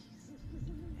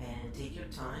and take your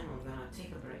time. I'm going to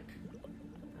take a break.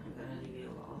 I'm going to give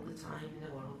you all the time in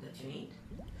the world that you need.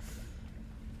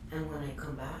 And when I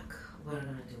come back, we're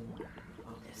going to do more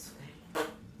of this, okay?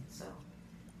 So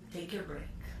take your break.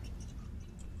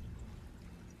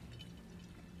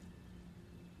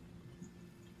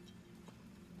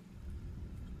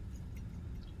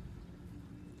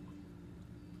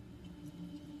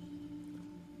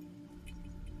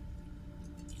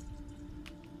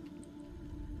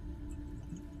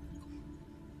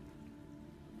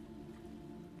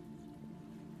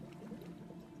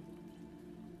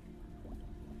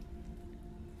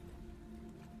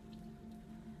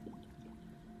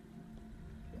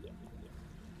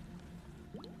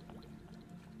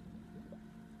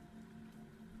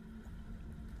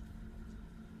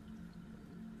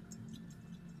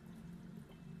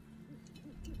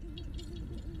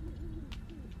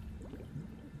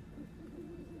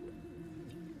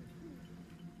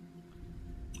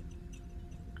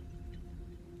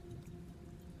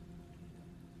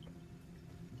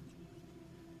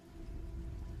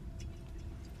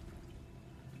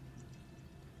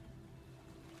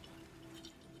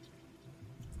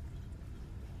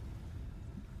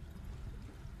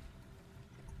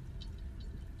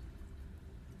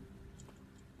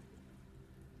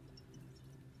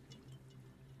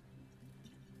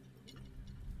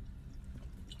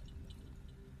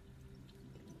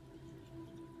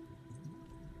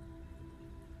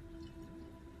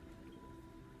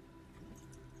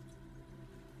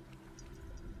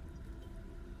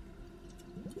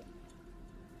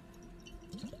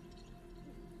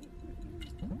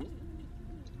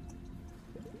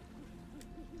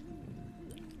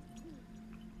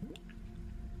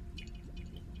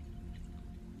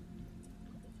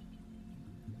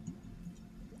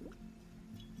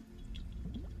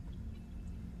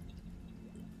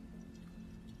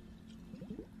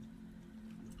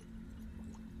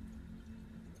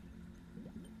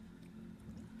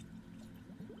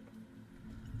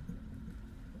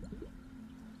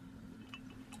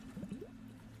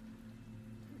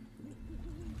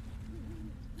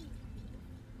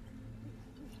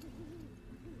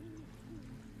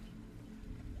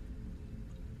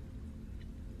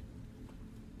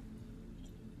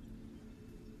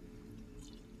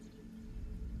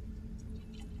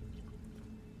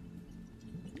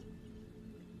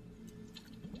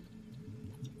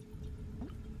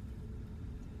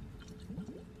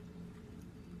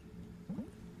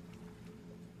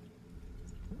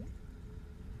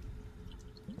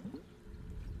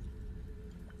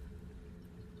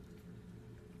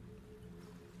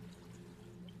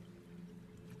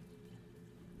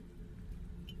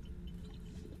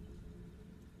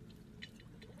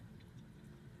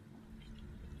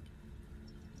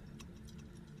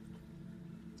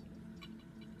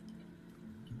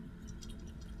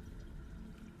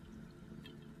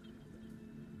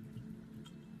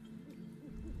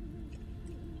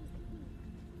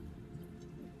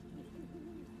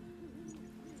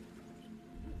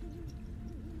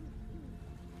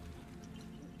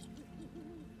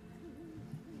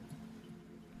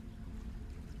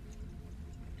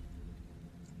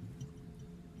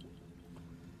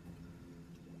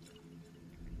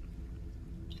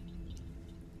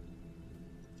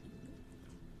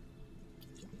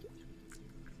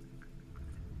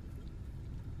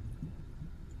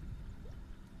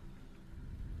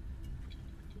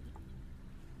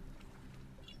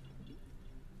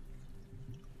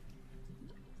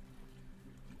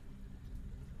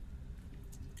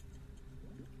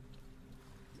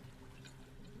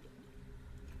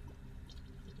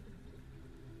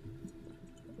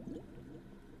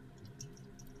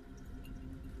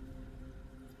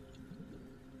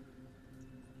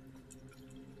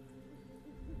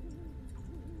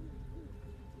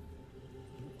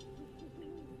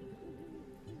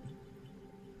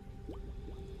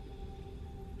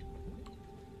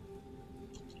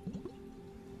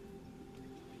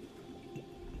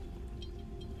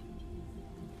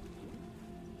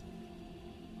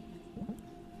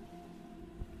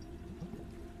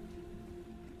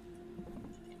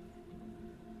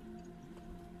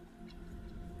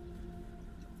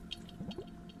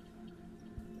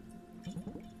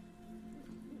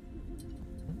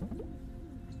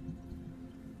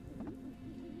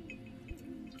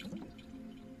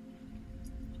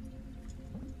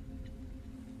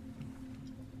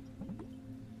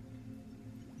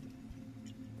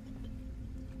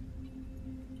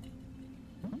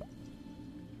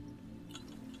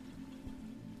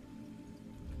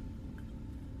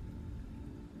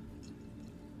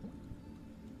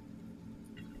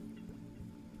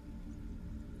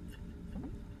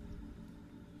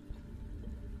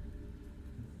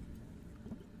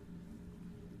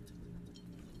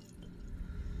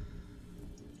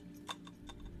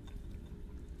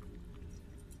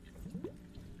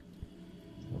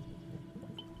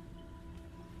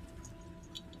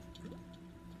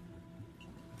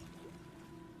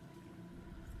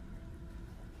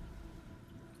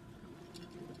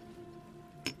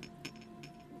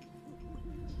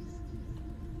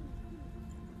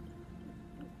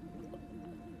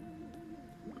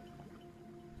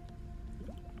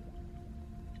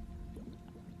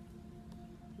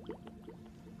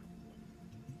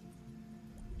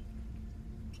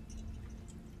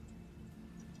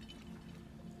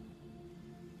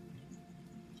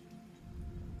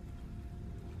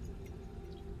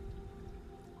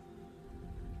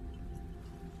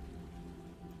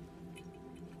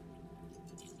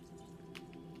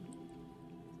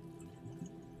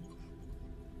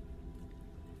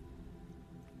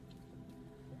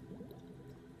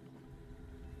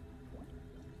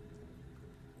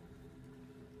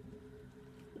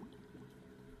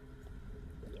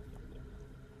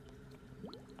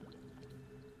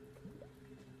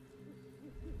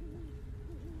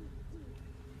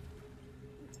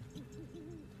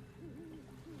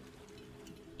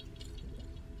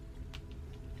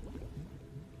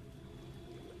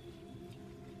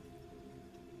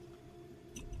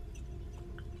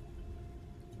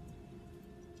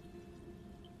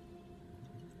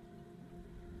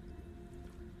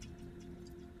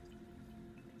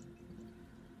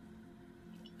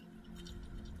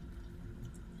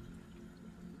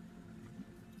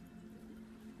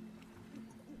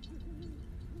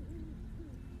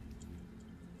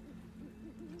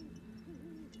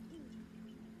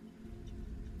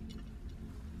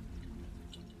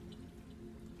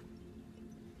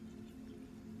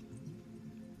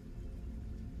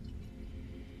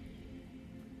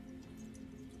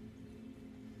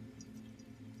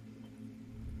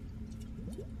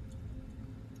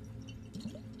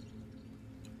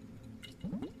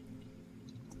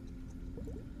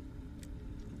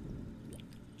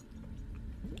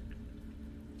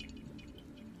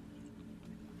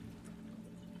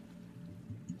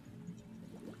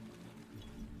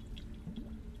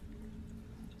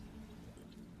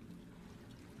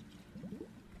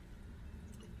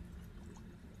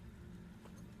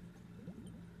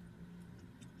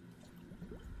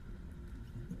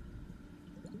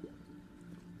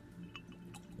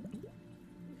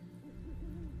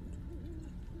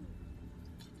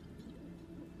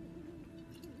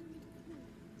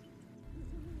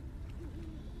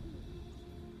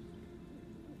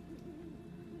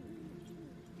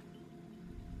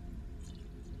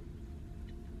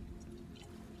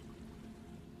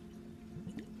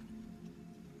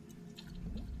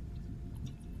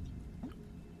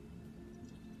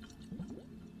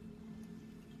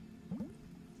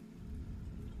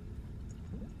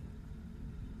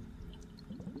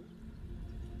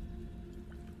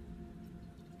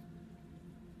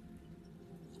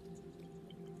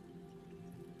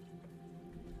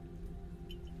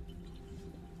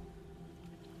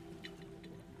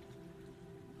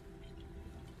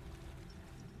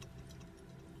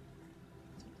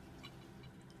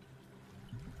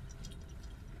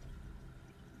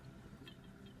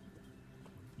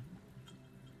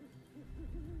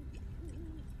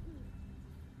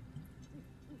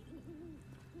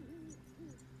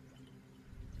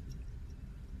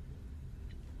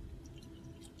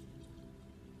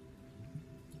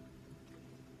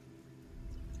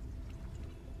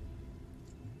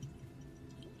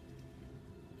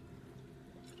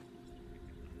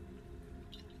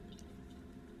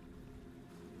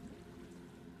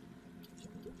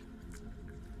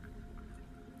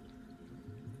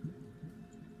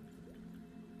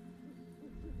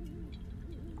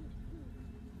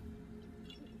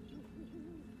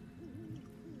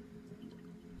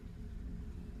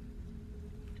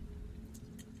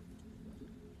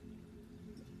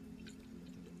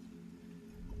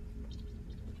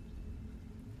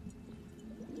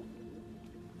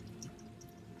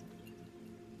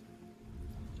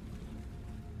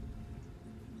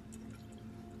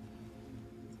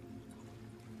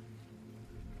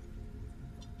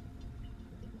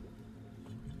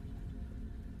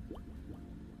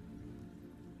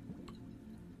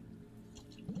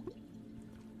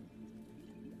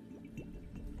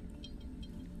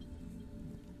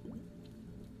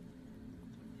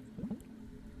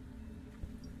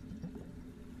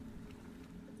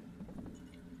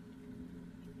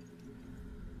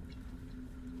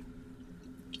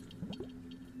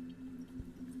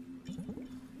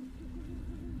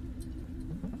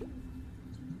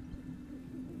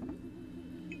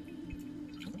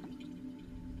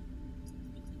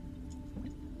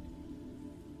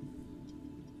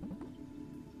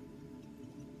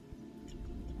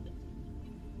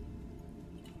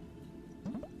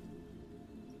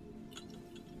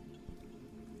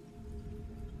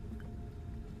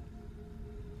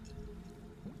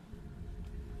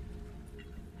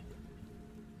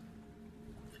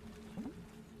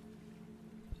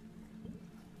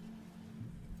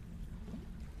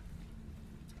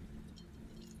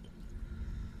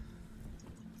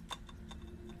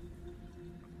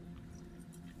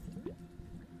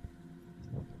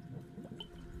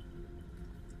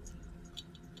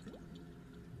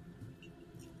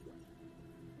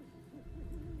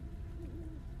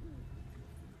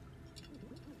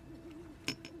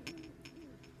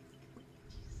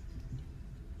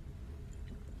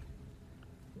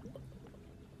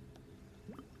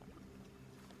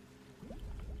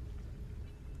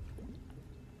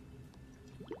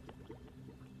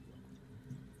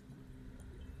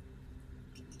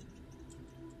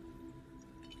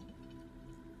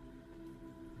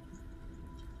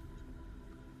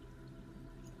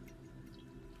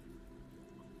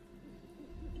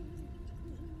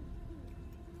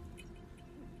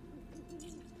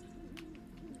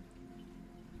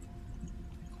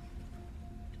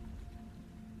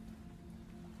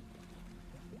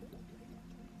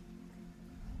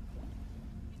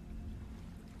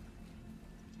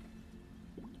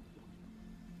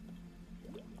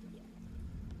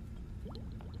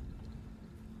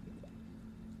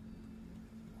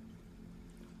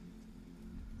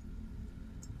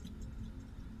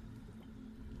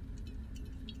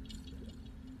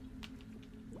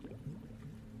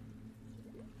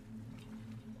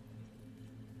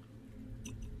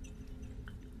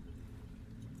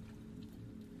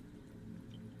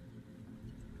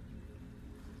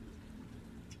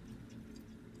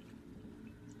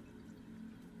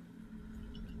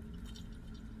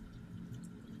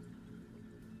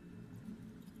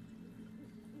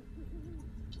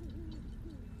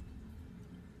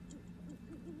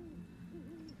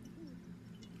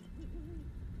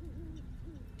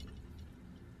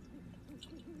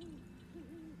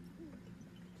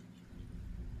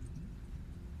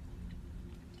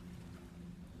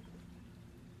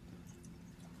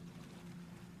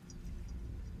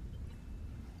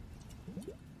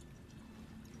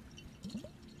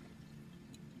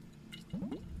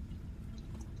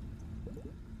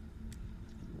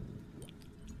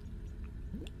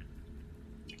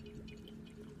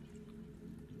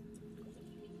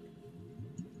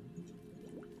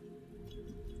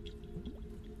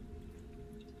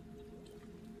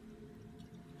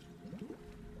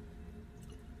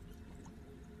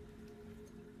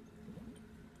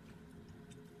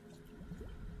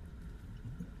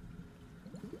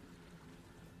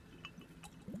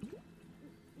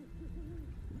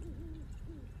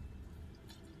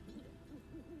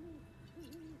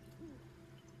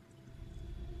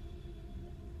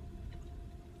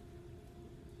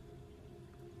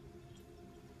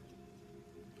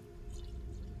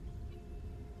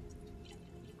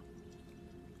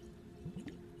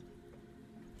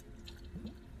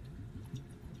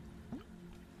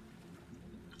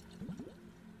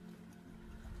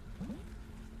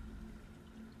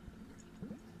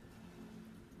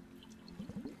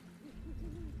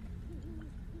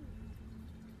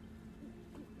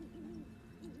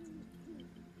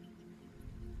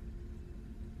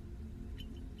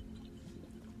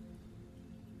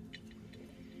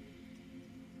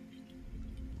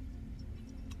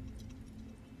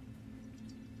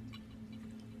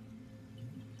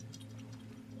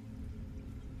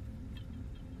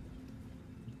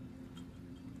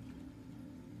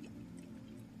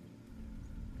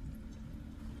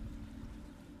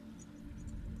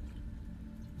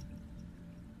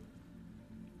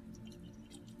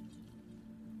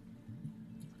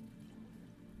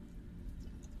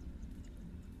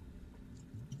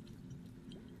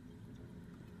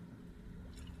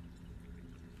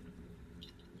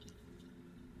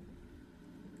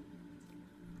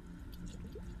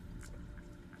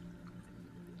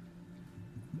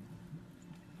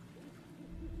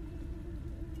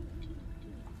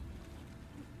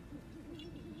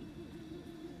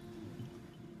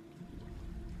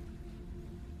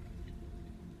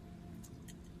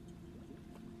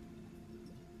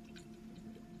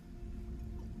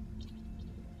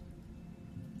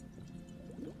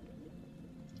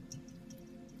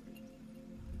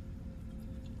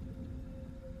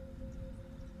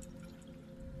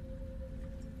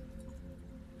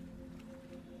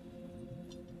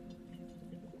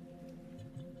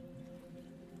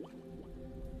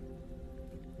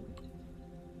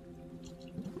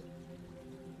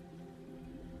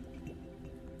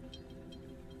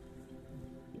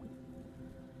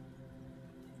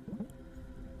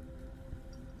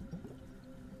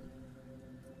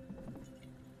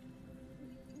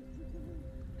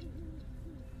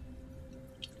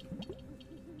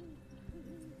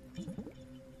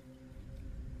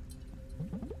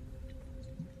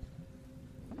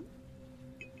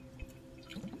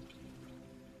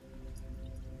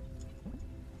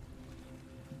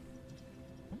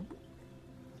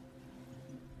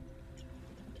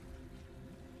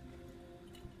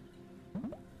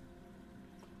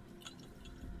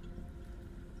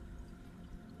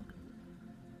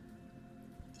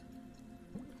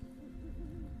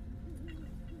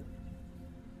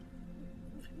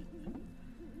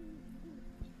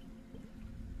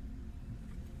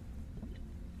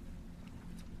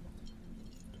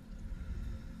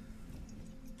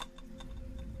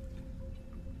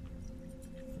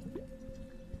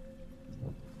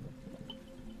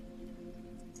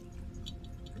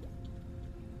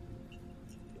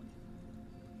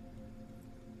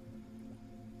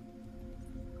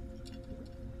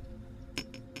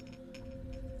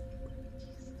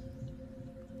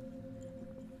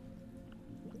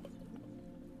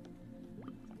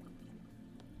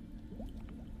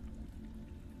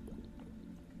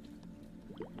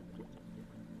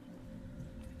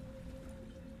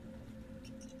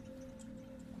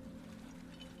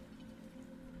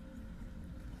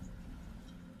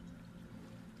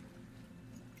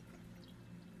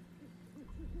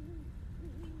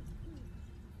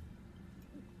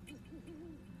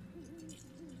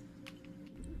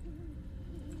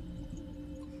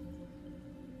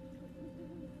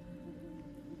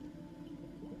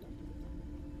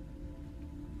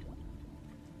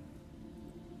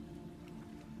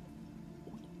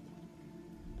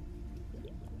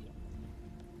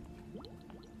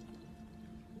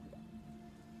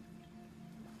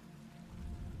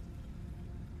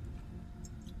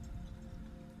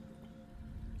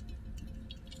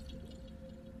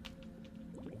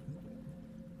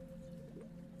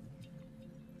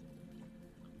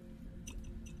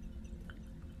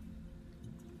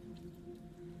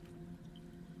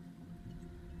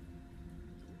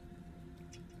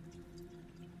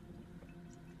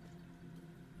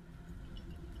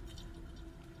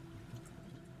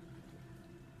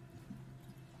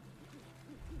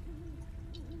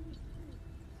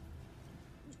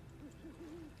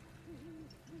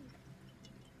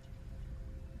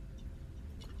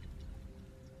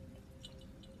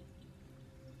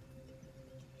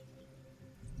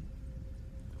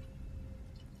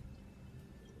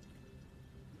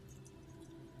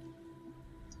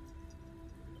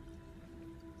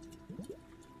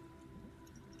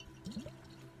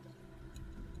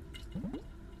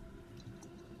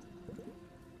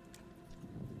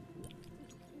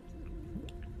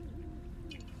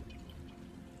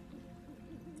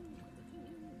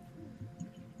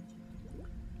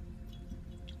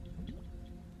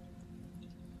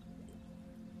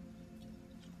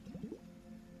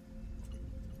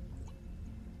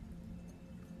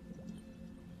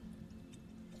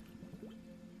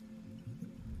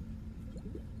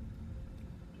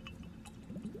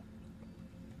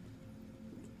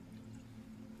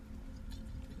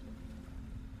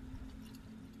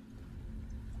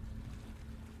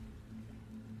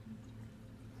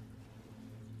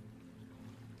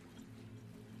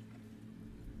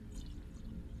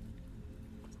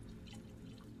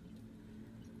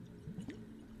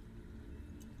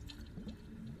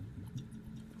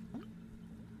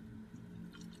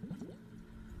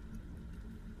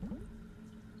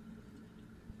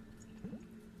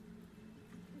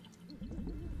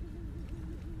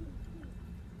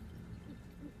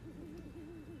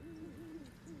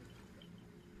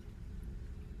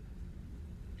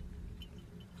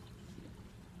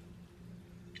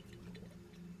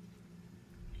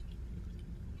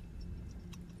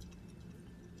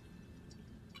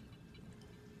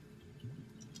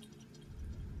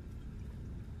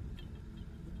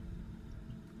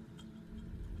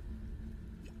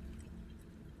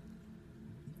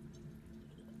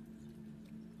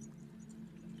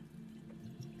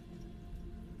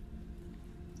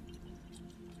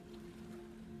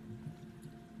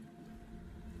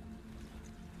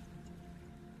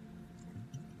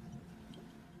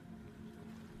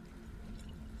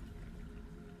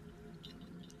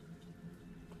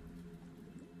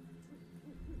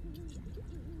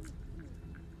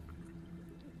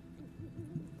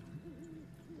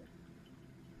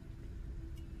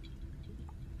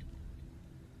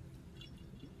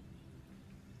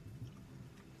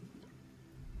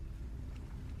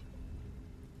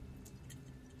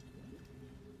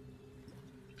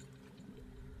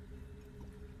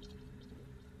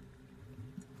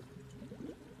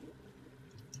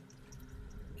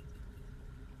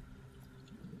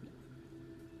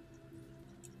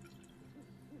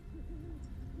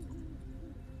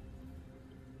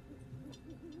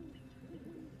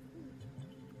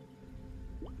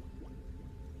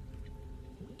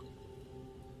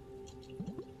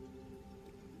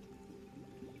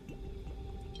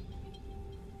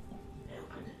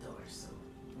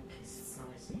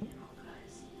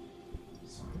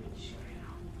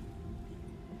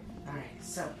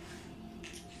 So,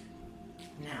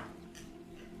 now,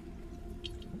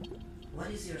 what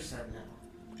is your sub level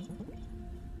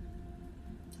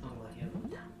on what you wrote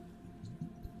down?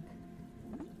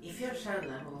 If your sub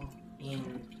level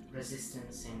in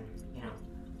resistance and,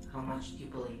 how much do you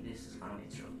believe this is going to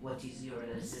be true? What is your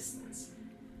resistance?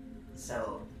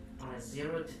 So, on a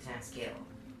 0 to 10 scale,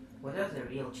 what are the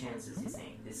real chances you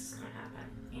think this is going to happen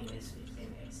in these 15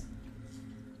 days?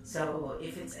 So,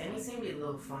 if it's anything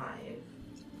below 5,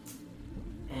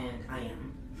 and I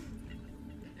am,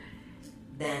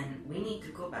 then we need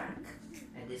to go back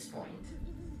at this point.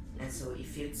 And so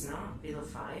if it's not below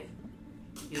 5,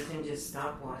 you can just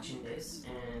stop watching this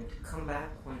and come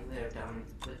back when we're done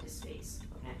with this phase,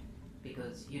 okay?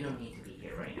 Because you don't need to be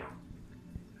here right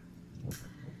now.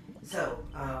 So,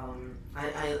 I'm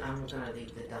gonna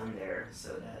leave the done there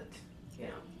so that,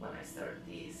 when I start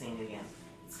the thing again,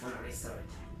 it's gonna restart.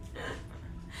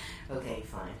 Okay,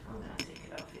 fine. I'm gonna take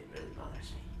it off. It really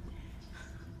bothers me.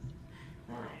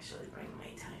 Then I actually bring my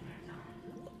timer down.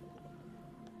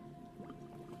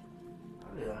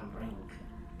 Probably gonna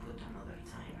put another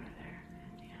timer there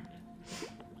at the end.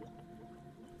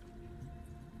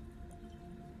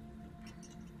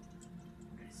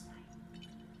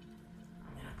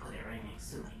 I'm gonna put it right next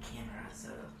to my camera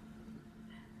so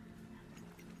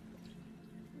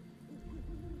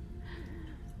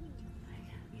I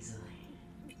can easily.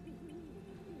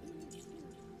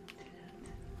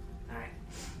 Alright,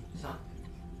 so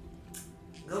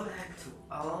go back to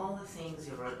all the things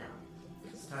you wrote down.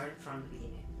 Start from the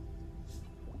beginning.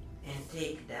 And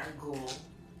take that goal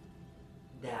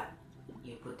that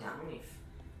you put down. If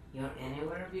you're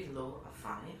anywhere below a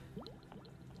 5,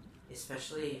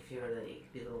 especially if you're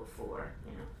like below a 4,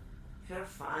 you know. If you're a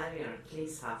 5, you're at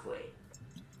least halfway.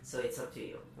 So it's up to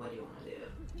you. What do you want to do?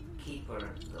 Keep or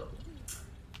go?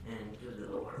 And do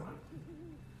the lower one.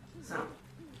 So,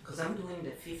 because I'm doing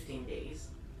the 15 days,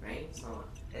 right? So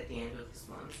at the end of this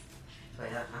month, so I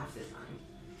have half the time.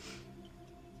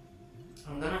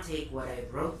 I'm gonna take what I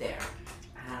wrote there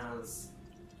as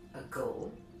a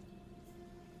goal,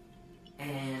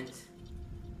 and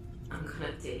I'm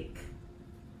gonna take,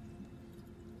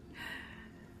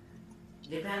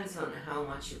 depends on how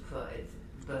much you put,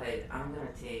 but I'm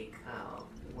gonna take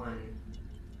 1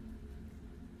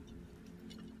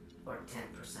 or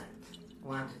 10%,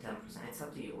 1 to 10%. It's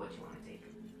up to you what you want to take.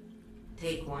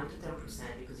 Take 1 to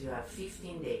 10% because you have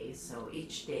 15 days, so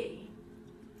each day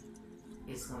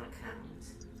is gonna count.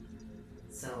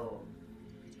 So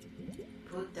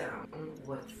put down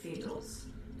what feels,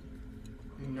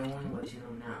 knowing what you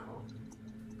know now,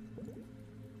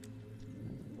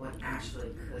 what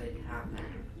actually could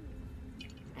happen,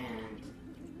 and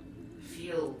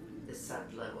feel the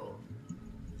sub level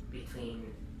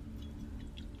between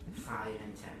 5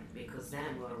 and 10, because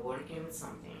then we're working with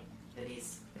something that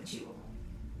is achievable,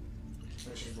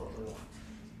 which is what we want.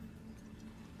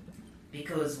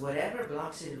 Because whatever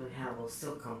blockages we have will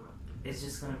still come up. It's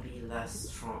just going to be less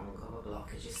strong of a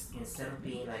blockage. Just instead of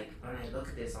being like, when I look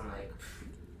at this, I'm like,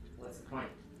 what's the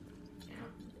point? You know?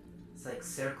 It's like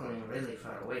circling really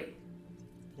far away.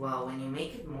 Well, when you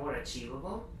make it more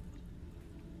achievable,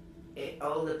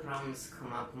 all the problems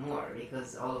come up more,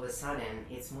 because all of a sudden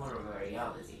it's more of a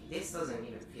reality. This doesn't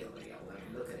even feel real. When I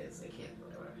look at it, it's like, yeah,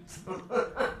 whatever.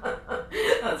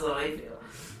 That's how I feel.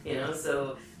 You know,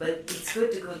 so, but it's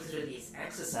good to go through these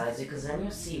exercises because then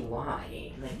you see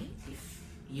why. Like, if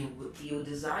you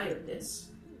desire this,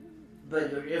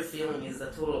 but your real feeling is the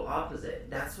total opposite,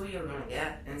 that's what you're gonna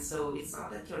get. And so it's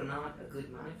not that you're not a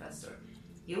good manifester.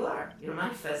 You are. You're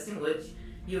manifesting what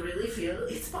you really feel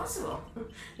it's possible.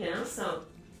 You know, so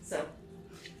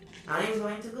I'm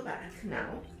going to go back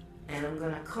now and I'm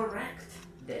gonna correct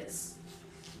this.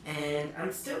 And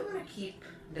I'm still gonna keep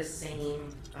the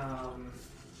same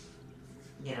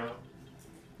you know,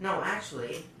 no,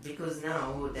 actually, because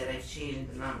now that I've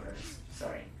changed the numbers,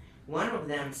 one of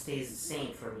them stays the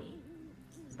same for me,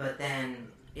 but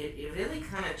then it really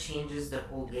kind of changes the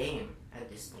whole game at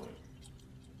this point,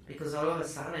 because all of a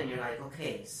sudden you're like,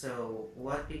 okay, so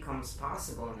what becomes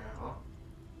possible now,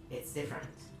 it's different,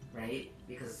 right?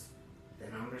 Because the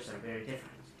numbers are very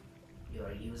different. You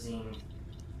are using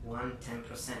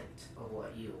 10% of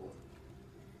what you,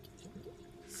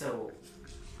 so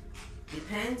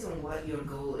depends on what your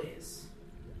goal is,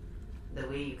 the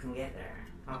way you can get there.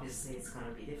 Obviously it's going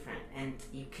to be different, and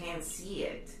you can't see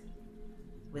it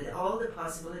with all the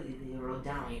possibilities that you wrote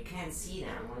down. You can't see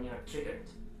them when you're triggered.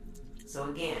 So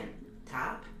again,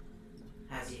 tap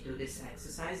as you do this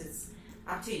exercise. It's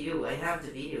up to you. I have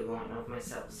the video going of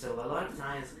myself, so a lot of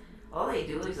times all I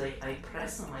do is I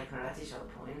press on my karate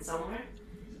chop point somewhere,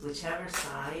 whichever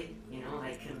side, you know,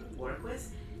 I can work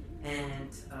with, and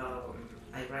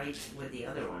I write with the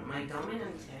other one. My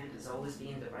dominant hand has always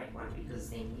been the right one because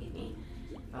they need me.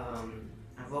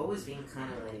 I've always been kind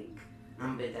of like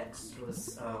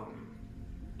ambidextrous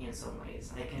in some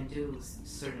ways. I can do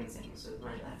certain things with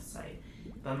my left side,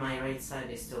 but my right side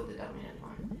is still the dominant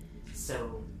one.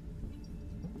 So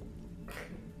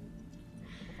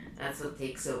that's what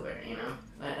takes over, you know.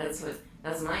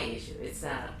 That's my issue.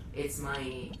 It's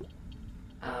my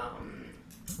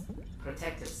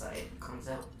protective side comes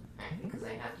out because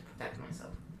I have to protect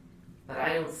myself. But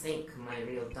I don't think my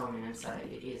real dominant side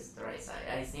is the right side.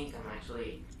 I think I'm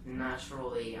actually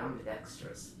naturally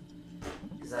ambidextrous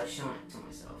because I've shown it to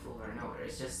myself over and over.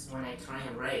 It's just when I try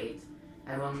and write,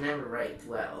 I will never write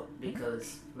well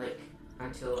because, like,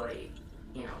 until I,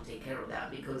 you know, take care of that,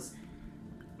 because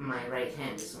my right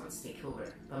hand just wants to take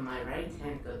over. But my right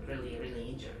hand got really, really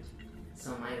injured.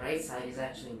 So my right side is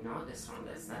actually not the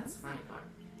strongest. That's the funny part.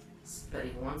 But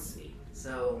it wants to be.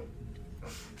 So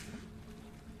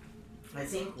I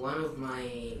think one of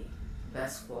my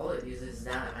best qualities is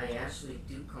that I actually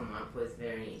do come up with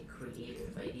very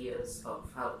creative ideas of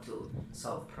how to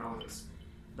solve problems,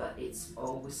 but it's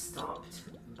always stopped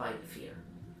by the fear.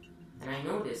 And I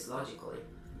know this logically,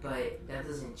 but that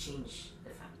doesn't change the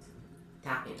fact.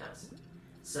 Tapping does.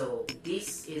 So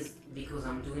this is because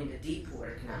I'm doing the deep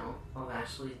work now of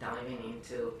actually diving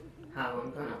into how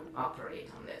I'm gonna operate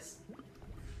on this.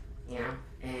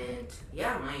 And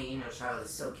yeah, my inner child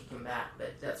is still kicking back,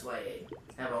 but that's why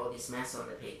I have all this mess on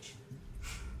the page.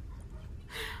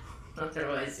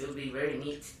 Otherwise, it would be very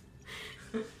neat.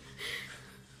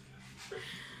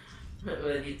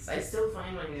 But I still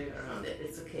find my way around it.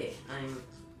 It's okay.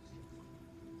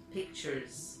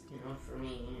 Pictures, for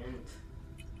me, and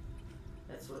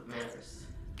that's what matters.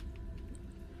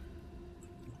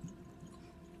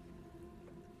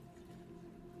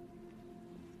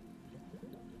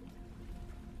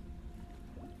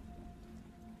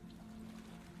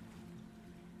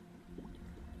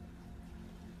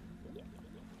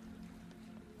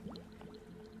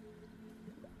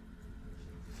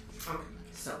 Okay,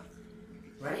 so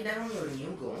write down your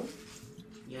new goal,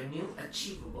 your new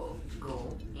achievable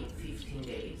goal in 15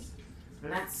 days.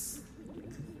 And that's,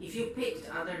 if you picked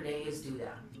other days, do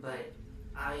that. But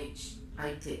I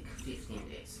pick 15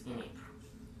 days in April.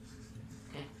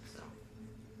 Okay, so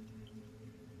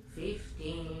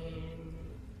 15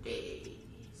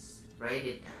 days. Write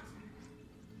it down.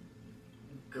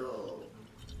 Go.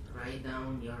 Write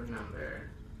down your number.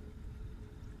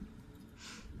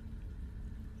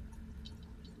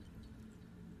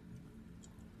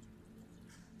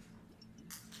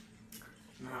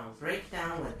 Now break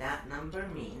down what that number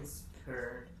means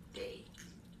per day,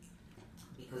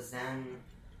 because then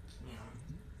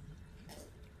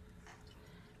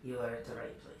you are at the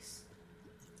right place.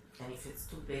 And if it's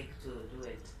too big to do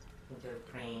it with your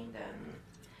brain,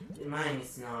 then mine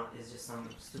is not. It's just I'm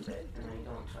stupid and I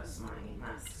don't trust my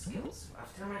math skills.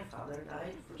 After my father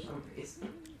died, for some reason,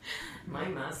 my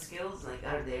math skills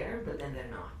are there, but then they're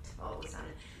not all of a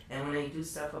sudden. And when I do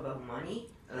stuff about money,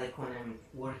 like when I'm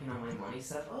working on my money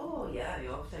stuff,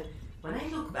 when I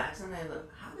look back and I look,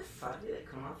 how the fuck did I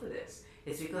come up with this?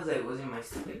 It's because I was in my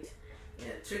stupid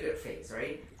trigger phase,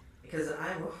 right? Because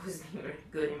I've always been very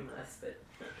good in math, but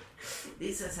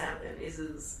this has happened. This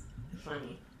is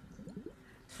funny.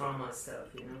 Trauma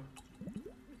stuff,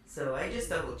 So I just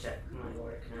double check my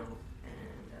work now,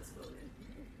 and that's about it.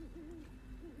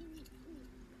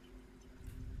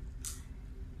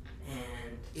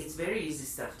 And it's very easy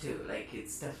stuff too.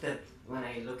 It's stuff that when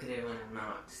I look at it when I'm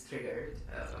not triggered,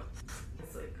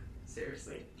 it's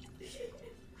seriously.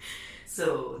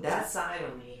 So that side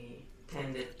of me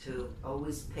tended to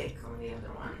always pick on the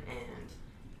other one,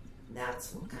 and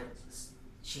that's what kind of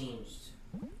changed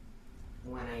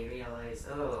when I realized,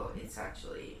 it's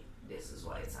actually, this is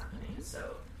why it's happening.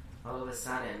 So all of a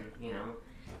sudden,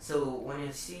 so when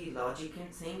you see logic in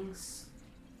things,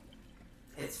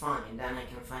 it's fine, then I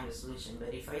can find a solution.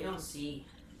 But if I don't see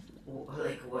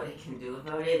what I can do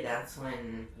about it, that's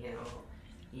when,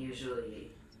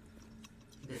 usually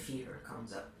the fear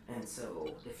comes up. And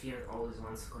so the fear always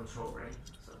wants to control, right?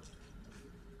 So,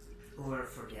 or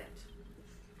forget.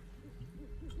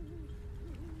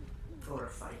 Or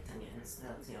fight against,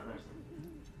 that's the other thing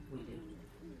we do.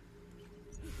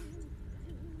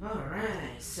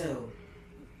 Alright, so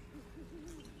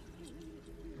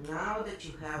now that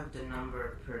you have the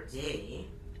number per day,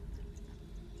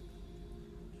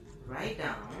 write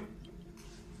down,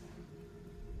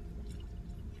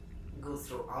 go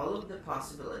through all of the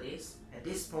possibilities. At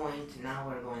this point, now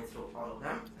we're going through all of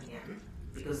them again,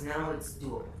 because now it's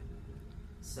doable.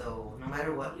 So no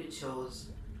matter what you chose,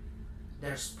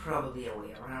 there's probably a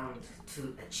way around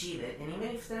to achieve it. And even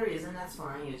if there isn't, that's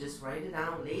fine. You just write it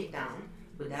down, lay it down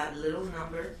with that little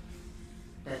number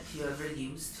that you ever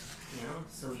used,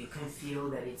 so you can feel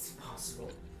that it's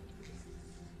possible.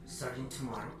 Starting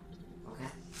tomorrow,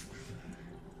 okay?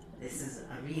 This is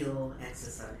a real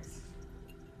exercise.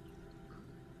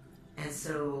 And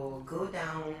so go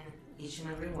down each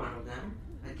and every one of them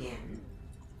again.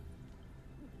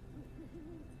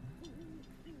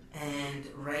 And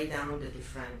write down the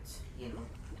different,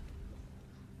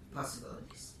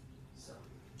 possibilities. So.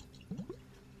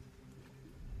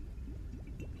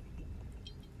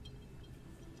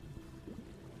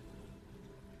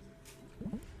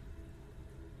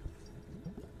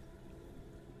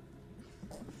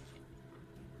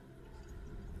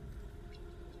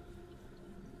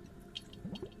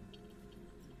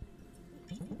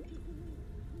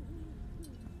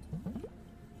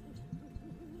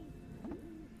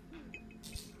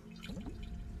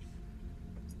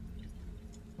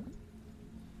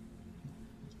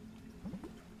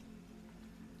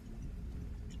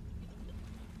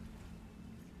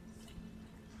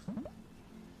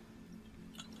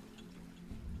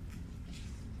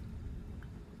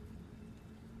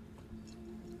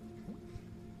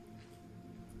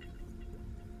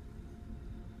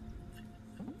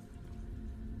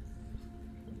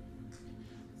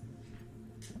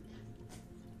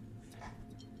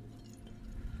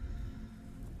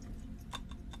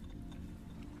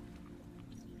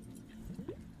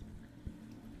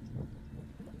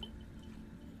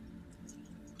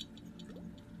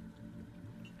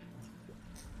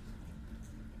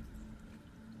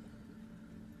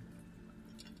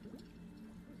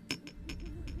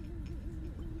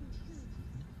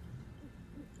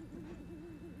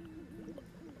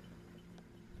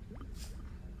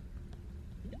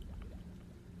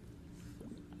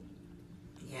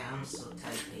 Yeah, I'm so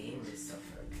typing this stuff.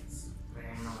 Like, it's very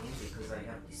annoying because I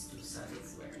have these two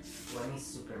sides where one is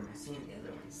super messy and the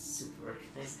other one is super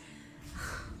organized.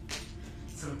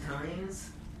 Sometimes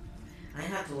I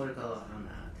have to work a lot on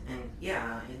that. And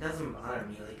yeah, it doesn't bother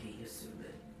me like it used to,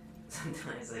 but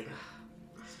sometimes, like,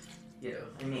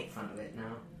 I make fun of it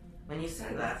now. When you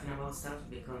start laughing about stuff,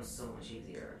 it becomes so much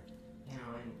easier. And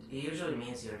it usually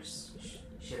means you're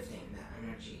shifting the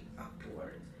energy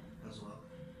upward as well.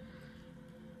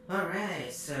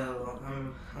 Alright, so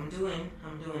I'm doing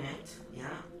it,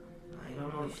 yeah. I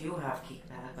don't know if you have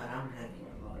kickback, but I'm having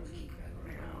a lot of kickback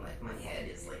right now. Like my head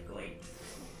is like going,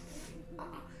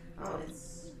 oh,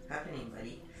 it's happening,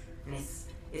 buddy. And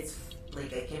it's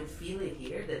like I can feel it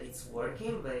here that it's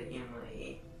working, but in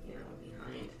my,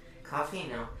 behind. Coffee,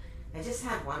 no. I just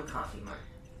had one coffee, man.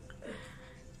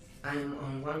 I'm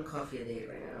on one coffee a day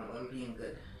right now. I'm being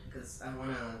good because I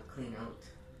want to clean out.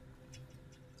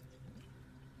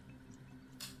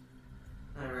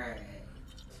 Alright,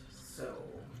 so,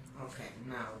 okay,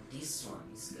 now this one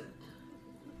is good.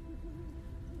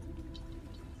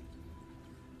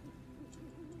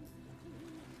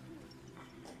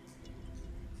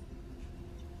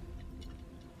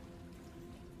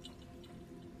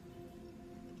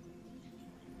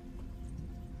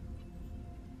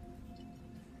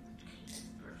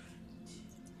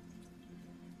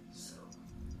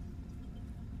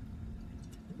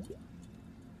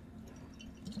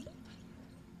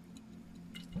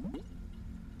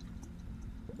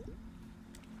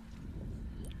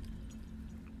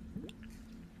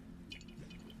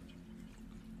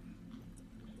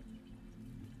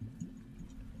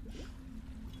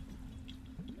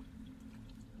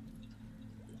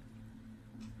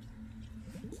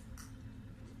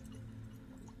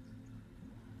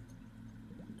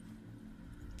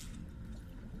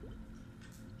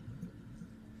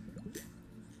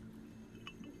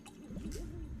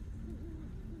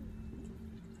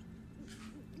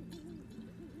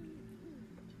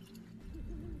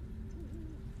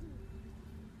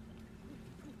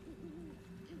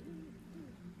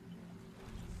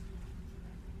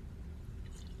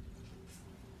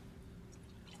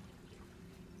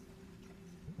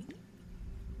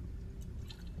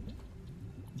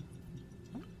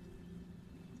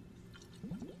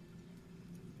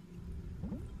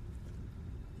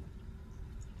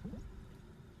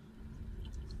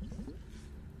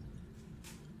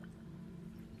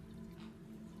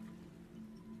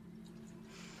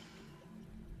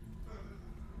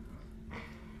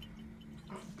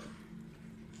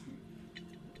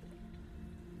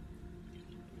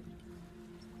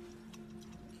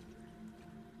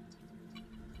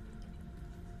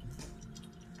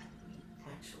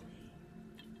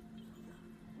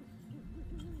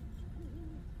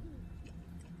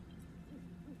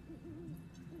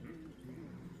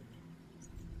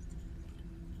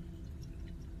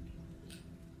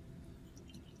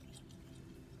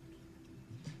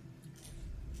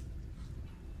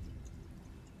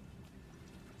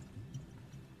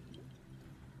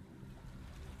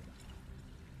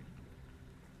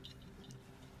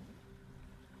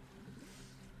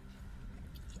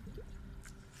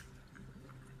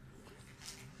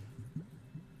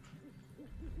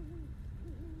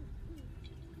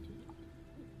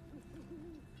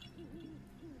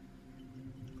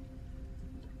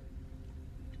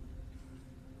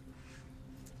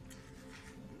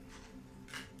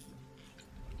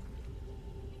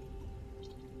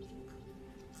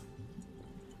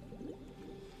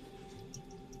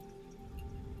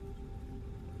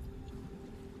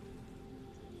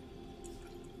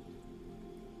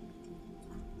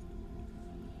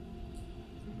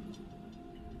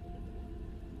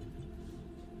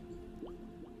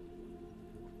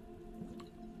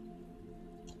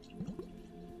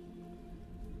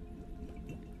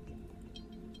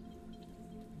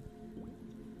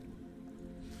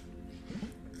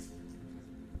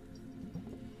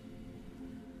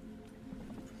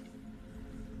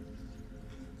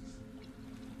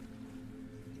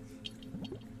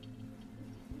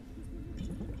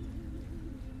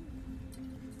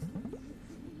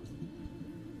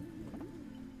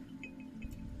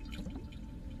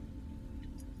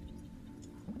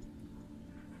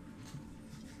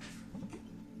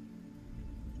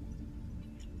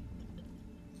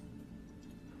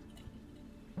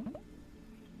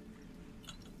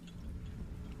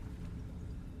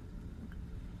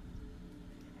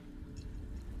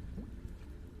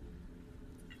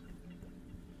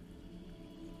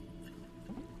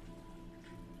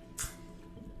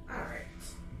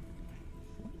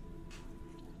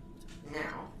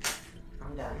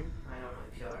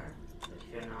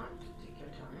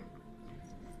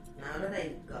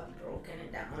 got broken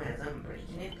it down as I'm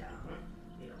breaking it down.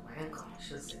 You know, my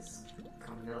unconscious is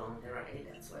coming along the right.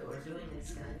 That's why we're doing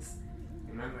this, guys.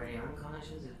 Remember, your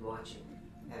unconscious is watching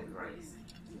everything.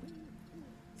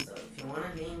 So if you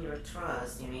want to gain your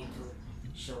trust, you need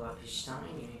to show up each time,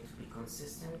 you need to be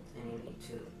consistent, and you need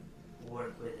to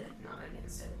work with it, not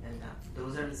against it. And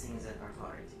those are the things that are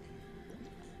hard.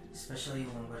 Especially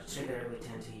when we're triggered, we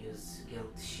tend to use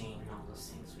guilt, shame, and all those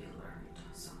things we learned.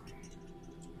 So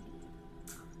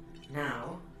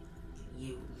now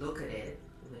you look at it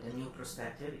with a new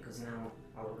perspective, because now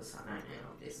all of a sudden I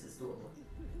know this is doable.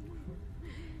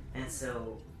 And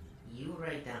so you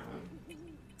write down,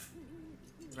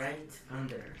 right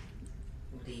under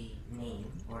the name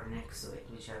or next to it,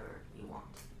 whichever you want.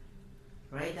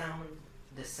 Write down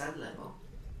the sub-level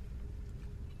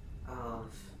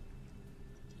of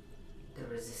the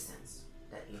resistance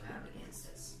that you have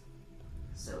against this.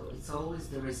 So it's always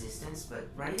the resistance, but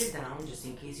write it down just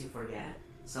in case you forget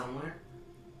somewhere.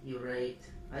 You write,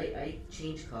 I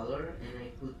change color and I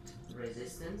put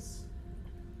resistance,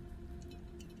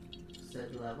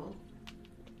 sub-level,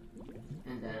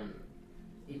 and then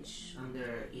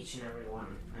under each and every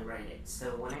one I write it.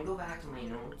 So when I go back to my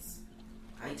notes,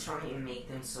 I try and make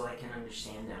them so I can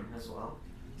understand them as well.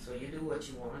 So you do what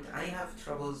you want. I have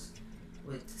troubles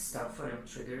with stuff when I'm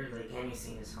triggered, like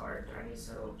anything is hard, right?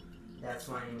 So that's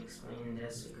why I'm explaining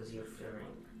this, because you're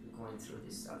fearing going through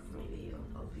this stuff. Maybe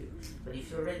it'll help you. But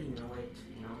if you already know it,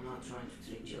 you know, I'm not trying to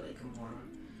treat you like a moron.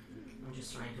 I'm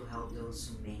just trying to help those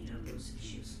who may have those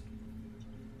issues.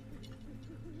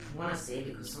 I want to say,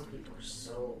 because some people are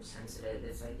so sensitive,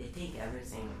 it's like they take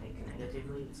everything like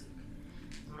negatively. It's like,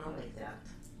 I'm not like that.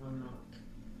 I'm not.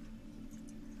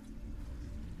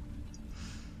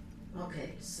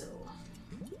 Okay, so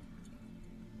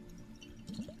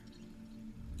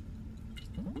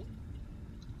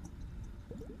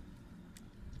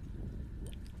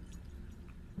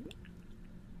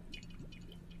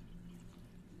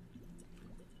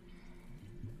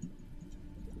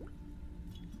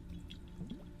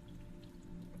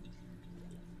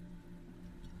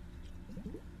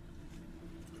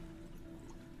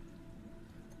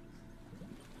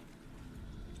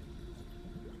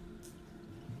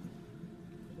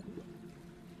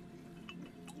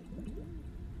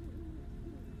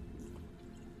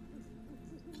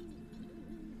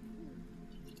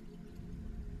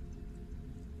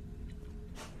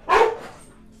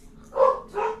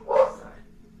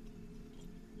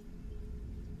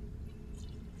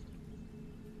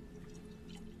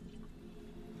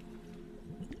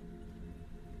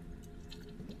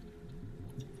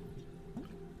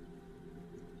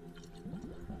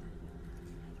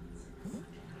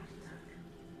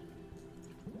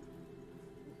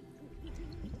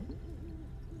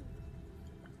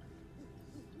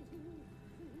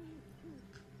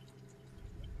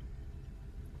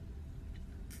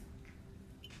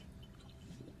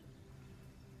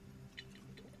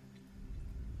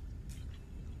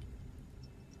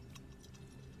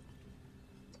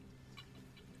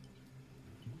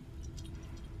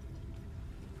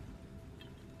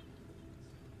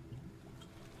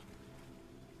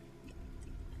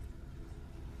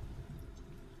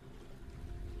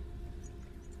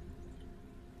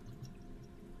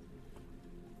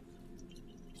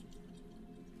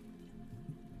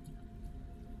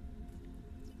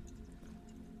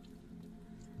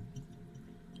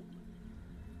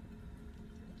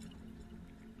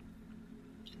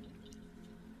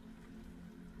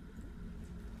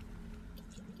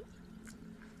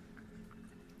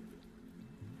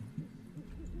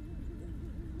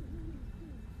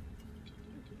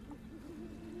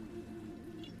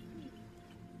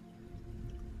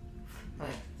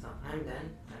okay, so I'm done.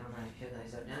 I don't know if you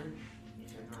guys are done.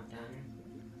 If you're not done,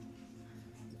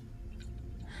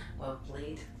 well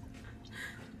played.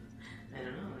 I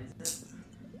don't know, is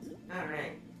it?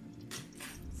 Alright.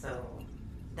 So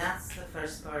that's the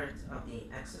first part of the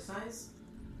exercise.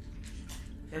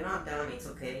 If you're not done, it's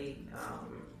okay.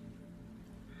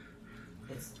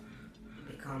 It's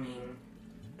becoming,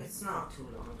 it's not too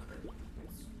long, but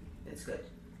it's good.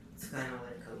 It's kind of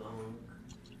like a long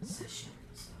session.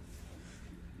 So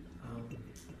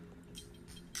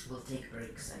we'll take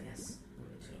breaks, I guess, in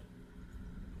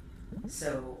between.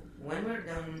 So when we're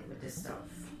done with this stuff,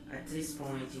 at this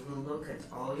point you will look at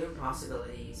all your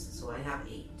possibilities. So I have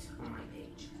 8 on my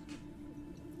page.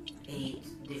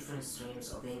 8 different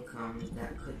streams of income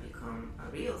that could become a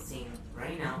real thing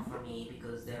right now for me,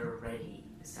 because they're already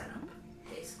set up,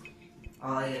 basically.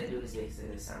 All I gotta do is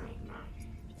basically start making money.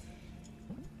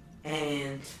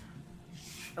 And,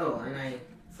 oh, and I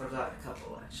forgot a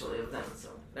couple actually of them, so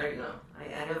there you go. I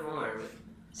have more, but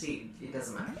See, it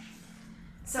doesn't matter.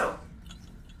 So,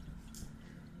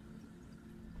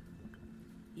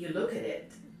 you look at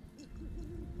it,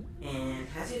 and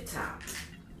as you tap,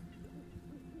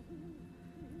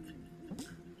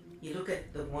 you look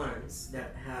at the ones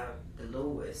that have the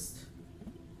lowest,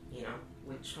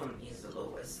 which one is the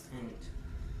lowest, and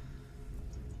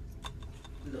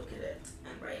look at it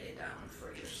and write it down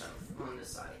for yourself on the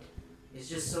side. It's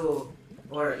just so,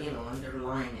 or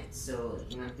underline it so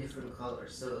in a different color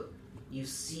so you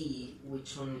see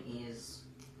which one is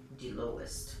the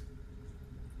lowest.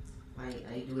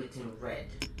 I do it in red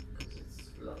because it's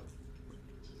low.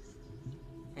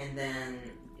 And then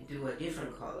do a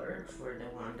different color for the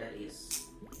one that is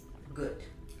good,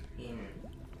 in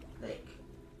like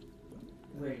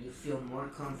where you feel more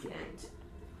confident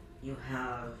you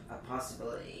have a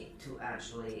possibility to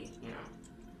actually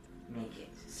make it.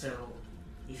 So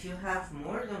if you have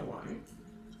more than one,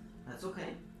 that's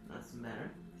okay, that's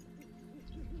better.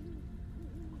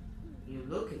 You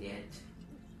look at it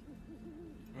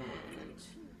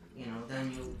and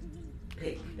then you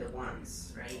pick the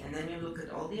ones, right? And then you look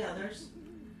at all the others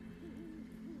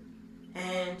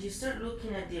and you start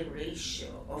looking at the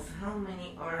ratio of how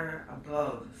many are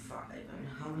above 5 and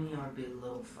how many are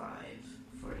below 5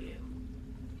 for you.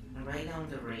 And write down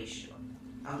the ratio.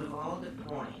 Out of all the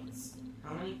points,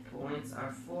 how many points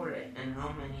are for it and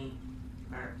how many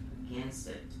are against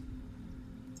it?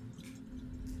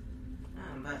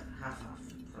 But half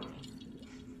for me.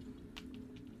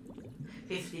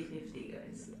 50-50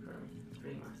 guys, for me,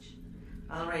 pretty much.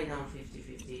 I'll write down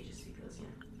 50-50 just because,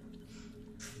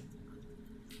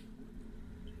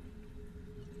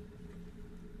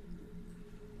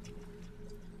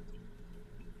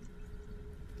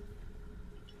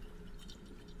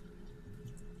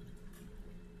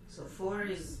 So 4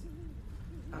 is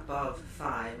above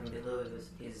 5 and below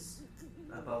is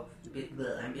above,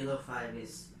 and below 5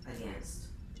 is against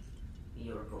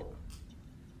your goal.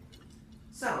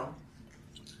 So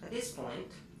at this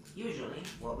point, usually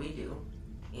what we do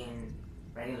in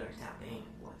regular tapping,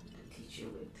 what I teach you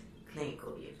with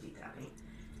clinical EFT tapping,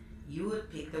 you would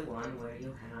pick the one where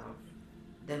you have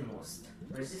the most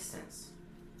resistance,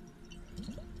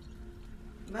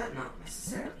 but not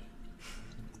necessarily.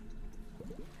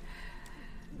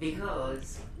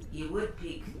 Because you would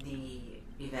pick the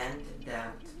event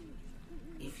that,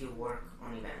 if you work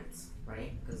on events,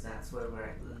 right? Because that's where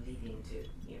we're leading to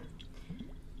here.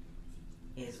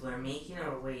 Is we're making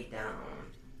our way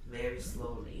down very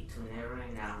slowly to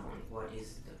narrowing down what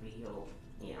is the real,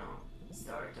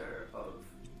 starter of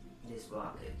this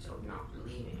blockage of not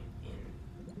believing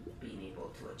in being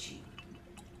able to achieve.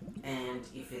 And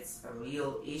if it's a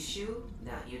real issue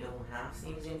that you don't have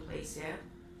things in place yet,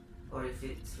 or if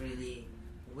it's really,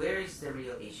 where is the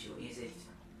real issue? Is it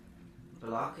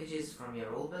blockages from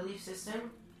your old belief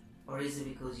system? Or is it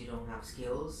because you don't have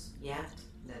skills yet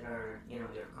that are, you're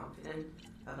confident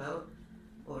about?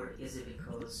 Or is it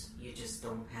because you just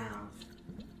don't have,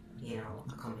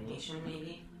 a combination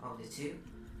maybe of the two?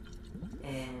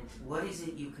 And what is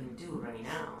it you can do right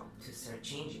now to start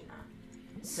changing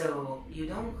that? So you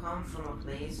don't come from a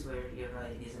place where you're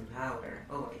like disempowered.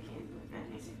 Oh, I can't do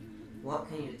anything. What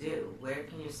can you do? Where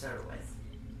can you start with?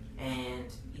 And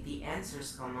the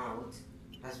answers come out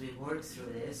as we work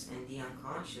through this, and the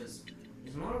unconscious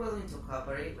is more willing to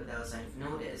cooperate with us. I've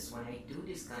noticed when I do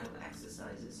these kind of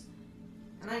exercises,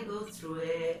 and I go through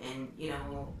it, and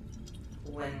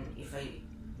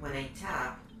when I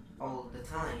tap all the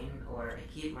time, or I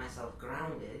keep myself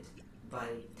grounded by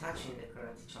touching the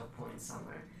karate chop point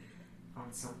somewhere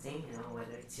on something,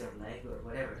 whether it's your leg or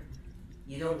whatever,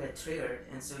 you don't get triggered,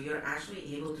 and so you're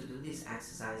actually able to do these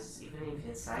exercises even if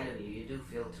inside of you do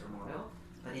feel turmoil,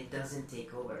 but it doesn't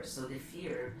take over. So the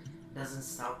fear doesn't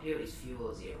stop you, it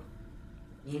fuels you.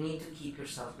 You need to keep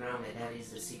yourself grounded. That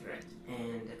is the secret,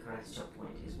 and the karate chop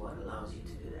point is what allows you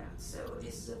to do that. So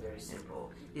this is a very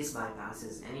simple, this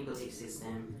bypasses any belief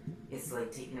system. It's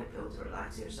like taking a pill to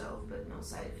relax yourself, but no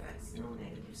side effects, no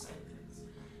negative side effects.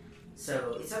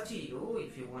 So it's up to you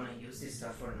if you want to use this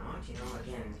stuff or not.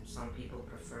 Again, some people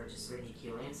prefer just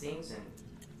ridiculing things and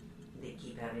they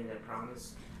keep having their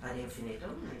problems ad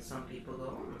infinitum, and some people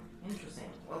go, interesting,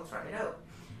 well, try it out.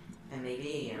 And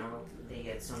maybe, they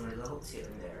get some results here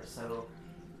and there. So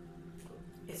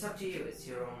it's up to you. It's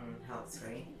your own health,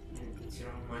 right? And it's your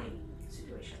own money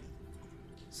situation.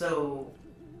 So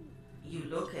you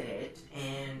look at it,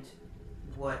 and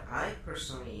what I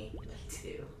personally like to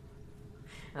do,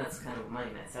 that's kind of my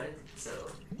method. So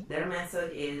their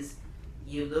method is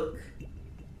you look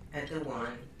at the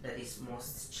one that is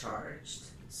most charged.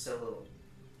 So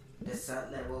the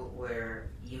set level where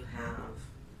you have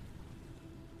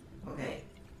Okay.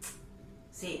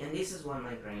 See, and this is what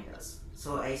my brain does.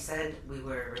 So I said we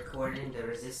were recording the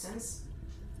resistance.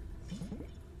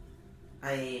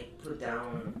 I put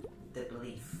down the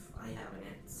belief I have in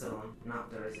it, so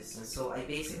not the resistance. So I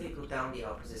basically put down the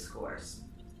opposite scores.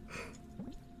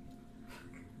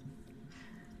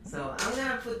 So I'm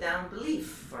gonna put down belief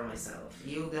for myself.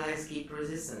 You guys keep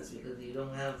resistance because you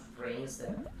don't have brains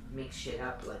that mix shit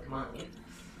up like mine.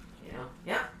 You know?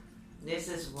 Yeah. This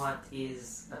is what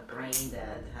is a brain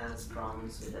that has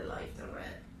problems with the right and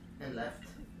red and left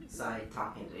side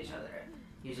talking to each other.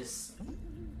 You just,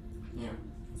 you know,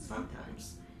 it's fun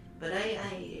times. But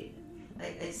I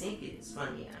think it's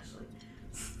funny actually.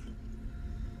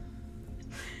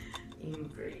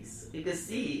 Embrace. Because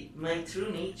see, my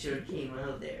true nature came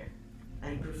out there.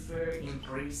 I prefer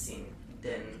embracing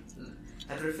than...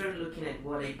 I prefer looking at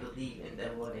what I believe in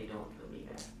than what I don't believe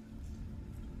in.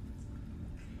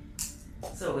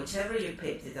 So whichever you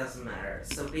picked, it doesn't matter.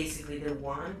 So basically the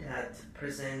one that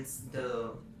presents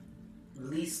the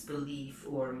least belief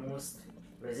or most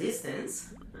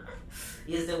resistance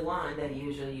is the one that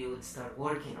usually you would start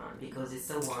working on, because it's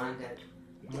the one that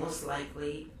most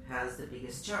likely has the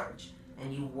biggest charge,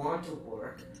 and you want to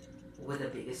work with the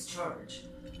biggest charge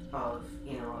of,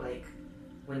 you know, like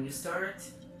when you start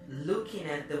looking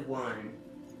at the one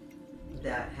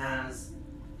that has,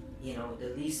 you know, the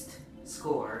least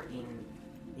score in,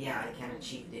 yeah, I can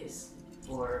achieve this,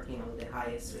 or, you know, the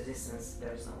highest resistance,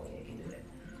 there's no way I can do it.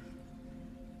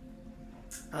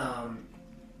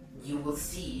 You will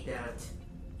see that,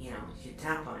 you know, if you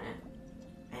tap on it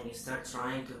and you start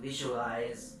trying to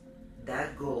visualize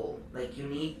that goal, like you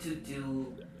need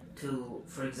to,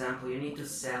 for example, you need to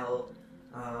sell,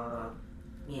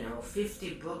 you know,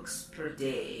 50 books per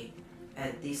day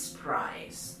at this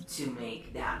price to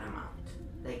make that amount.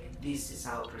 Like, this is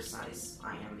how precise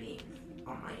I am being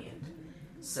on my end.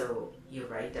 So you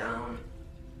write down,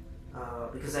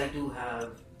 because I do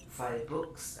have 5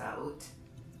 books out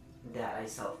that I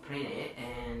self-printed,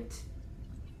 and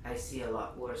I see a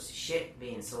lot worse shit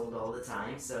being sold all the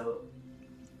time, so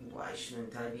why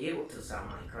shouldn't I be able to sell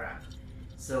my crap?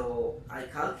 So I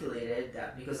calculated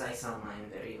that because I sell mine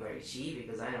very, very cheap,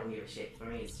 because I don't give a shit. For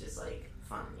me, it's just like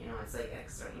fun, you know, it's like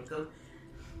extra income.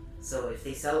 So if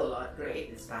they sell a lot,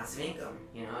 great, it's passive income.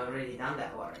 You know, I've already done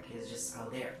that work, it's just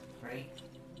out there, right?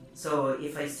 So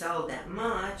if I sell that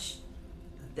much,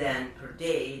 then per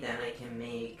day, then I can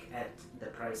make at the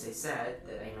price I said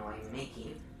that I know I'm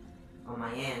making on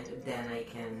my end, then I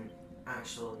can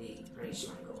actually reach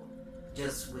my goal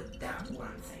just with that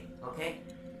one thing. Okay,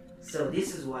 so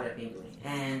this is what I've been doing,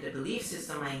 and the belief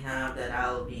system I have that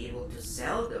I'll be able to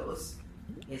sell those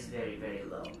is very, very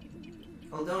low.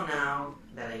 Although now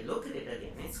that I look at it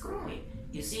again, it's growing.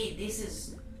 You see, this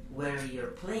is where you're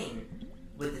playing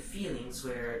with the feelings,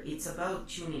 where it's about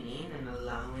tuning in and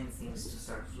allowing things to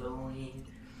start flowing,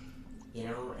 you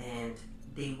know, and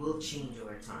they will change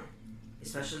over time.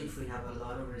 Especially if we have a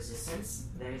lot of resistance,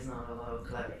 there is not a lot of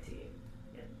clarity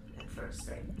at first,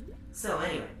 right? So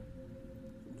anyway,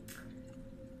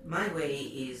 my way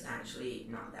is actually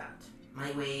not that.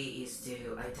 My way is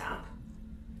I tap,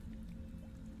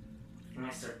 and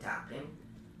I start tapping,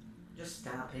 just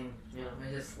tapping, you know,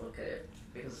 I just look at it,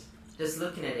 because just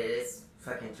looking at it is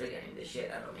fucking triggering the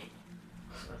shit out of me.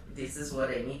 This is what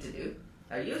I need to do.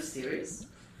 Are you serious?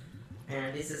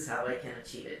 And this is how I can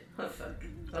achieve it. Oh fuck.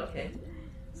 Okay.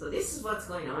 So this is what's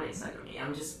going on inside of me.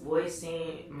 I'm just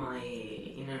voicing my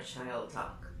inner child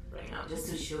talk right now, just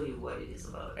to show you what it is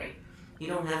about, right? You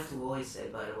don't have to voice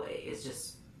it, by the way. It's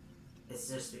just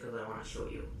because I want to show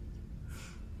you.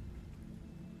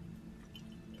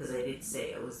 Because I did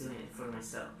say I was doing it for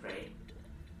myself, right?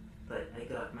 But I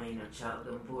got my inner child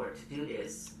on board to do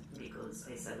this because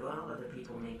I said, well, other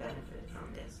people may benefit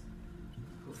from this,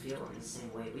 who feel in the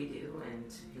same way we do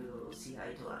and who see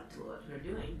eye to eye to what we're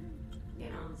doing, you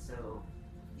know? So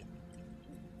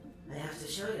I have to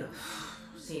show you.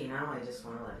 See, now I just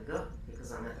want to let it go,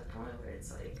 because I'm at the point where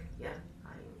it's like, yeah,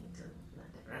 I need to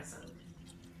let the breath out.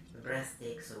 The breath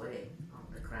takes away all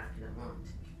the crap you don't want.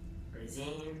 Breathe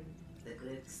in the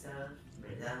good stuff,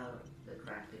 breathe out the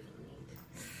crap you don't need.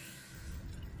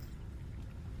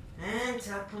 And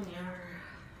tap on your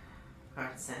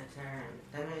heart center, and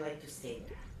then I like to stay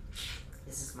there.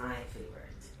 This is my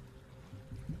favorite.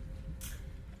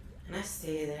 And I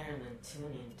stay there and then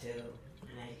tune into,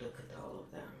 and I look at all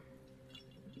of them.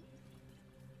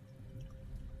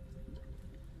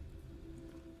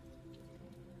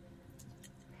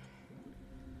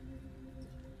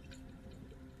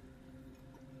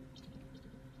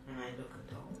 And I look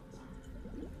at all of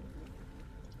them.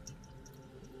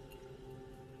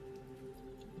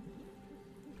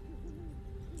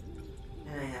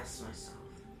 asked myself,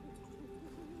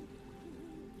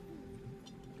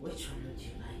 which one would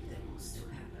you like the most to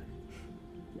happen?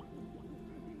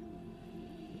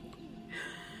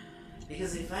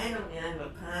 Because if I don't have a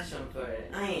passion for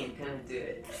it, I ain't gonna do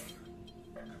it.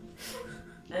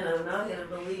 And I'm not gonna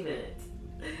believe in it.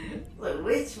 But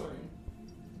which one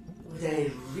would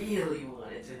I really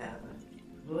want it to happen?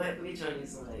 Which one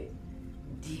is my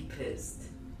deepest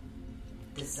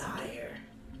desire?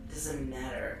 Doesn't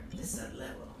matter. It's that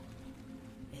level.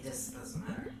 It just doesn't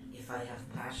matter. If I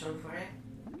have passion for it,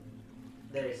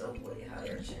 there is a way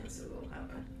higher chance it will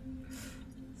happen.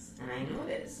 And I know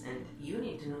this, and you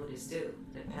need to know this too.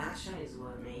 The passion is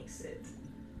what makes it,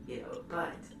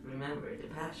 but remember, the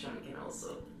passion can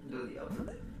also do the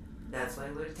opposite. That's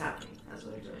why we're tapping as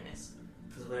we're doing this.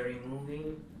 Because we're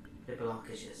removing the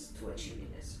blockages to achieving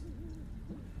this.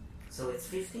 So it's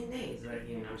 15 days we're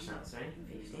giving ourselves, right?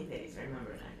 15 days,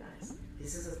 remember that, guys.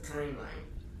 This is a timeline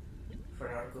for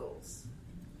our goals.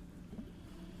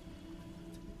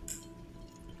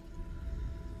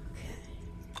 Okay.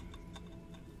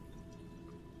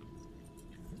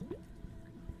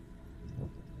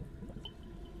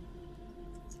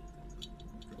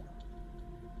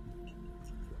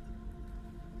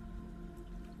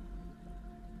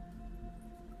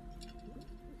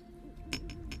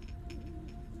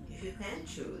 If you can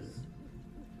choose,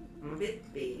 I'm a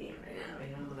bit baiting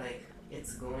right now, like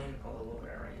it's going all over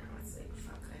right now. It's like,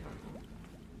 fuck, I don't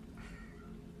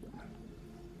know.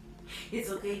 It's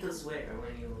okay to swear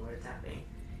when you are tapping.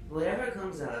 Whatever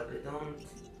comes up, don't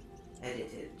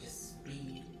edit it, just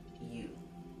be you.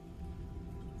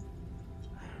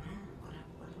 I don't know,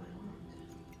 what do I want?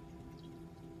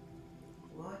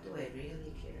 What do I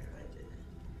really care about it?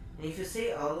 And if you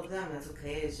say all of them, that's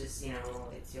okay, it's just,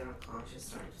 it's your unconscious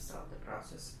trying to stop the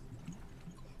process.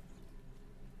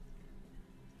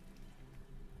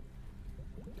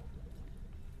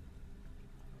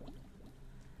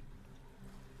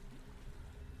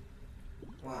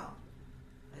 Wow,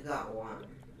 I got one,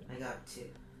 I got two.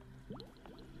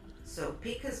 So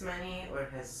pick as many or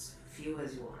as few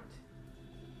as you want.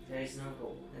 There is no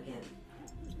goal, again,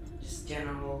 just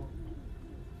general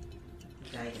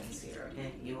guidance here,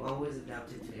 okay? You always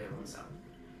adapt it to your own self.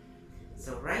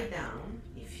 So write down,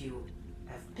 if you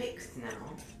have picked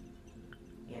now,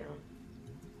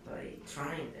 by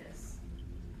trying this,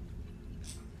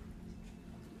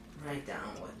 write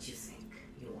down what you think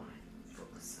you want to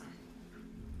focus on.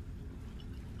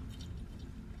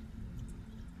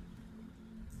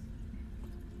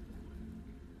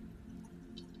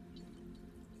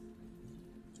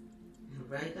 And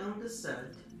write down the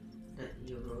set that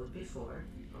you wrote before,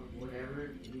 or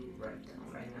whatever you write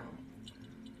down right now.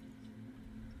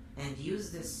 And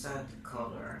use this set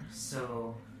color,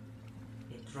 so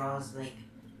it draws like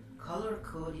color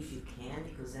code if you can,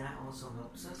 because that also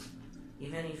helps us.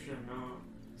 Even if you're not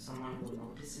someone who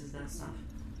notices that stuff,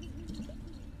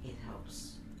 it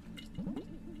helps.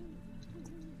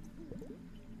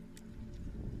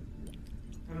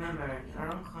 Remember,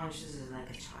 our unconscious is like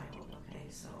a child, okay?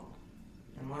 So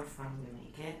the more fun we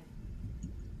make it,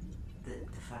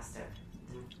 the faster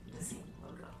the thing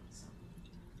will go. So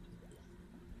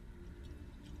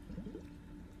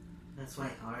that's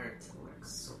why art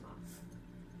works so well.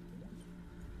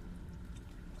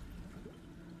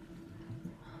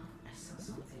 I saw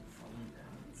something falling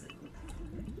down. It's like, what the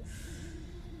fuck?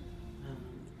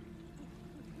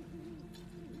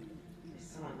 I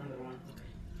saw another one.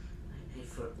 Okay.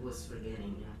 I was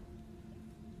forgetting,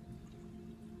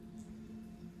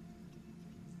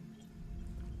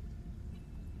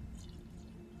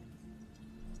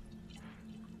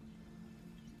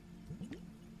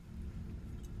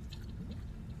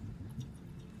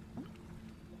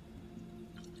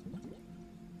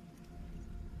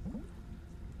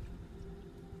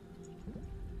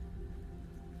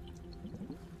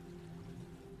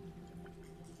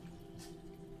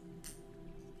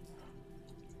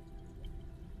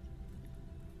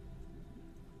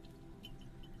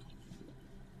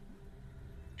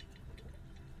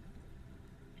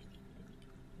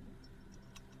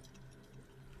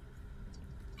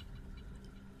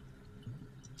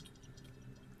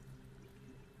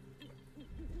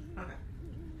 Okay.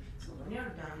 So when you're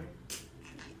done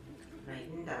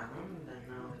writing down, then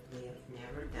now we have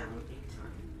narrowed down big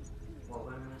time what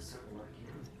we're going to start working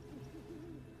on.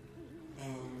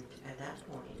 And at that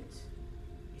point,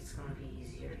 it's going to be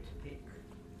easier to pick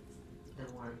the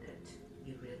one that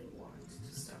you really want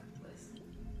to start with.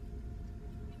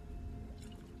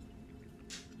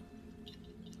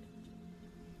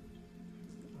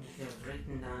 If you've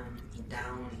written them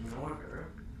down in order,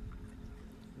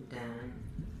 then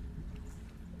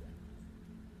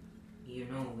you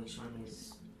know which one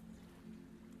is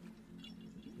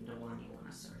the one you want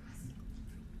to serve.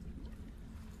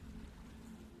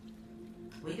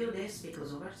 We do this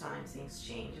because over time things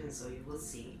change, and so you will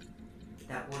see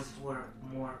that what's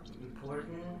more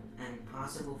important and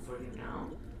possible for you now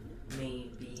may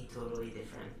be totally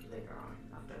different later on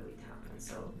after it happens.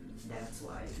 So that's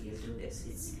why you do this.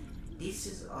 This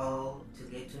is all to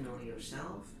get to know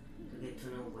yourself, to get to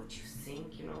know what you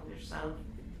think you know of yourself,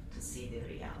 to see the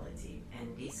reality.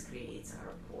 And this creates a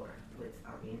rapport with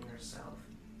our inner self.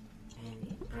 And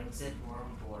it brings it more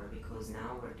on board because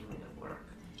now we're doing the work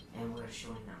and we're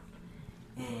showing up.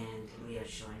 And we are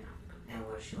showing up and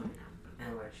we're showing up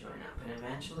and we're showing up. And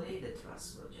eventually the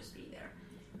trust will just be there.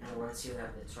 And once you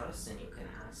have the trust and you can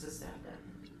access that, then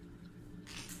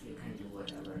you can do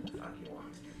whatever the fuck you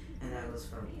want. And that goes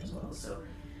for me as well. So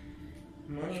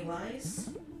money-wise,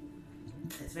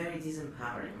 it's very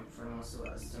disempowering for most of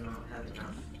us to not have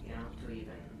enough, to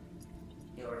even,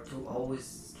 or to always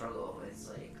struggle. It's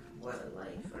like, what a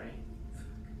life, right?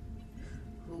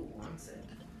 Who wants it?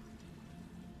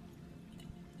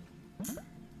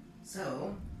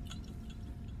 So,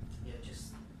 you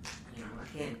just,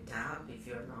 again, tap if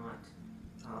you're not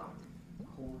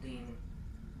holding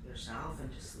yourself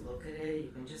and just look at it.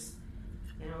 You can just,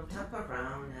 tap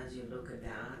around as you look at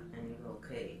that and you go,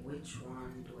 okay, which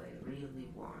one do I really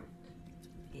want?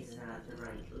 Is that the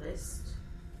right list?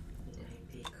 Did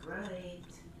I pick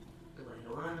right? Do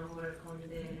I want to work on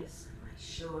this? Am I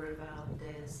sure about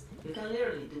this? You can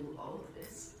literally do all of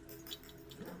this.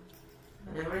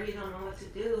 Whenever you don't know what to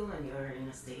do and you're in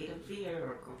a state of fear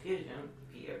or confusion,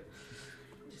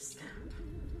 just tap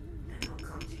and it'll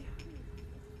come to you.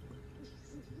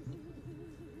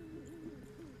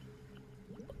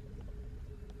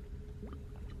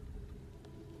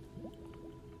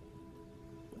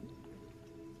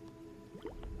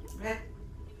 Okay.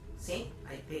 See,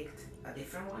 I picked a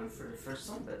different one for the first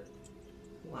one, but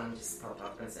one just popped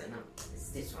up and said, no, it's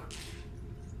this one.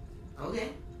 Okay.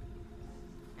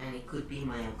 And it could be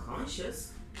my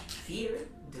unconscious fear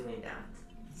doing that.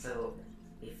 So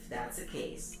if that's the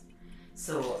case,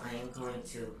 so I am going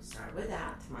to start with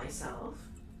that myself,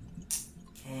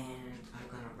 and I'm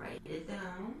going to write it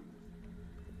down.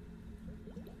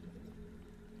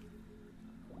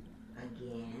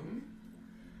 Again,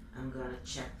 I'm going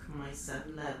to check my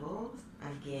sub-level.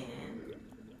 Again,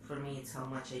 for me it's how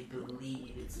much I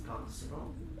believe it's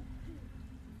possible.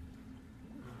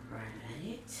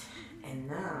 Alright, and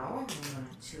now I'm going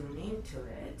to tune into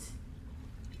it.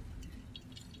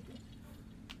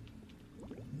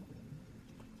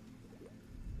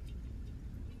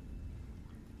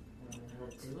 I'm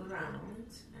going to do around,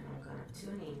 and I'm going to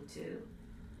tune into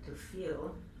to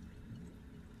feel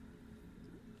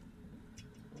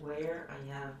where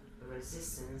I have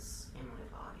resistance in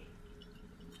my body.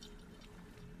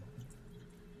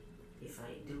 If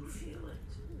I do feel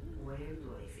it, where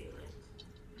do I feel it?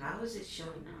 How is it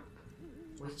showing up?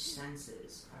 Which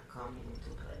senses are coming into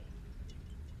play?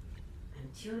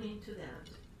 And tune into that.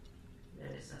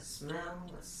 There is a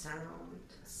smell, a sound,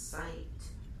 a sight,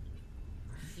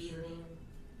 a feeling,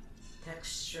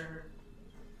 texture,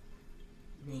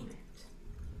 name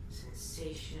it.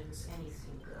 Sensations,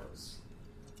 anything goes.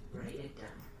 Write it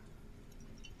down.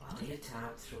 While you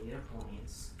tap through your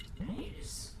points, and you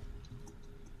just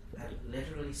are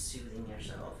literally soothing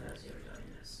yourself as you're doing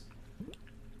this.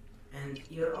 And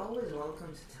you're always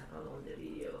welcome to tap along the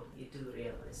video. You do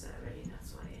realize that, right?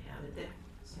 That's why I have it there.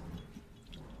 So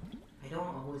I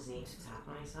don't always need to tap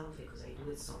myself because I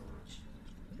do it so much.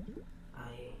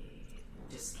 I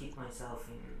just keep myself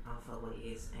in alpha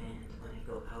waves, and when I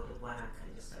go out of whack,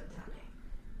 I just start tapping.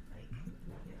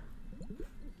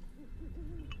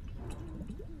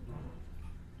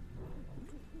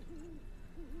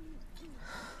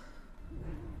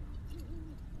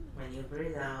 When you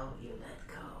breathe out, you let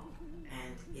go,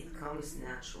 and it comes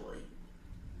naturally.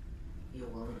 You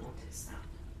will notice that.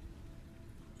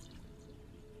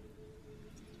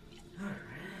 Alright.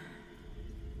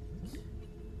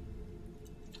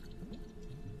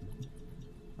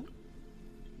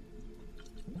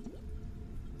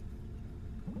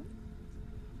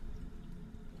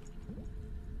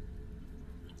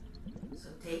 So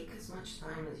take as much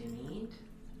time as you need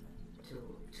to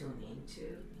tune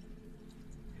into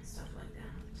and stuff like that.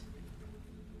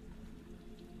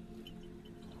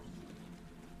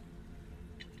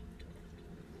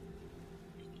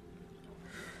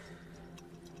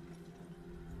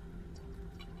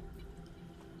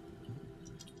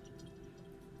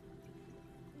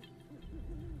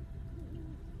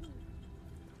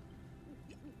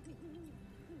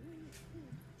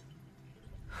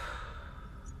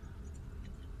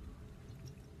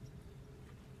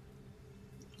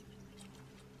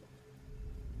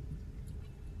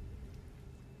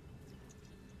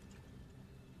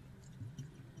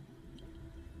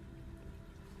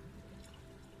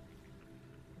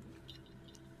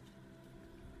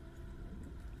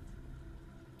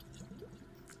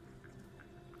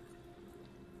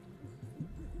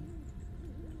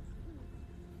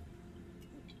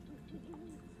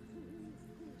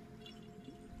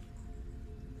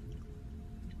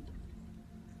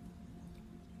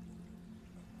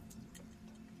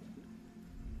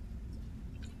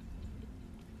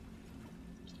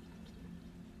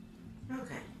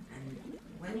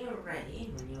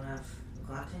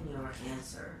 gotten your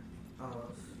answer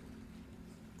of,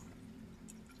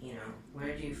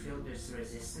 where do you feel there's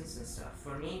resistance and stuff.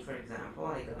 For me, for example,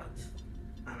 I got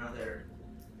another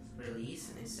release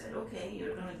and it said, okay,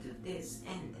 you're gonna do this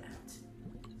and that.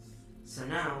 So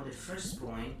now the first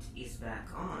point is back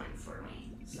on for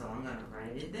me. So I'm gonna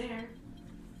write it there.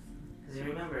 Because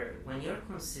remember, when you're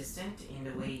consistent in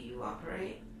the way you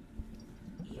operate,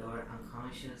 your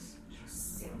unconscious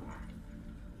trusts you more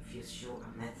if you show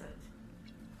a method.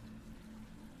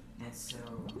 And so,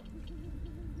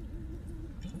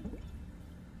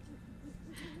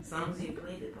 as long as you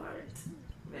play the part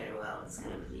very well, it's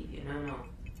gonna believe you. No,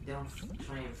 don't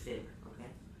try and fib, okay?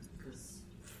 Because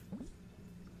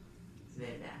it's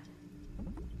very bad.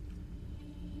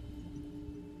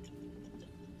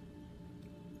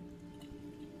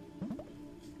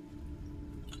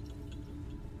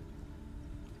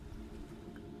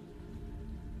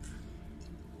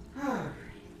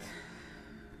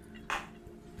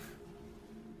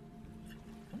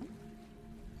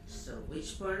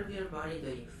 Which part of your body do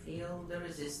you feel the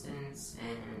resistance,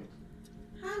 and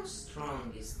how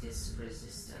strong is this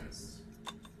resistance?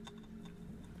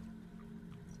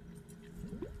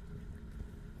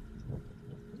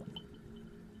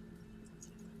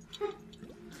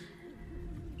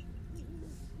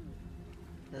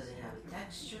 Does it have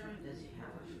texture? Does it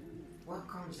have... What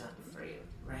comes up for you?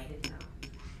 Write it down.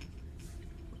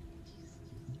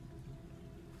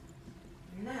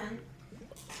 And then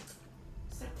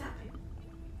start tapping.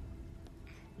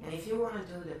 And if you want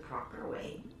to do the proper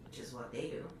way, which is what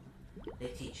they do, they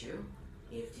teach you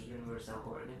if the universal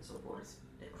organ supports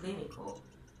the clinical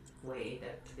way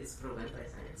that is proven by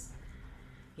science.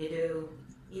 You do,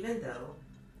 even though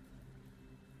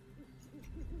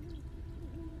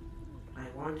I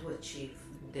want to achieve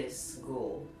this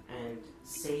goal, and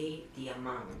say the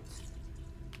amount,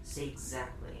 say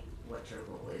exactly what your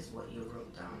goal is, what you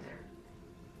wrote down there.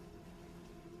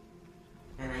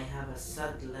 And I have a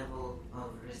set level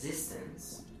of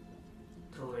resistance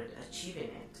toward achieving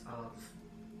it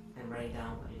and write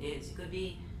down what it is. It could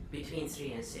be between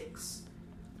 3 and 6,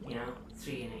 3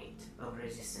 and 8 of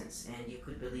resistance, and you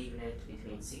could believe in it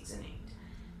between 6 and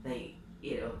 8,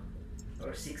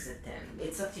 or 6 and 10.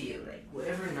 It's up to you,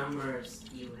 whatever numbers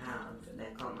you have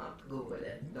that come up, go with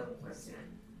it, don't question it.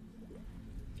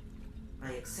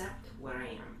 I accept where I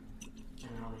am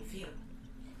and how I feel.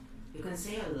 You can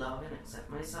say I love and accept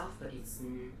myself, but it's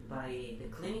by the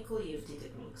clinical EFT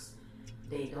techniques.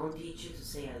 They don't teach you to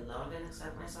say I love and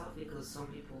accept myself, because some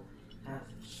people have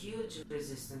huge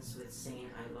resistance with saying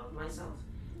I love myself,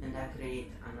 and that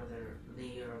creates another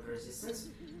layer of resistance.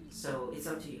 So it's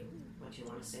up to you what you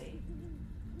want to say.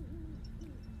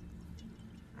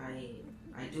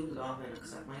 I do love and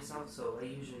accept myself, so I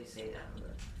usually say that,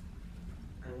 but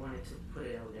I wanted to put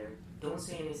it out there. Don't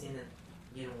say anything that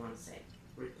you don't want to say.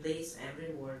 Replace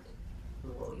every word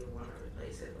with what you want to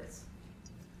replace it with.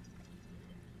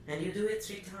 And you do it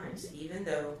 3 times, even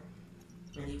though,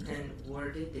 and you can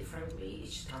word it differently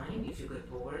each time if you get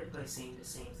bored by saying the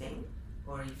same thing,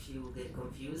 or if you get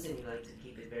confused and you like to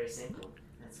keep it very simple,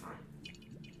 that's fine.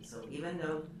 So even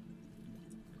though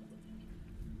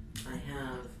I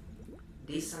have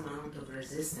this amount of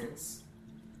resistance,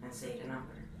 and say the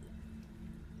number,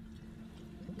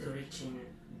 to reaching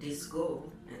this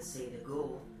goal, and say the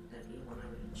goal that you want to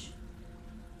reach.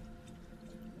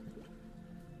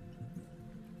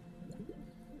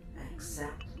 I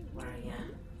accept where I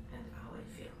am and how I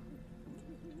feel.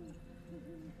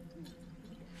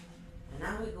 And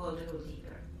now we go a little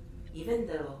deeper. Even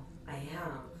though I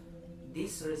have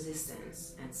this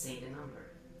resistance, and say the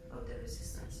number of the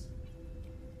resistance,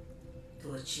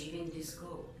 to achieving this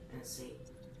goal, and say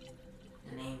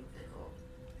the name of the goal.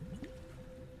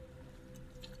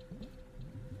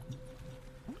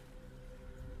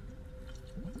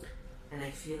 And I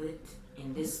feel it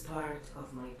in this part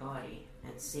of my body,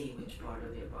 and say which part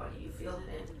of your body you feel it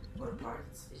in, or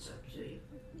parts, it's up to you.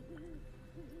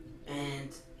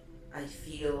 And I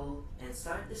feel, and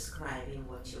start describing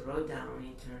what you wrote down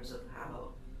in terms of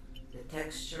how the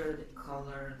texture, the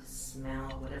color, the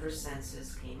smell, whatever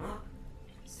senses came up,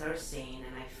 start saying,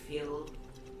 and I feel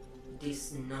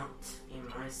this knot in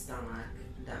my stomach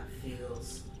that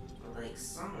feels like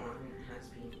someone has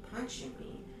been punching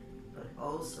me, but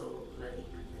also like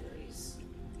there is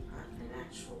an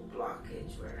actual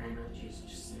blockage where energy is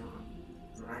just not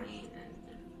running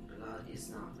and blood is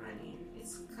not running.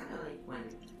 It's kind of like when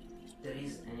there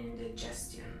is an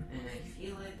indigestion, and I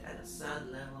feel it at a sad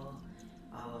level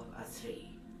of a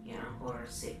 3, or a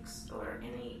 6, or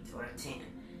an 8, or a 10,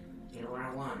 or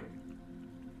a 1.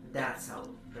 That's how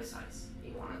precise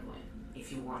you want to go in.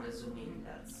 If you want to zoom in,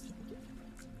 that's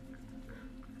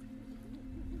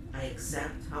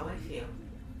accept how I feel.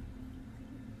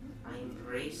 I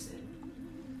embrace it.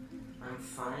 I'm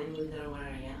fine with where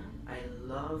I am. I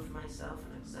love myself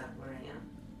and accept where I am.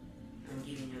 I'm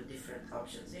giving you different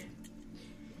options here.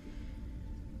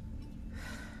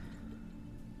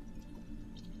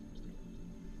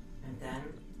 And then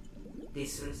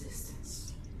this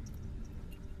resistance.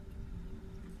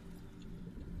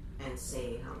 And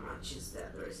say how much is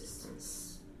that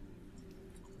resistance.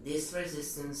 This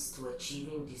resistance to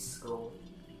achieving this goal,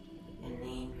 and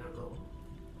name your goal.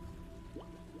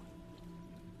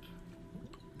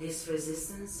 This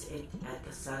resistance is at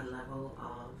the sad level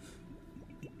of,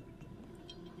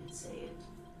 and say it.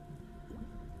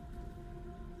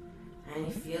 And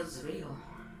it feels real.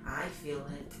 I feel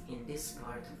it in this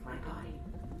part of my body.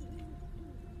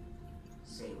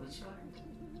 Say which part.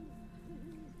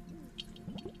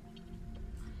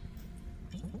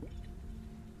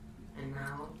 And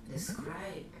now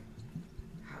describe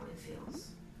how it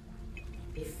feels.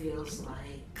 It feels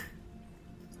like,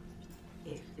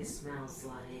 it smells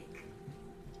like,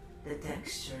 the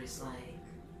texture is like,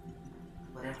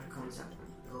 whatever comes up,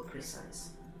 go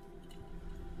precise.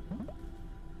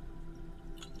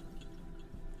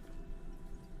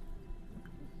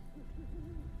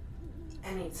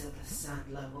 And it's at the sad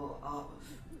level of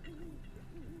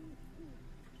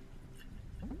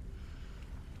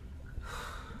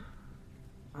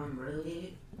I'm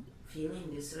really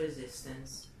feeling this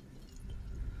resistance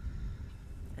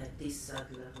at this sad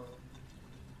level,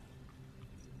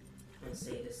 and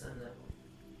say this sad level,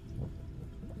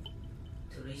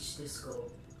 to reach this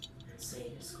goal, and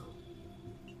say this goal,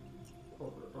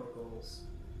 or goals.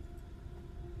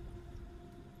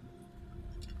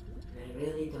 And I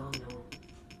really don't know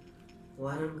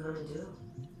what I'm gonna do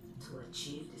to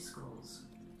achieve these goals.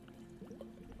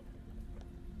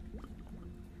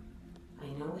 I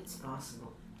know it's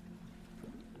possible,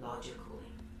 logically.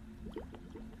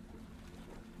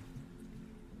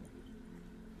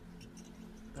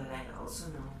 But I also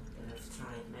know that I've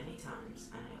tried many times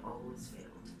and I always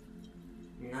failed.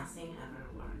 Nothing ever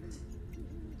worked.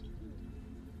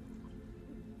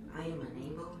 I am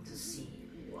unable to see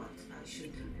what I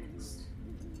should do next.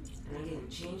 And I can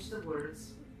change the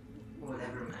words or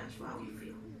whatever match how you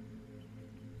feel.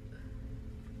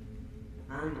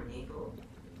 I'm unable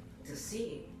to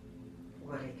see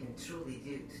what I can truly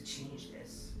do to change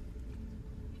this.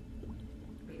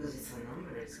 Because it's a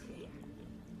numbers game.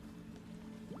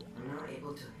 I'm not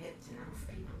able to hit enough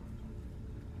people.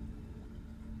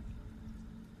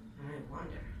 And I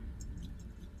wonder,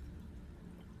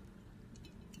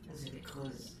 is it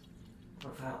because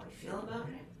of how I feel about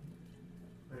it?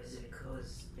 Or is it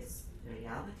because it's the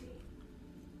reality?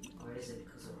 Or is it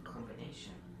because of a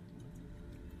combination?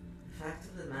 The fact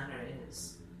of the matter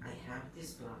is, I have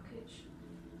this blockage.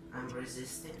 I'm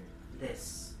resisting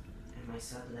this. And my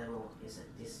sad level is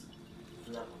at this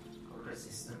level of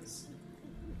resistance.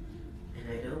 And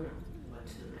I don't know what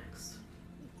to do next.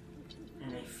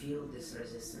 And I feel this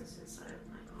resistance inside of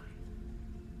my body.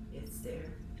 It's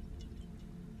there.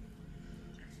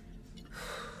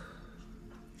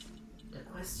 The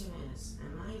question is,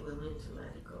 am I willing to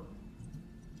let it go?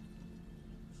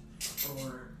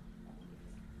 Or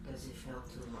does it feel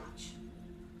too much?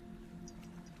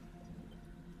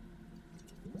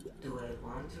 Do I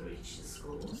want to reach the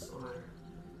goals, or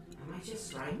am I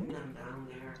just writing them down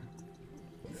there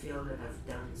to feel that I've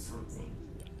done something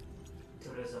to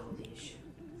resolve the issue?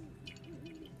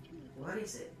 What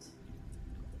is it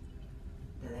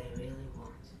that I really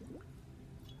want?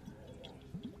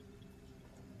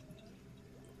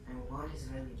 And what is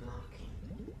really blocking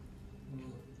me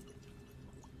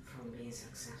from being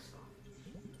successful?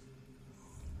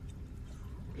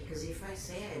 Because if I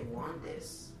say I want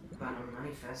this, but I'm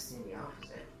manifesting the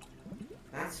opposite,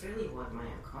 that's really what my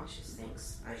unconscious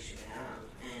thinks I should have,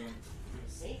 and I'm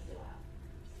safe to have.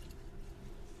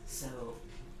 So,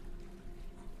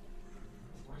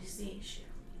 what is the issue?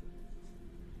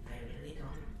 I really don't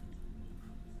know.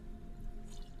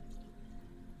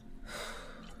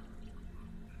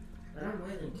 But I'm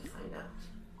willing to find out.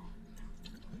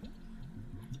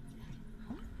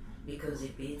 Because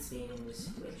it beats being in this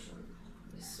situation.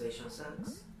 This situation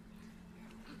sucks.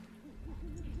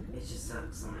 It just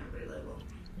sucks on every level.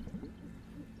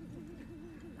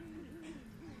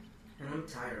 And I'm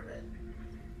tired of it.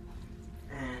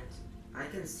 And I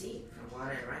can see from what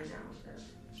I write down that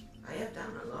I have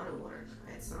done a lot of work.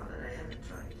 It's not that I haven't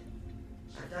tried.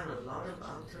 I've done a lot of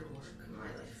outer work in my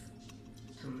life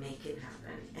to make it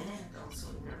happen, and also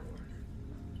inner work.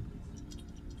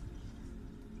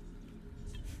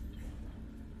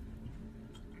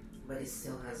 But it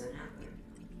still hasn't happened.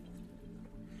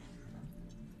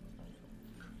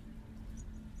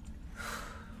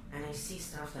 see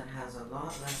stuff that has a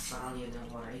lot less value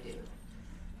than what I do,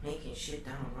 making shit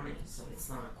down money, so it's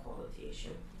not a quality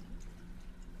issue.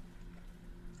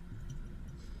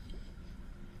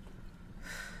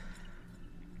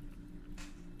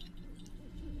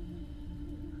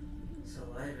 So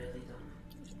I really don't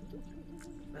know.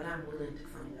 But I'm willing to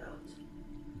find out.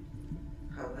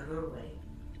 However way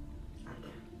I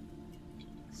can.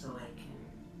 So I can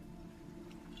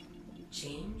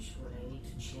change what I need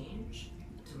to change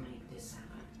to make this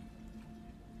happen.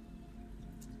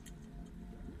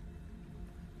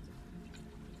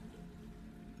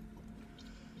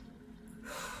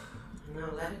 Now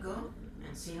let it go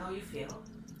and see how you feel.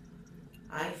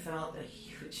 I felt a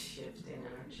huge shift in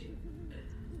energy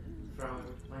from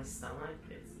my stomach.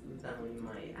 It's down in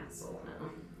my asshole now.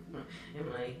 In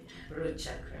my root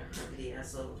chakra, the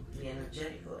asshole, the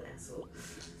energetical asshole.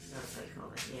 That's what I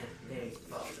call it. Yeah, very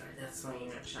vulgar. That's my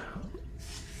inner child.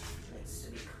 Likes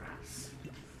to be crass.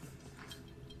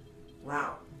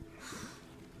 Wow.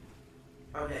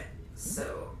 Okay,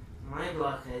 so my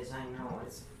blockage, I know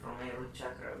it's from my root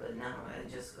chakra, but now I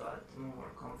just got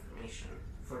more confirmation.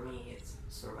 For me, it's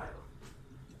survival.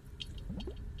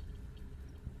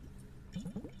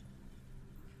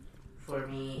 For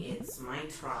me, it's my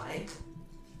tribe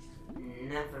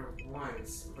never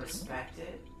once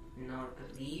respected nor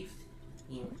believed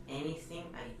in anything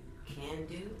I can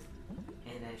do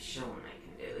and I've shown I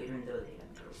can do, even though they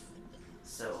have proof.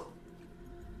 So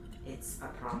it's a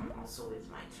problem also with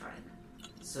my tribe.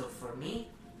 So for me,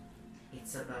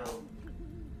 it's about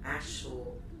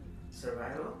actual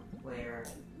survival where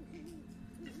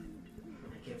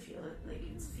I can feel it, like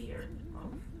it's fear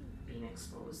of being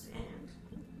exposed, and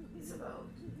it's about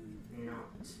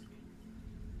not,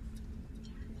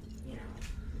 you know,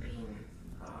 being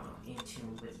in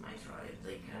tune with my tribe.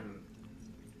 Like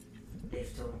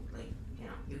they've told, like, you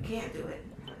know, you can't do it.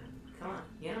 Come on,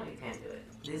 you know you can't do it.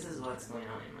 This is what's going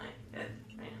on in my head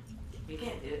right now. You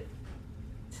can't do it.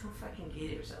 Don't fucking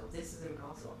kid yourself. This is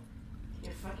impossible.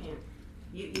 You're fucking,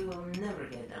 you will never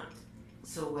get done.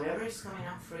 So whatever is coming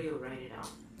up for you, write it out.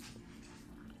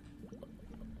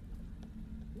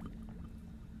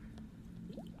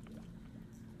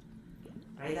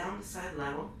 Write down the side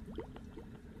level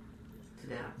to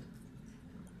that.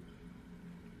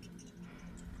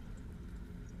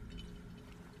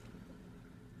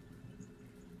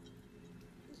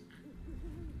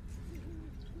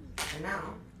 And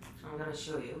now, I'm going to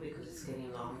show you, because it's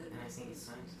getting long and I think it's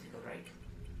time to take a break,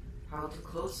 how to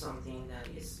close something that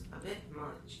is a bit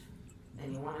much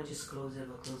and you want to just close it,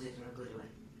 but close it in a good way.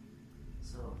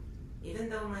 So, even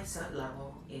though my set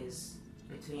level is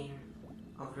between,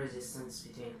 of resistance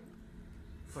between,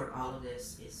 for all of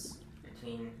this is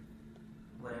between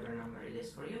whatever number it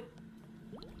is for you,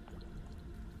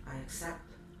 I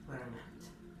accept where I'm at.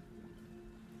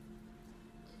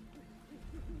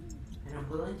 And I'm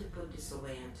willing to put this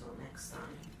away until next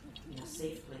time, in a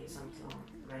safe place until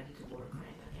I'm ready to work on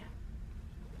it again.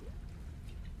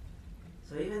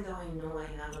 So even though I know I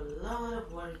have a lot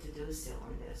of work to do still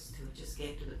on this, to just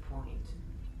get to the point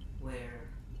where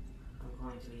I'm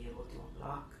going to be able to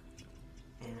unlock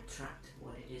and attract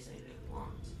what it is I really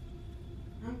want.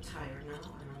 I'm tired now,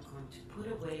 and I'm going to put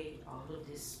away all of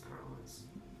these problems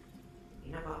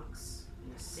in a box,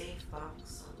 in a safe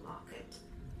box, unlock it.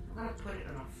 I'm going to put it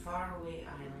on a faraway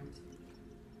island,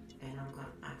 and I'm going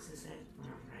to access it when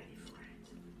I'm ready for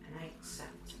it. And I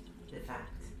accept the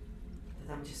fact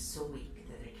that I'm just so weak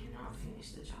that I cannot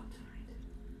finish the job tonight.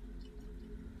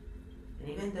 And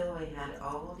even though I had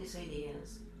all these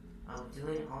ideas of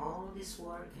doing all this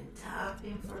work and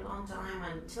tapping for a long time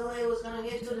until I was going to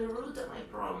get to the root of my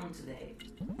problem today,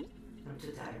 I'm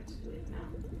too tired to do it now.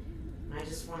 And I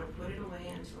just want to put it away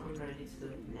until I'm ready to do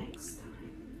it next time.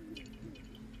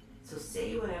 So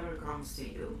say whatever comes to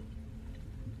you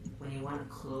when you want to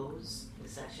close the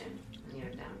session when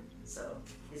you're done. So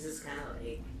this is kind of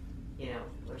like, you know,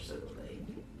 we're sort of like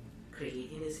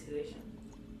creating a situation,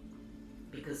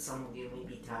 because some of you may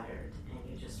be tired and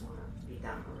you just want to be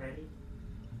done already.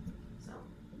 So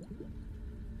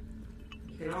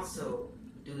you can also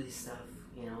do this stuff,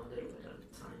 you know, a little bit at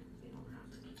a time. You don't have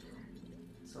to keep doing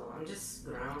it. So I'm just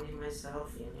grounding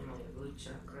myself in my root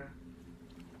chakra.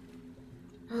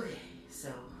 Okay,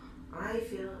 so I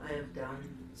feel I have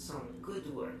done some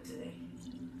good work today.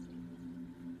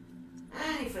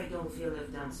 And if I don't feel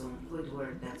I've done some good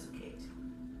work, that's okay too.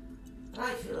 But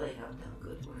I feel I have done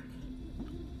good work.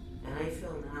 And I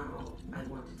feel now I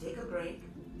want to take a break,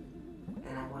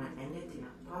 and I want to end it in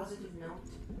a positive note.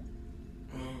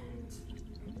 And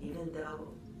even though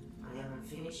I haven't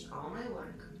finished all my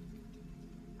work,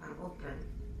 I'm open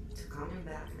to coming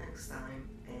back next time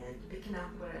and picking up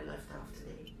where I left off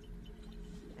today.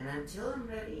 And until I'm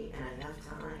ready and I have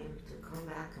time to come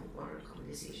back and work on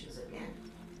these issues again,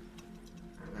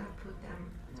 I'm gonna put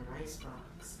them in a nice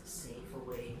box, safe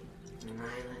away, on an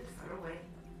island far away.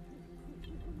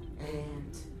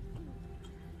 And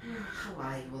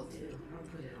Hawaii will do. I'll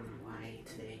put it on Hawaii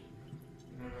today.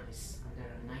 Nice, under a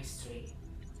nice tree,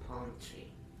 palm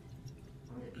tree,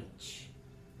 on the beach.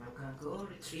 I'm gonna go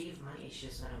retrieve my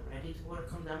issues when I'm ready to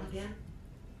work on them again.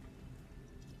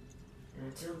 And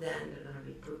until then, they're gonna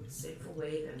be put safe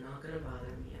away. They're not gonna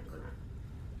bother me. I'm gonna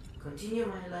continue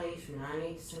my life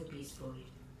nice and peacefully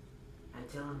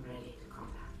until I'm ready to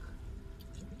come back.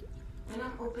 And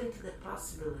I'm open to the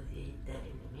possibility that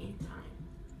in the meantime,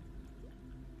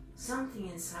 something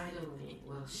inside of me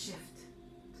will shift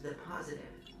to the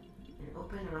positive and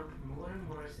open up more and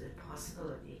more to the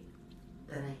possibility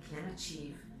that I can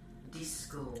achieve these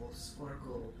goals or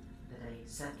goal that I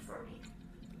set for me.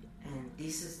 And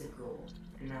this is the goal.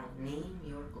 And now name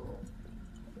your goal.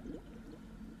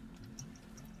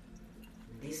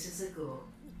 This is a goal,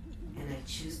 and I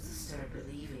choose to start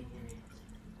believing in it,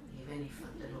 even if a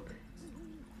little bit.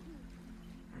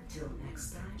 Until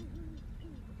next time,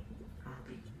 I'll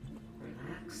be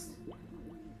relaxed,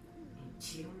 in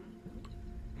tune,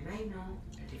 and I know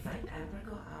that if I ever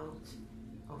go out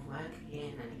of whack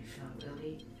again and I feel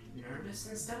really nervous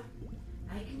and stuff,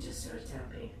 I can just start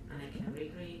tapping and I can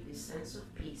recreate this sense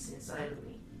of peace inside of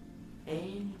me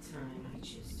anytime I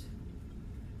choose to.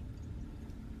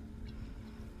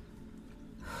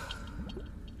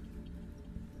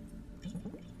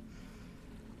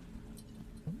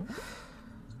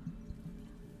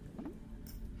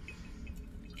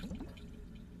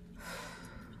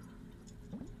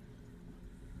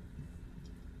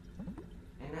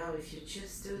 And now if you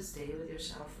choose to stay with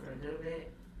yourself for a little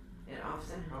bit, it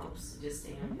often helps to just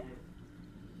stay on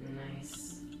your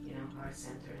nice, heart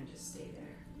center and just stay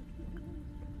there.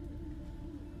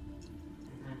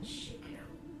 And then shake it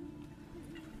out.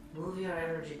 Move your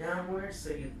energy downwards so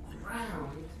you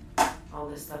ground all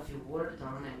the stuff you worked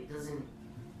on and it doesn't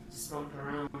just bump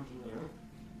around in you.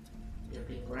 You've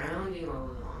been grounding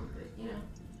all along, but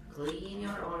clean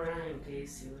your aura in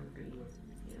case you would be,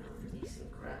 releasing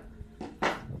crap.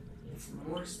 It's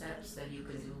more steps that you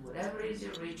can do. Whatever is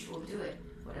your ritual, do it.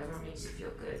 Whatever makes you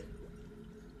feel good.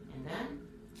 And then,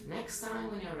 next time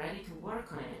when you're ready to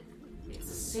work on it, it's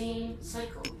the same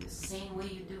cycle. It's the same way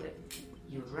you do it.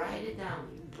 You write it down,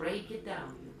 you break it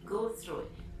down, you go through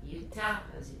it, you tap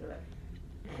as you do it.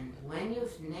 And when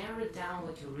you've narrowed down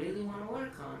what you really want to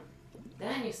work on,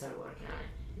 then you start working on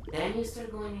it. Then you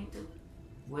start going into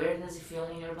where does it feel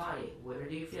in your body? Where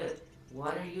do you feel it?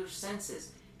 What are your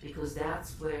senses? Because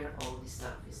that's where all this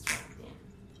stuff is trapped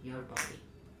in, your body.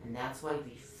 And that's why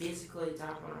we physically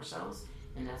tap on ourselves,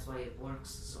 and that's why it works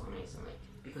so amazingly.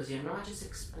 Because you're not just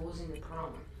exposing the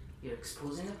problem, you're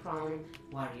exposing the problem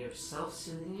while you're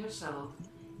self-soothing yourself,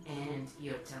 and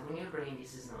you're telling your brain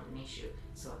this is not an issue.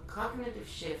 So a cognitive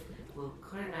shift will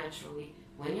occur naturally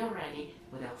when you're ready,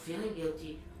 without feeling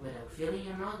guilty, without feeling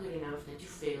you're not good enough, that you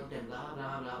failed, and blah,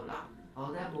 blah, blah, blah.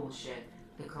 All that bullshit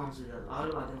that comes with a lot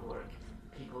of other work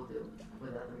people do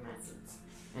with other methods.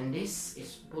 And this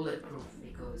is bulletproof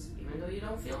because even though you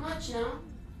don't feel much now,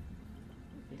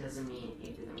 it doesn't mean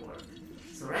it didn't work.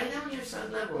 So write down your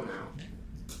third level now.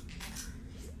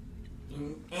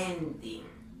 In ending,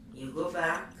 you go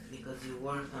back because you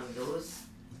worked on those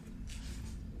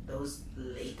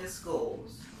latest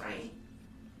goals, right?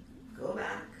 Go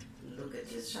back, look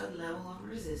at your third level of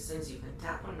resistance. You can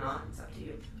tap or not, it's up to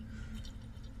you.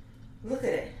 Look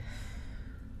at it.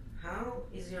 How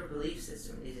is your belief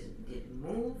system? Did it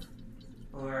move?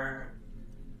 Or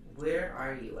where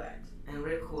are you at? And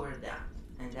record that.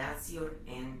 And that's your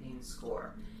ending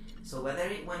score. So whether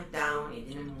it went down, it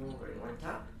didn't move, or it went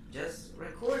up, just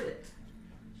record it.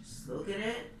 Just look at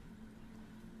it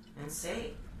and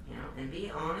say, and be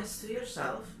honest to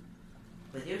yourself,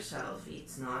 with yourself.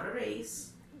 It's not a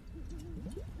race.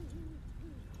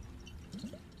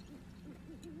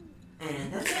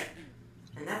 And that's it.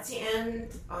 And that's the end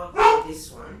of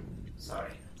this one.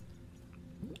 Sorry.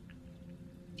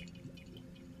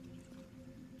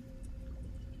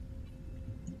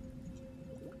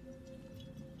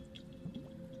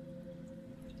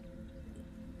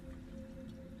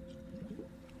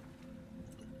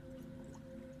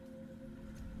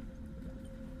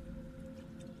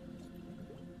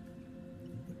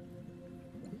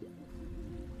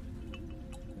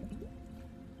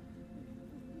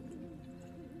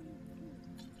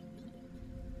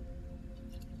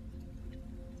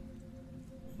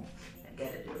 I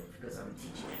gotta do it because I'm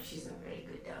teaching her. She's a very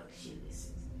good dog. She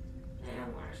listens.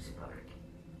 don't want her to bark.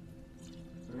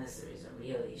 Unless there is a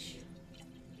real issue.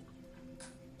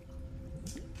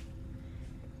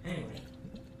 Anyway,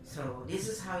 so this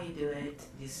is how you do it.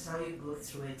 This is how you go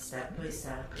through it step by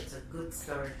step. It's a good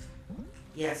start.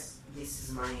 Yes, this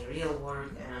is my real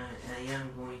work and I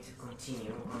am going to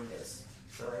continue on this.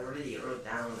 So I already wrote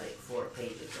down like 4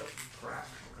 pages of crap,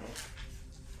 okay?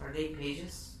 Are they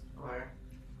pages? Or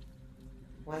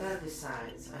what are the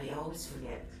sides? I always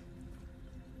forget.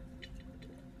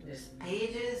 There's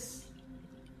pages.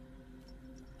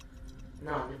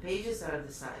 No, the pages are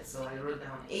the sides. So I wrote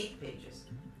down 8 pages.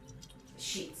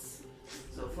 Sheets.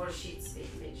 So 4 sheets,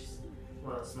 8 pages.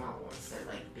 Well, small ones. They're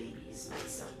like babies, like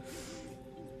so.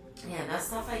 Yeah, that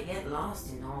stuff I get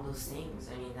lost in all those things.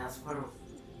 I mean, that's part of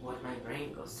what my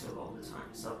brain goes through all the time.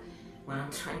 So when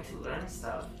I'm trying to learn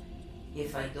stuff,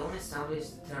 if I don't establish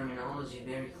the terminology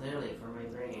very clearly for my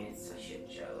brain, it's a shit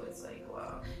show. It's like,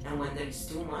 wow. And when there's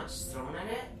too much thrown at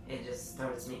it, it just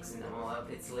starts mixing them all up.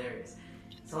 It's hilarious.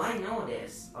 So I know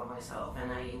this of myself,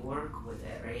 and I work with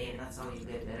it, right? And that's how you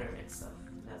get better at stuff.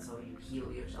 That's how you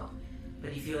heal yourself.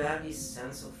 But if you have this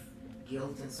sense of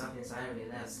guilt and stuff inside of you,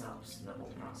 that stops the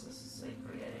whole process. It's like,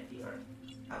 forget it. You're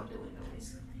outdoing the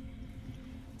risk.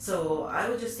 So I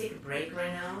will just take a break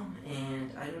right now,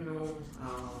 and I don't know.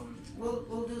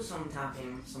 We'll do some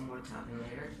tapping, some more tapping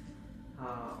later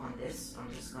on this.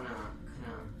 I'm just gonna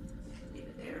kind of leave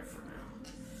it there for now.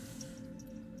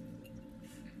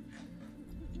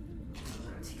 I'm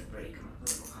gonna take a break. I'm a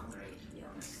little hungry, to be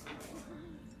honest.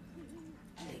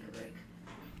 Take a break,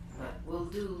 but we'll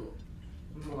do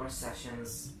more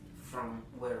sessions from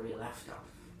where we left off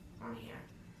on here.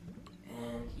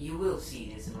 And you will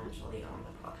see this eventually on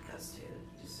the podcast too,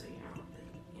 just so you know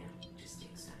that, it just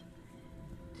takes time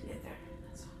to get there,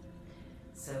 that's all.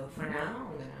 So for now,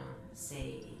 I'm gonna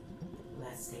say,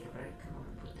 let's take a break. I'm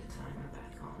gonna put the timer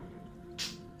back on.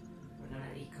 We're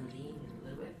gonna reconvene in a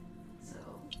little bit. So,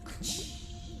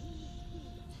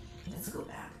 let's go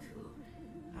back to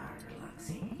our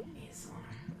relaxing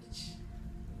ASMR, which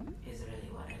is really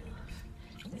what I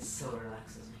love. It so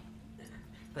relaxes me.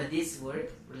 But this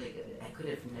worked really good. I could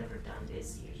have never done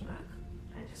this years back.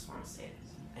 I just want to say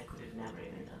this. I could have never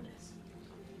even done this.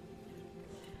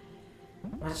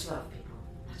 Much love, people.